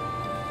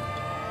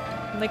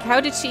like, how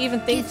did she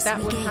even think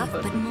that would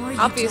happen? But more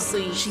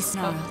Obviously, she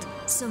snarled.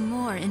 So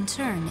more in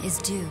turn is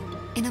due.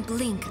 In a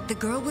blink, the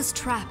girl was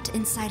trapped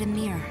inside a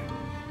mirror.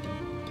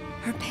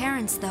 Her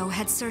parents, though,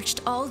 had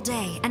searched all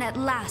day and at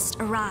last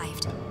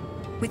arrived.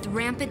 With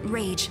rampant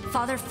rage,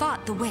 Father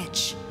fought the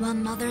witch, while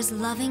Mother's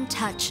loving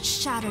touch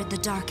shattered the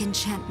dark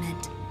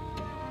enchantment.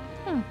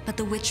 But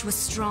the witch was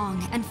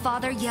strong, and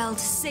Father yelled,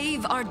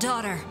 "Save our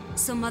daughter!"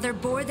 So Mother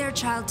bore their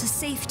child to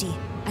safety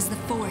as the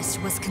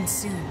forest was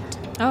consumed.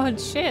 Oh,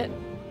 shit.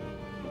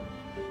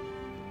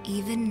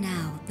 Even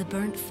now, the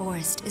burnt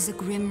forest is a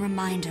grim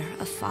reminder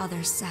of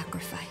Father's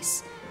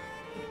sacrifice.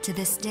 To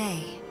this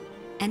day,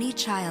 any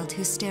child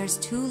who stares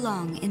too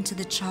long into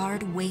the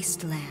charred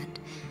wasteland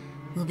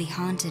will be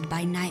haunted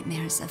by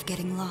nightmares of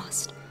getting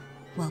lost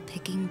while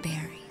picking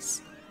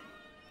berries.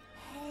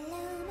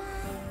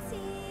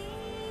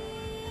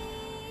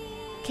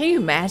 Can you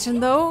imagine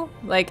though?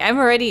 Like I'm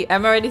already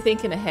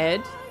thinking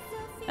ahead.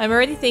 I'm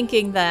already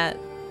thinking that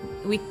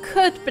we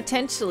could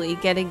potentially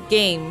get a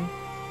game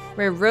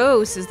where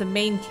Rose is the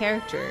main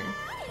character.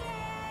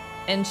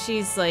 And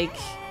she's like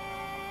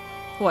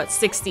what,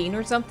 16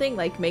 or something?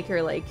 Like make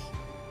her like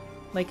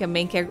a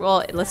main character.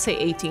 Well, let's say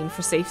 18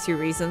 for safety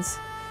reasons.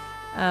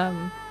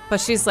 But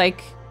she's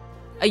like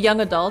a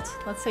young adult.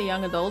 Let's say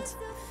young adult.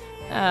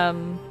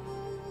 And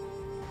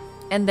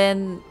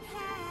then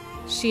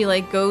she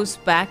like goes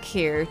back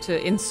here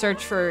to in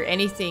search for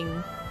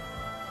anything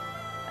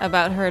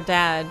about her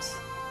dad.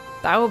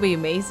 That would be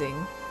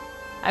amazing.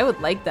 I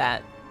would like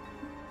that.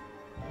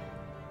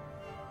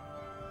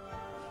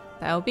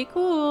 That would be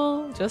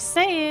cool. Just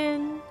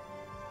saying.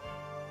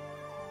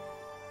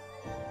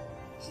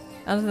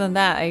 Other than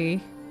that,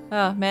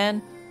 oh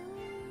man.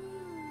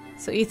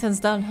 So Ethan's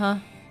done, huh?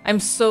 I'm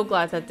so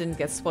glad that didn't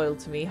get spoiled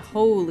to me.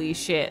 Holy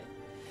shit.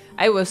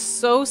 I was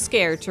so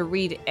scared to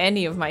read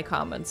any of my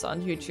comments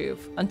on YouTube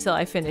until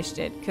I finished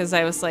it. Because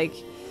I was like...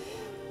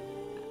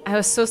 I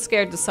was so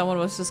scared that someone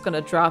was just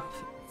gonna drop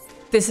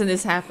this and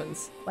this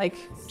happens. Like,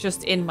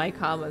 just in my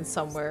comments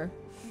somewhere.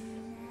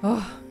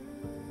 Oh.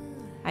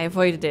 I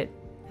avoided it.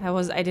 I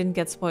didn't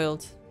get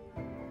spoiled.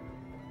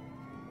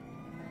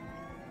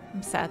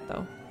 I'm sad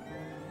though.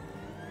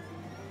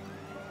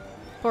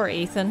 Poor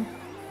Ethan.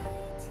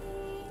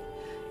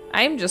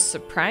 I'm just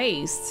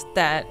surprised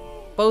that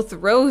both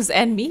Rose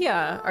and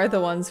Mia are the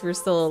ones who are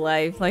still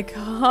alive. Like,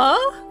 huh?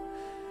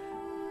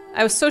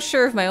 I was so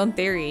sure of my own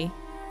theory.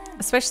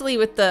 Especially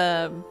with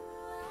the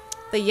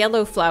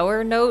yellow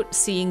flower note,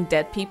 seeing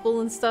dead people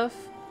and stuff.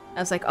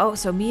 I was like, oh,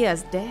 so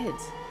Mia's dead.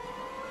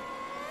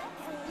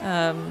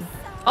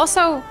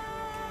 Also,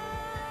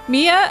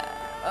 Mia...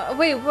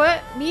 wait,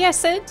 what? Mia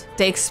said?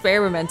 They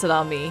experimented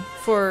on me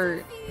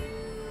for...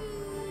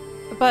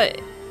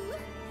 But...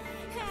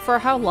 For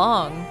how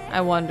long,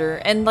 I wonder?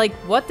 And like,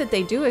 what did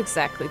they do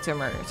exactly to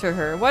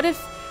her? What if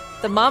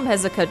the mom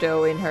has a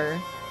cadeau in her?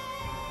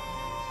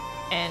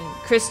 And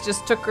Chris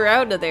just took her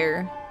out of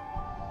there.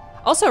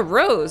 Also,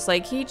 Rose,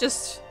 like, he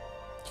just...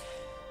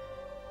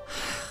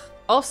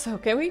 Also,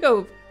 can we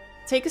go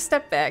take a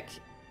step back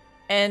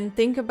and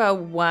think about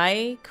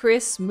why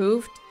Chris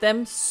moved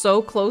them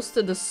so close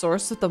to the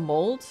source of the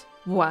mold?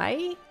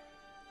 Why?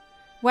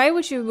 Why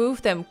would you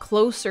move them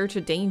closer to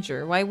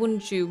danger? Why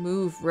wouldn't you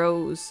move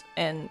Rose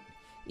and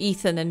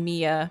Ethan and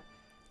Mia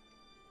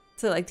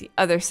to like the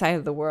other side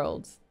of the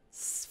world?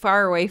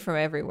 Far away from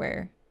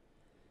everywhere.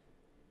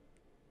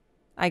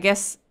 I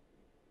guess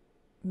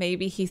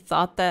maybe he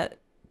thought that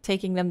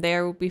taking them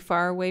there would be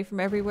far away from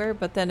everywhere,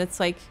 but then it's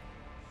like...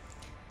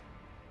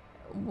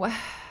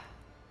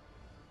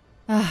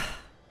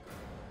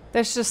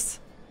 There's just...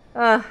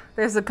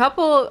 there's a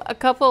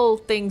couple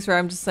things where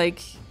I'm just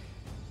like...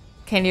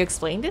 Can you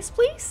explain this,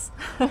 please?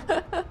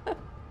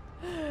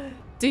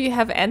 Do you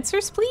have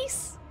answers,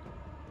 please?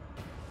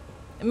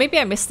 Maybe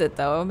I missed it,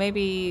 though.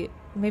 Maybe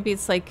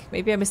it's like...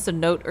 Maybe I missed a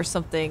note or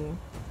something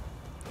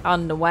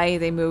on why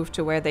they moved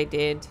to where they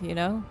did, you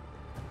know?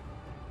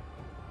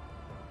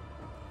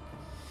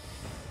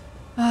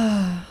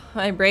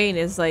 My brain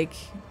is, like,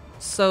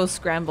 so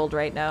scrambled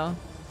right now.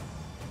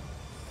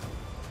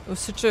 It was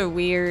such a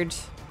weird...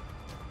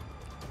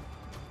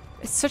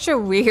 It's such a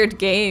weird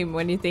game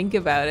when you think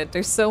about it.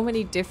 There's so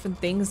many different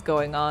things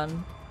going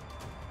on.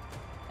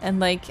 And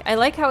like, I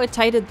like how it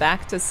tied it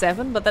back to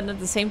 7, but then at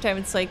the same time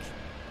it's like...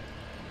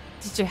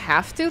 Did you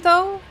have to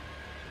though?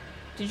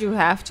 Did you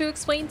have to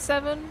explain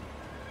 7?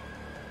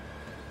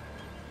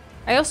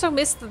 I also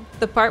missed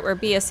the part where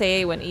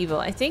BSAA went evil.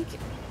 I think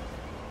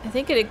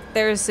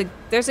there's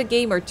a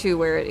game or two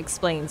where it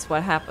explains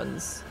what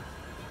happens.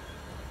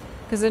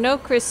 Because I know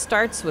Chris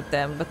starts with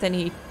them, but then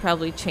he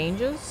probably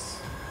changes.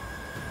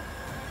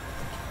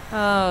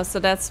 Oh, so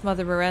that's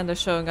Mother Miranda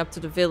showing up to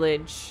the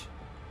village.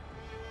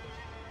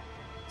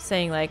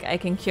 Saying like, I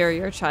can cure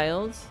your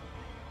child.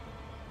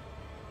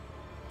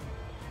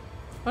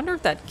 Wonder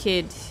if that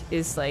kid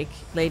is like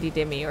Lady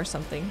Dimmy or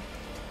something.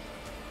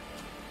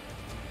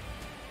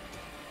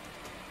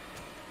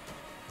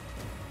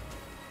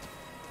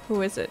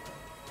 Who is it?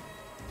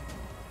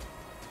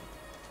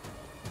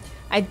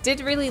 I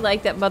did really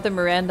like that Mother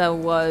Miranda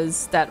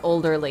was that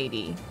older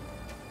lady.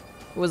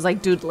 Who was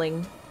like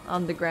doodling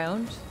on the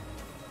ground.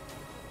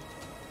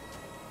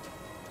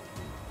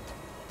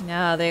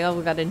 Yeah, they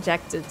all got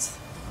injected.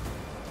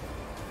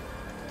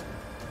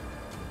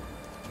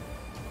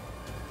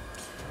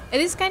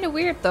 It is kind of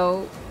weird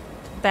though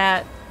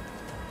that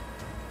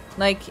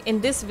like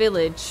in this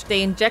village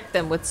they inject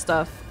them with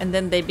stuff and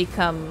then they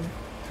become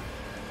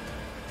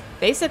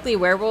basically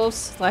werewolves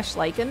slash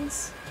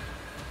lycans.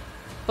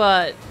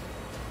 But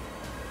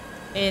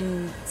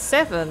in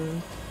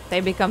 7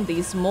 they become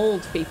these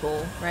mold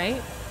people,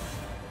 right?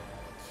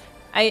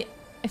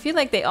 I feel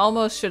like they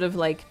almost should have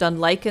like done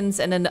lichens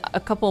and then a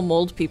couple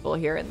mold people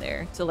here and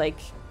there to like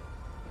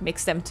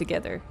mix them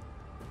together.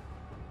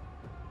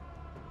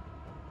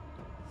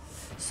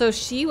 So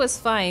she was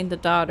fine, the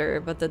daughter,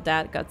 but the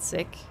dad got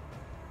sick.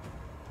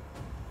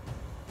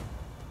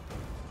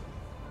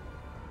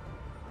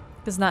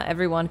 Because not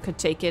everyone could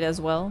take it as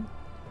well.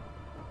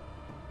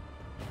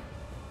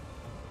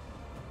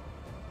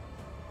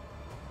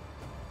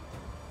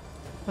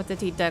 What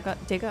did he dig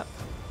up?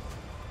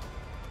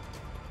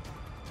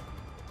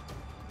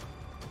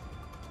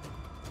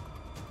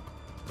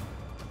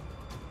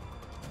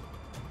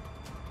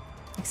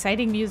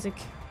 Exciting music.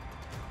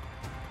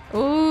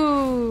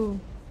 Ooh,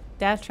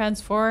 Dad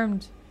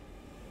transformed.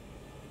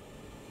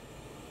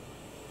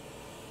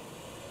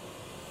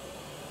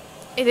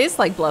 It is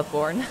like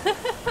Bloodborne.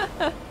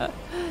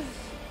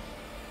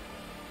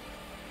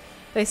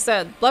 They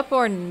said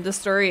Bloodborne, the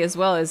story as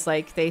well, is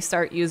like they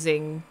start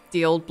using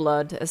the old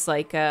blood as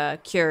like a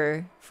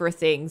cure for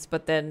things,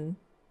 but then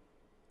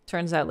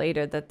turns out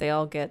later that they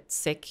all get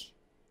sick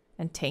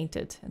and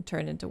tainted and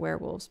turn into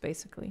werewolves,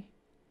 basically.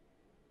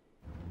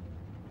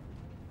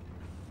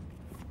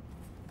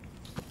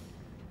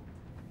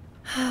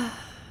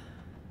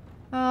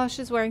 Oh,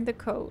 she's wearing the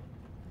coat.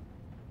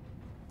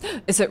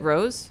 Is it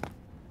Rose?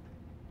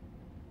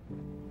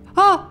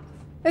 Oh,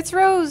 it's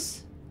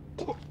Rose.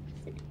 Do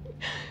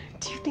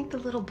you think the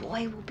little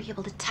boy will be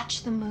able to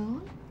touch the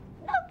moon?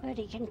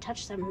 Nobody can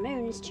touch the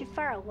moon. It's too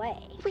far away.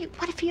 Wait,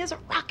 what if he has a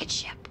rocket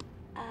ship?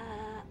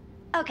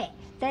 Okay,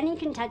 then you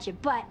can touch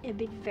it, but it'd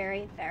be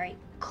very, very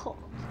cold.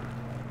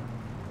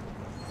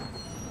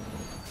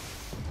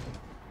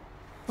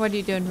 What are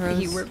you doing,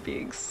 Rose? You were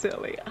being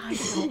silly. I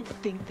don't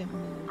think the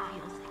moon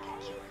feels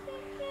like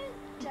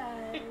it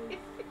does.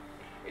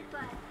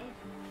 But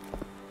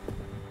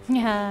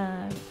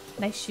Yeah,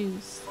 nice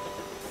shoes.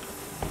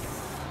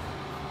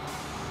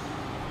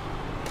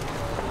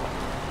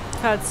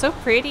 God, it's so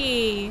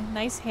pretty.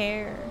 Nice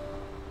hair.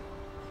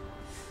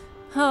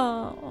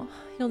 Oh,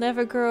 you'll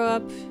never grow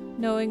up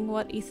knowing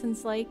what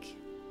Ethan's like.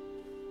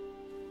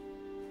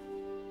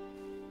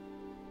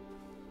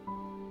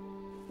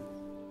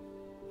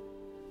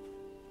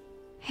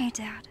 Hey,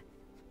 Dad.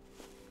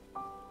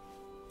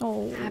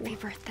 Oh. Happy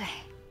birthday.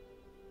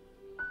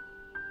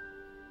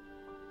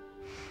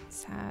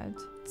 Sad.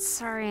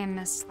 Sorry I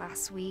missed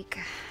last week.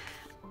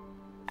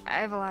 I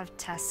have a lot of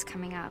tests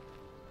coming up.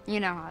 You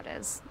know how it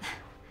is.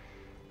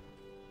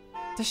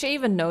 Does she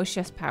even know she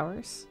has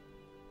powers?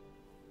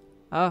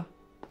 Oh,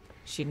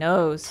 she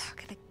knows.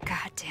 Talk of the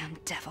goddamn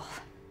devil.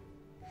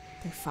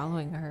 They're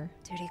following her.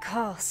 Duty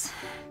calls.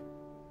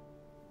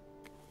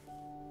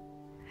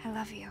 I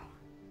love you.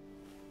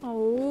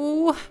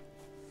 Oh.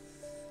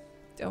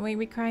 Don't make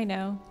me cry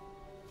now.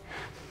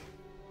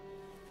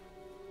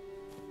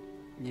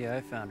 Yeah,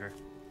 I found her.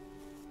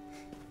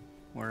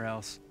 Where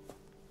else?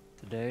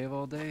 Today of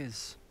all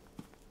days.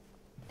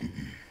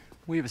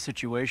 We have a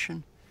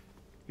situation.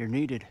 You're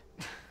needed.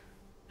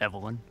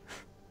 Evelyn.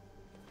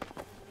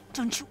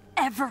 Don't you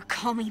ever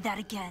call me that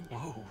again.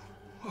 Whoa.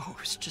 Whoa,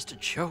 it's just a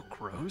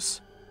joke,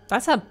 Rose.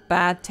 That's a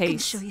bad I can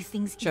taste. show you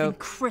things joke. even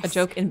Chris A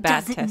joke in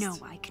bad doesn't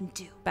taste. know I can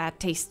do. Bad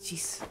taste,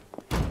 jeez.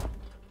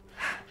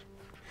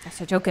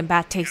 That's a joke in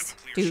bad taste,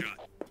 dude.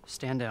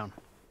 Stand down.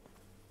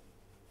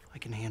 I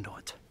can handle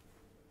it.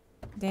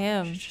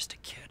 Damn. She's just a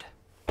kid.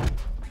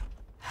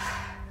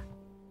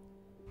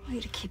 Way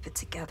to keep it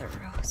together,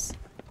 Rose.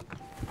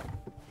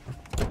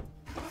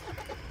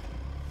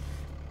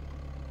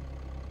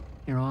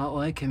 You're a lot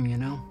like him, you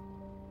know?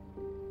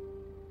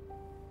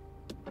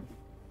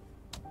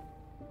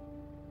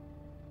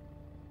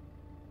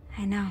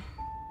 I know.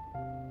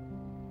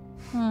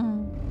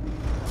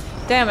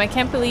 Damn, I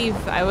can't believe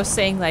I was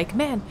saying like,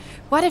 man,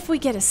 what if we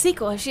get a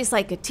sequel if she's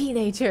like a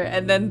teenager?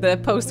 And then the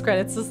post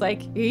credits was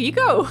like, here you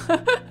go.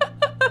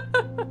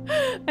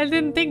 I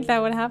didn't think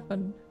that would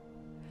happen.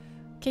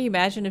 Can you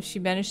imagine if she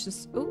managed to...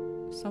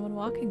 Ooh, someone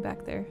walking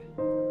back there.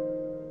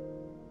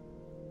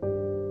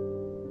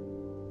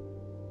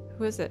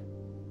 Who is it?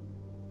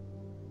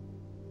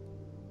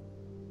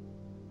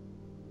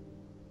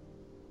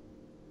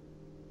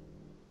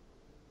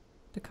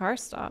 The car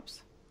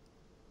stops.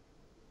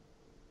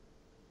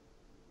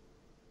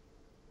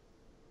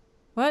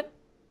 What?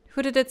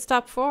 Who did it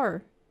stop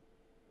for?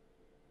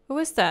 Who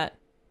is that?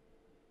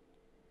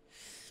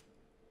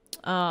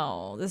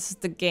 Oh, this is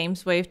the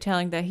game's way of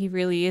telling that he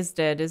really is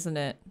dead, isn't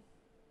it?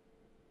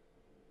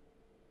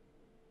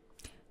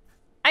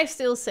 I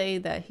still say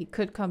that he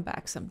could come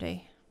back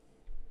someday.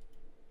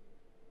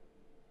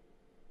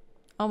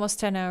 Almost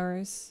 10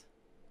 hours.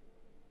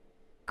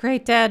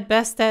 Great dad,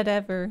 best dad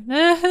ever.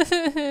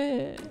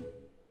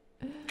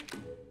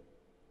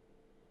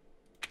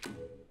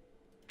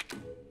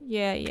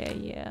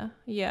 Yeah.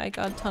 Yeah, I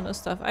got a ton of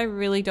stuff. I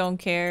really don't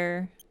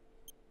care.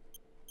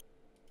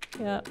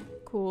 Yeah,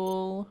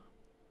 cool.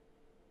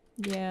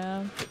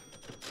 Yeah.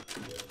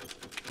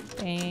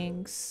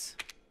 Thanks.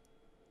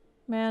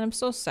 Man, I'm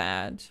so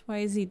sad. Why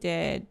is he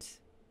dead?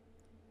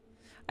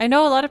 I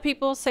know a lot of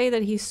people say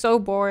that he's so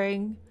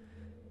boring.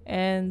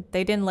 And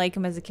they didn't like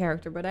him as a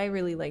character, but I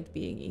really liked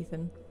being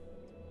Ethan.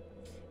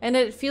 And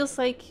it feels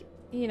like,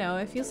 you know,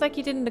 it feels like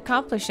you didn't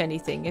accomplish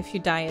anything if you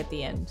die at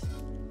the end.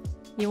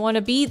 You want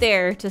to be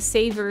there to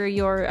savor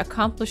your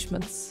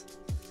accomplishments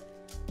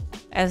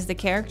as the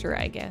character,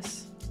 I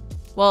guess.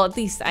 Well, at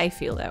least I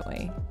feel that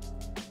way.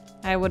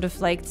 I would have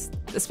liked,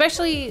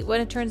 especially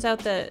when it turns out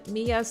that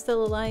Mia's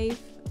still alive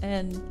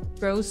and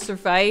Rose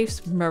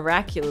survives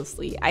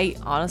miraculously. I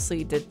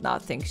honestly did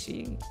not think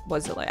she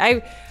was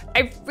alive.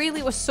 I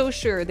really was so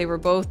sure they were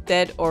both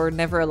dead or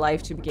never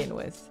alive to begin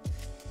with.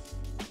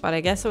 But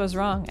I guess I was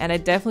wrong. And I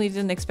definitely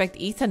didn't expect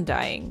Ethan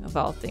dying, of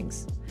all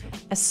things.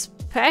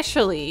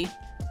 Especially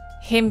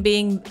him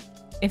being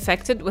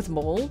infected with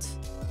mold.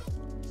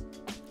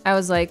 I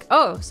was like,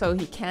 oh, so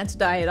he can't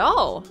die at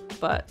all.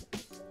 But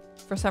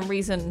for some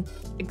reason,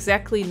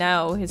 exactly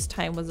now, his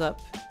time was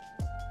up.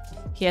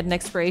 He had an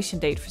expiration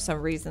date for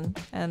some reason,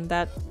 and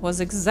that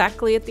was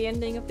exactly at the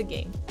ending of the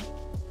game.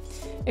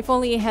 If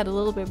only he had a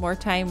little bit more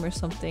time or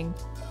something.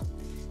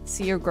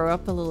 See her grow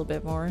up a little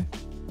bit more.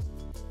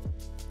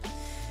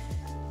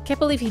 Can't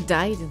believe he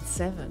died in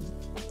 7.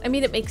 I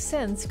mean, it makes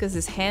sense because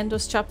his hand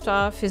was chopped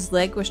off, his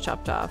leg was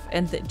chopped off,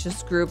 and it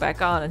just grew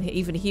back on, and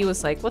even he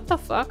was like, what the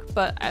fuck?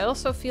 But I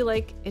also feel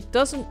like it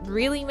doesn't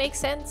really make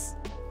sense.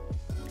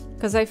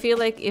 Because I feel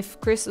like if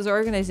Chris's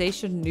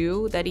organization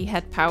knew that he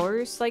had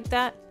powers like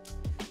that,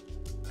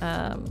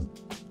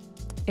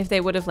 if they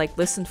would have like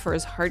listened for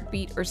his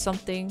heartbeat or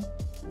something,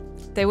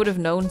 they would have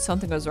known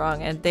something was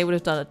wrong and they would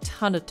have done a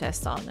ton of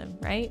tests on him,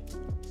 right?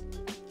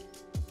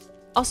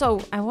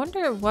 Also, I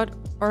wonder what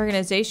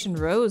organization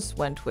Rose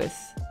went with.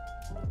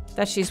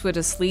 That she's with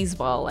a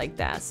sleazeball like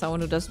that,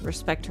 someone who doesn't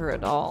respect her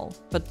at all,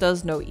 but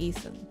does know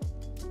Ethan.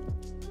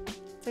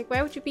 It's like,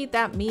 why would you be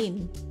that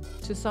mean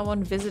to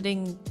someone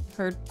visiting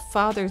her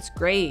father's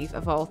grave,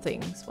 of all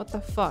things? What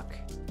the fuck?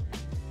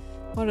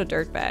 What a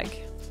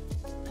dirtbag.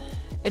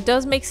 It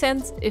does make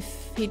sense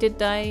if he did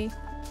die,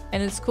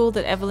 and it's cool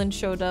that Evelyn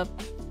showed up,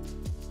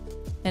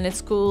 and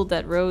it's cool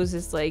that Rose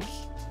is like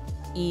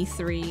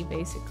E3,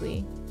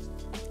 basically.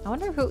 I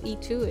wonder who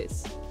E2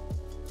 is.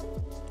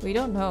 We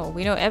don't know.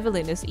 We know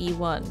Evelyn is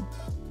E1.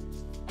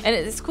 And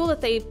it's cool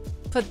that they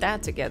put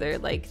that together.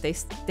 Like,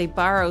 they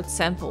borrowed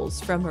samples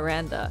from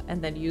Miranda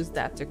and then used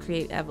that to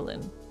create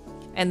Evelyn.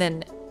 And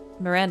then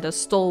Miranda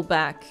stole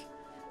back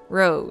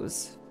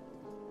Rose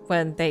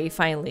when they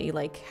finally,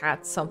 like,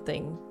 had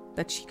something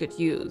that she could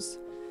use.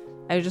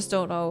 I just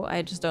don't know.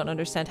 I just don't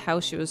understand how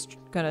she was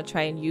gonna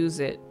try and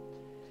use it.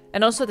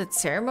 And also that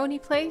ceremony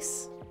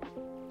place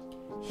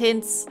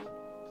hints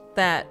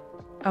that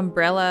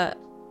Umbrella,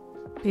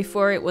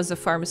 before it was a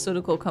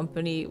pharmaceutical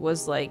company,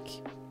 was like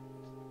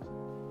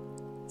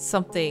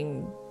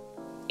something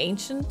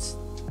ancient.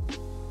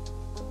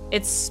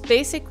 It's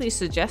basically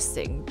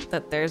suggesting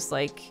that there's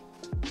like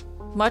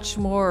much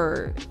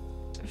more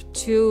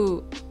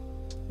to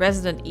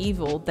Resident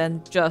Evil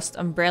than just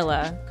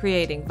Umbrella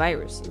creating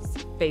viruses,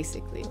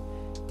 basically.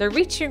 They're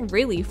reaching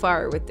really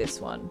far with this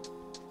one.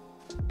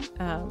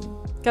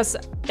 Because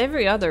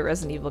every other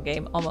Resident Evil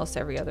game, almost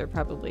every other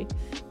probably,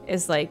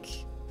 is like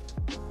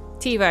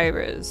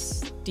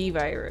T-Virus,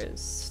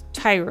 D-Virus,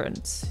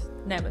 Tyrant,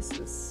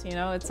 Nemesis, you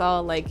know? It's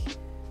all like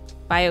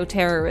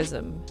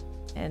bioterrorism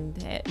and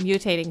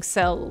mutating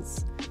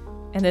cells.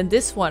 And then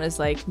this one is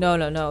like,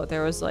 no,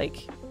 there was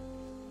like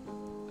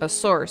a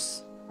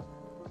source.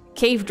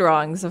 Cave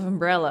drawings of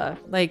Umbrella.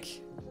 Like,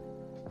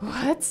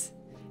 what?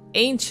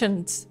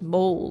 Ancient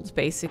mold,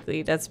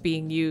 basically, that's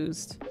being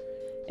used.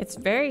 It's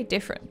very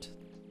different.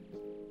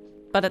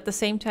 But at the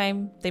same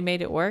time, they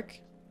made it work.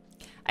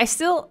 I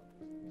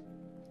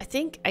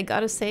think I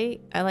gotta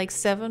say, I like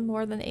 7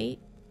 more than 8.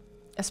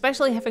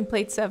 Especially having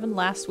played 7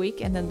 last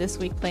week and then this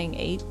week playing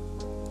 8.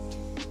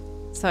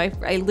 So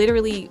I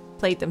literally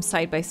played them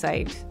side by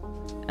side,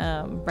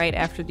 right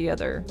after the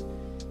other.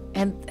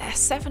 And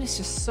 7 is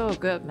just so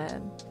good,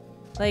 man.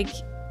 Like,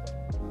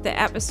 the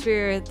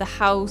atmosphere, the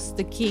house,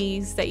 the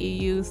keys that you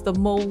use, the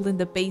mold in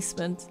the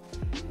basement.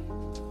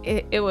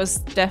 It was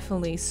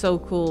definitely so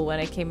cool when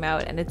it came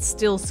out, and it's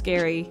still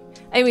scary.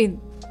 I mean,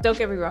 don't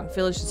get me wrong,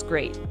 Village is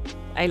great.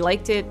 I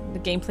liked it, the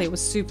gameplay was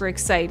super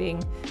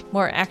exciting,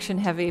 more action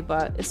heavy,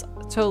 but it's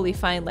totally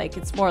fine. Like,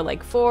 it's more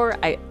like 4.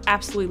 I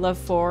absolutely love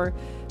 4.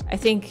 I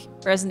think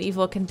Resident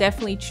Evil can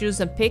definitely choose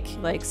and pick,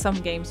 like some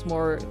games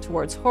more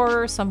towards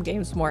horror, some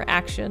games more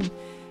action,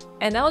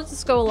 and I'll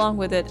just go along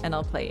with it and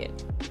I'll play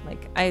it.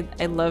 Like,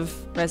 I love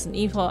Resident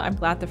Evil. I'm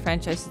glad the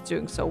franchise is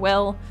doing so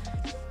well.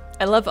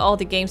 I love all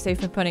the games they've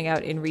been putting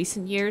out in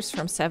recent years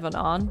from 7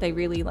 on. They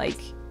really like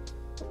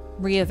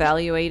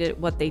reevaluated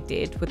what they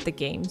did with the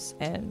games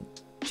and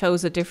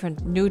chose a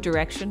different new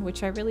direction,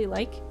 which I really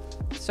like.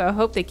 So I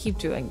hope they keep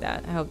doing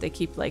that. I hope they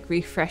keep like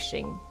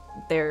refreshing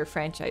their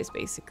franchise,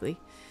 basically.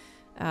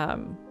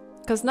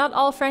 Because not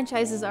all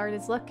franchises are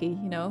this lucky,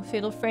 you know.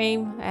 Fatal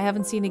Frame, I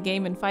haven't seen a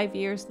game in 5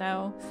 years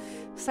now.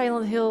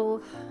 Silent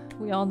Hill,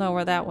 we all know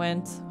where that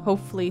went.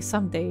 Hopefully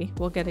someday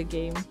we'll get a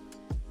game.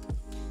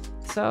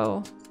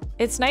 So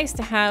it's nice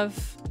to have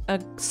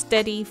a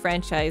steady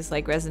franchise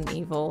like Resident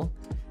Evil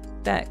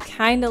that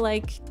kind of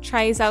like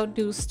tries out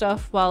new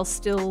stuff while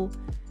still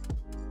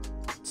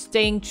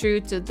staying true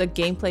to the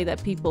gameplay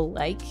that people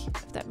like,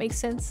 if that makes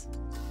sense.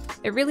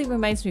 It really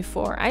reminds me of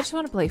 4. I just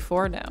want to play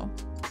 4 now.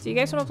 Do you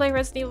guys want to play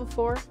Resident Evil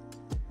 4?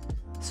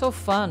 So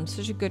fun,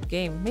 such a good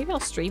game. Maybe I'll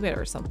stream it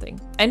or something.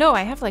 I know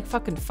I have like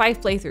fucking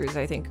 5 playthroughs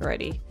I think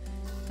already.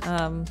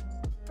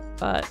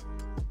 But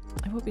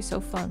it would be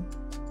so fun.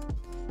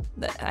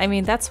 I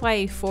mean, that's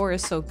why 4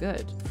 is so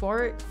good.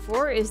 4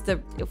 is the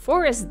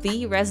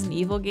Resident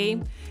Evil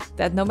game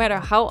that no matter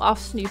how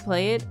often you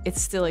play it,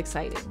 it's still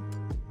exciting.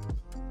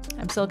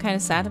 I'm still kind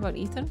of sad about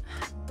Ethan.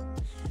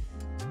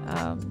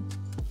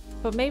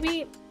 But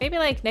maybe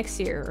like next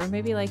year, or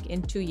maybe like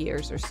in 2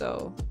 years or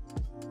so,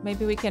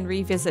 maybe we can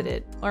revisit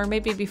it, or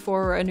maybe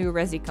before a new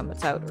Resi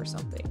comes out or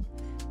something,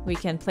 we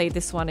can play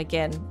this one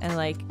again and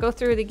like go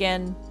through it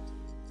again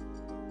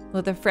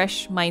with a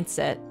fresh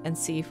mindset and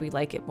see if we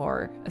like it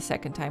more a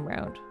second time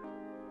round.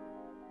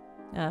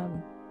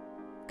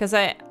 Because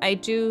I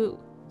do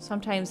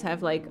sometimes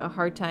have like a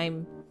hard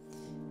time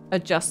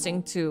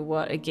adjusting to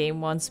what a game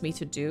wants me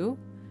to do,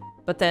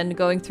 but then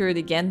going through it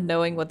again,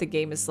 knowing what the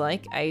game is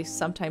like, I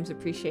sometimes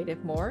appreciate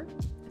it more,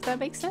 if that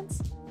makes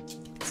sense.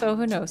 So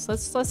who knows,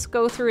 let's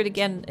go through it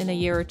again in a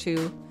year or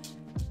two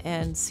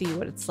and see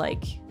what it's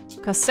like.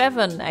 Because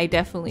 7, I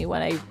definitely,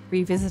 when I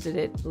revisited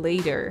it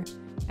later,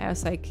 I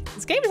was like,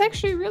 this game is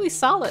actually really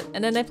solid.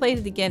 And then I played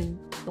it again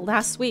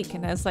last week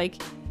and I was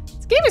like,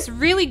 this game is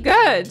really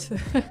good.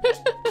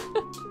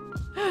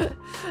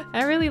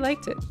 I really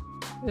liked it.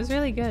 It was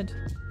really good.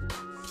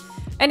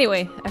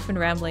 Anyway, I've been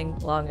rambling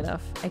long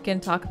enough. I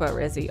can talk about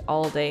Resi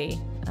all day.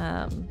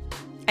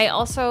 I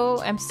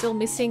also am still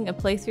missing a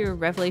playthrough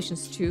of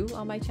Revelations 2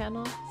 on my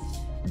channel.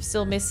 I'm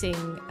still missing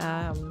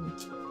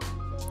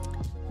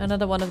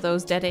another one of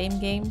those Dead Aim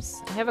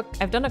games.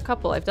 I've done a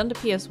couple. I've done the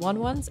PS1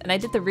 ones, and I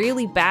did the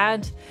really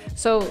bad.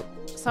 So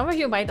some of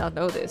you might not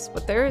know this,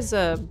 but there's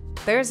a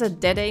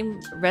Dead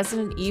Aim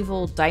Resident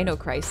Evil Dino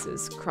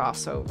Crisis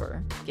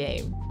crossover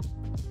game.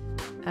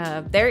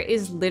 There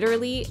is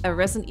literally a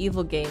Resident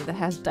Evil game that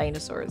has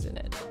dinosaurs in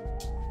it,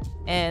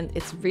 and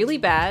it's really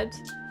bad,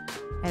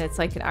 and it's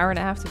like an hour and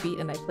a half to beat,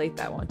 and I played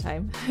that one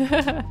time.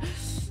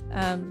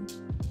 I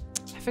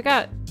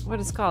forgot what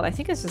it's called. I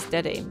think it's just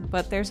Dead Aim,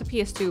 but there's a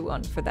PS2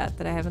 one for that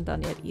I haven't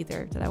done yet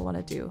either that I want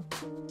to do.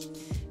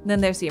 And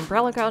then there's the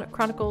Umbrella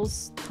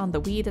Chronicles on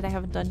the Wii that I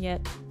haven't done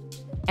yet.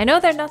 I know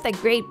they're not that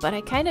great, but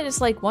I kind of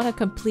just like want to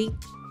complete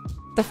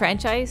the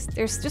franchise.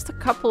 There's just a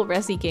couple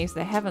Resi games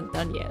that I haven't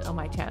done yet on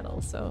my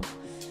channel, so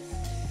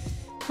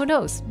who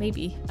knows,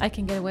 maybe I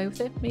can get away with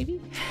it,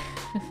 maybe.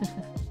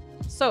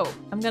 So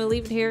I'm gonna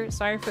leave it here.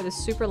 Sorry for the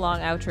super long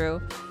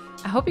outro.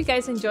 I hope you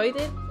guys enjoyed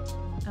it.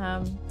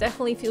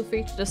 Definitely feel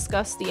free to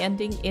discuss the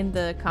ending in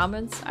the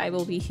comments. I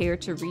will be here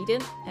to read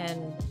it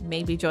and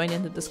maybe join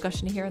in the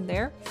discussion here and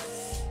there.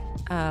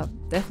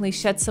 Definitely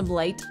shed some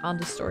light on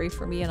the story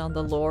for me and on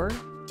the lore.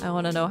 I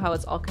want to know how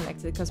it's all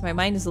connected because my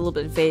mind is a little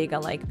bit vague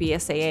on like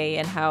BSAA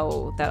and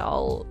how that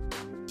all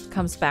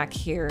comes back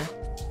here.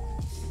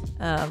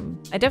 I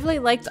definitely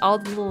liked all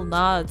the little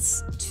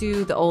nods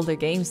to the older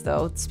games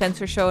though.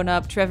 Spencer showing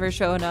up, Trevor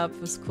showing up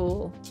was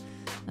cool.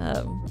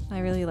 I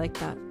really liked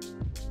that.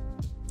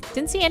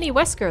 Didn't see any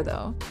Wesker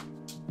though.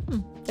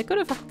 They could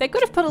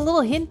have put a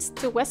little hint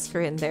to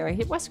Wesker in there.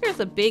 Wesker is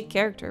a big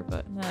character,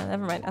 but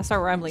never mind. I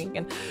start rambling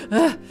again.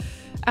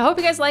 I hope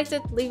you guys liked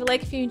it. Leave a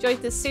like if you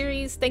enjoyed this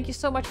series. Thank you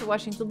so much for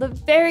watching till the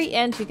very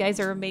end. You guys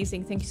are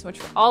amazing. Thank you so much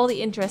for all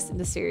the interest in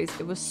the series.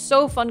 It was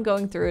so fun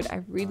going through it.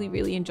 I really,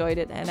 really enjoyed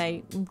it, and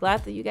I'm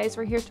glad that you guys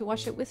were here to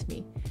watch it with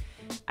me.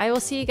 I will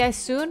see you guys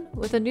soon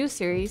with a new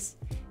series,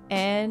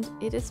 and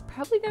it is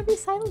probably gonna be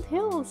Silent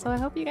Hill, so I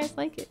hope you guys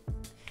like it.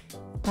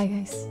 Bye,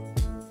 guys.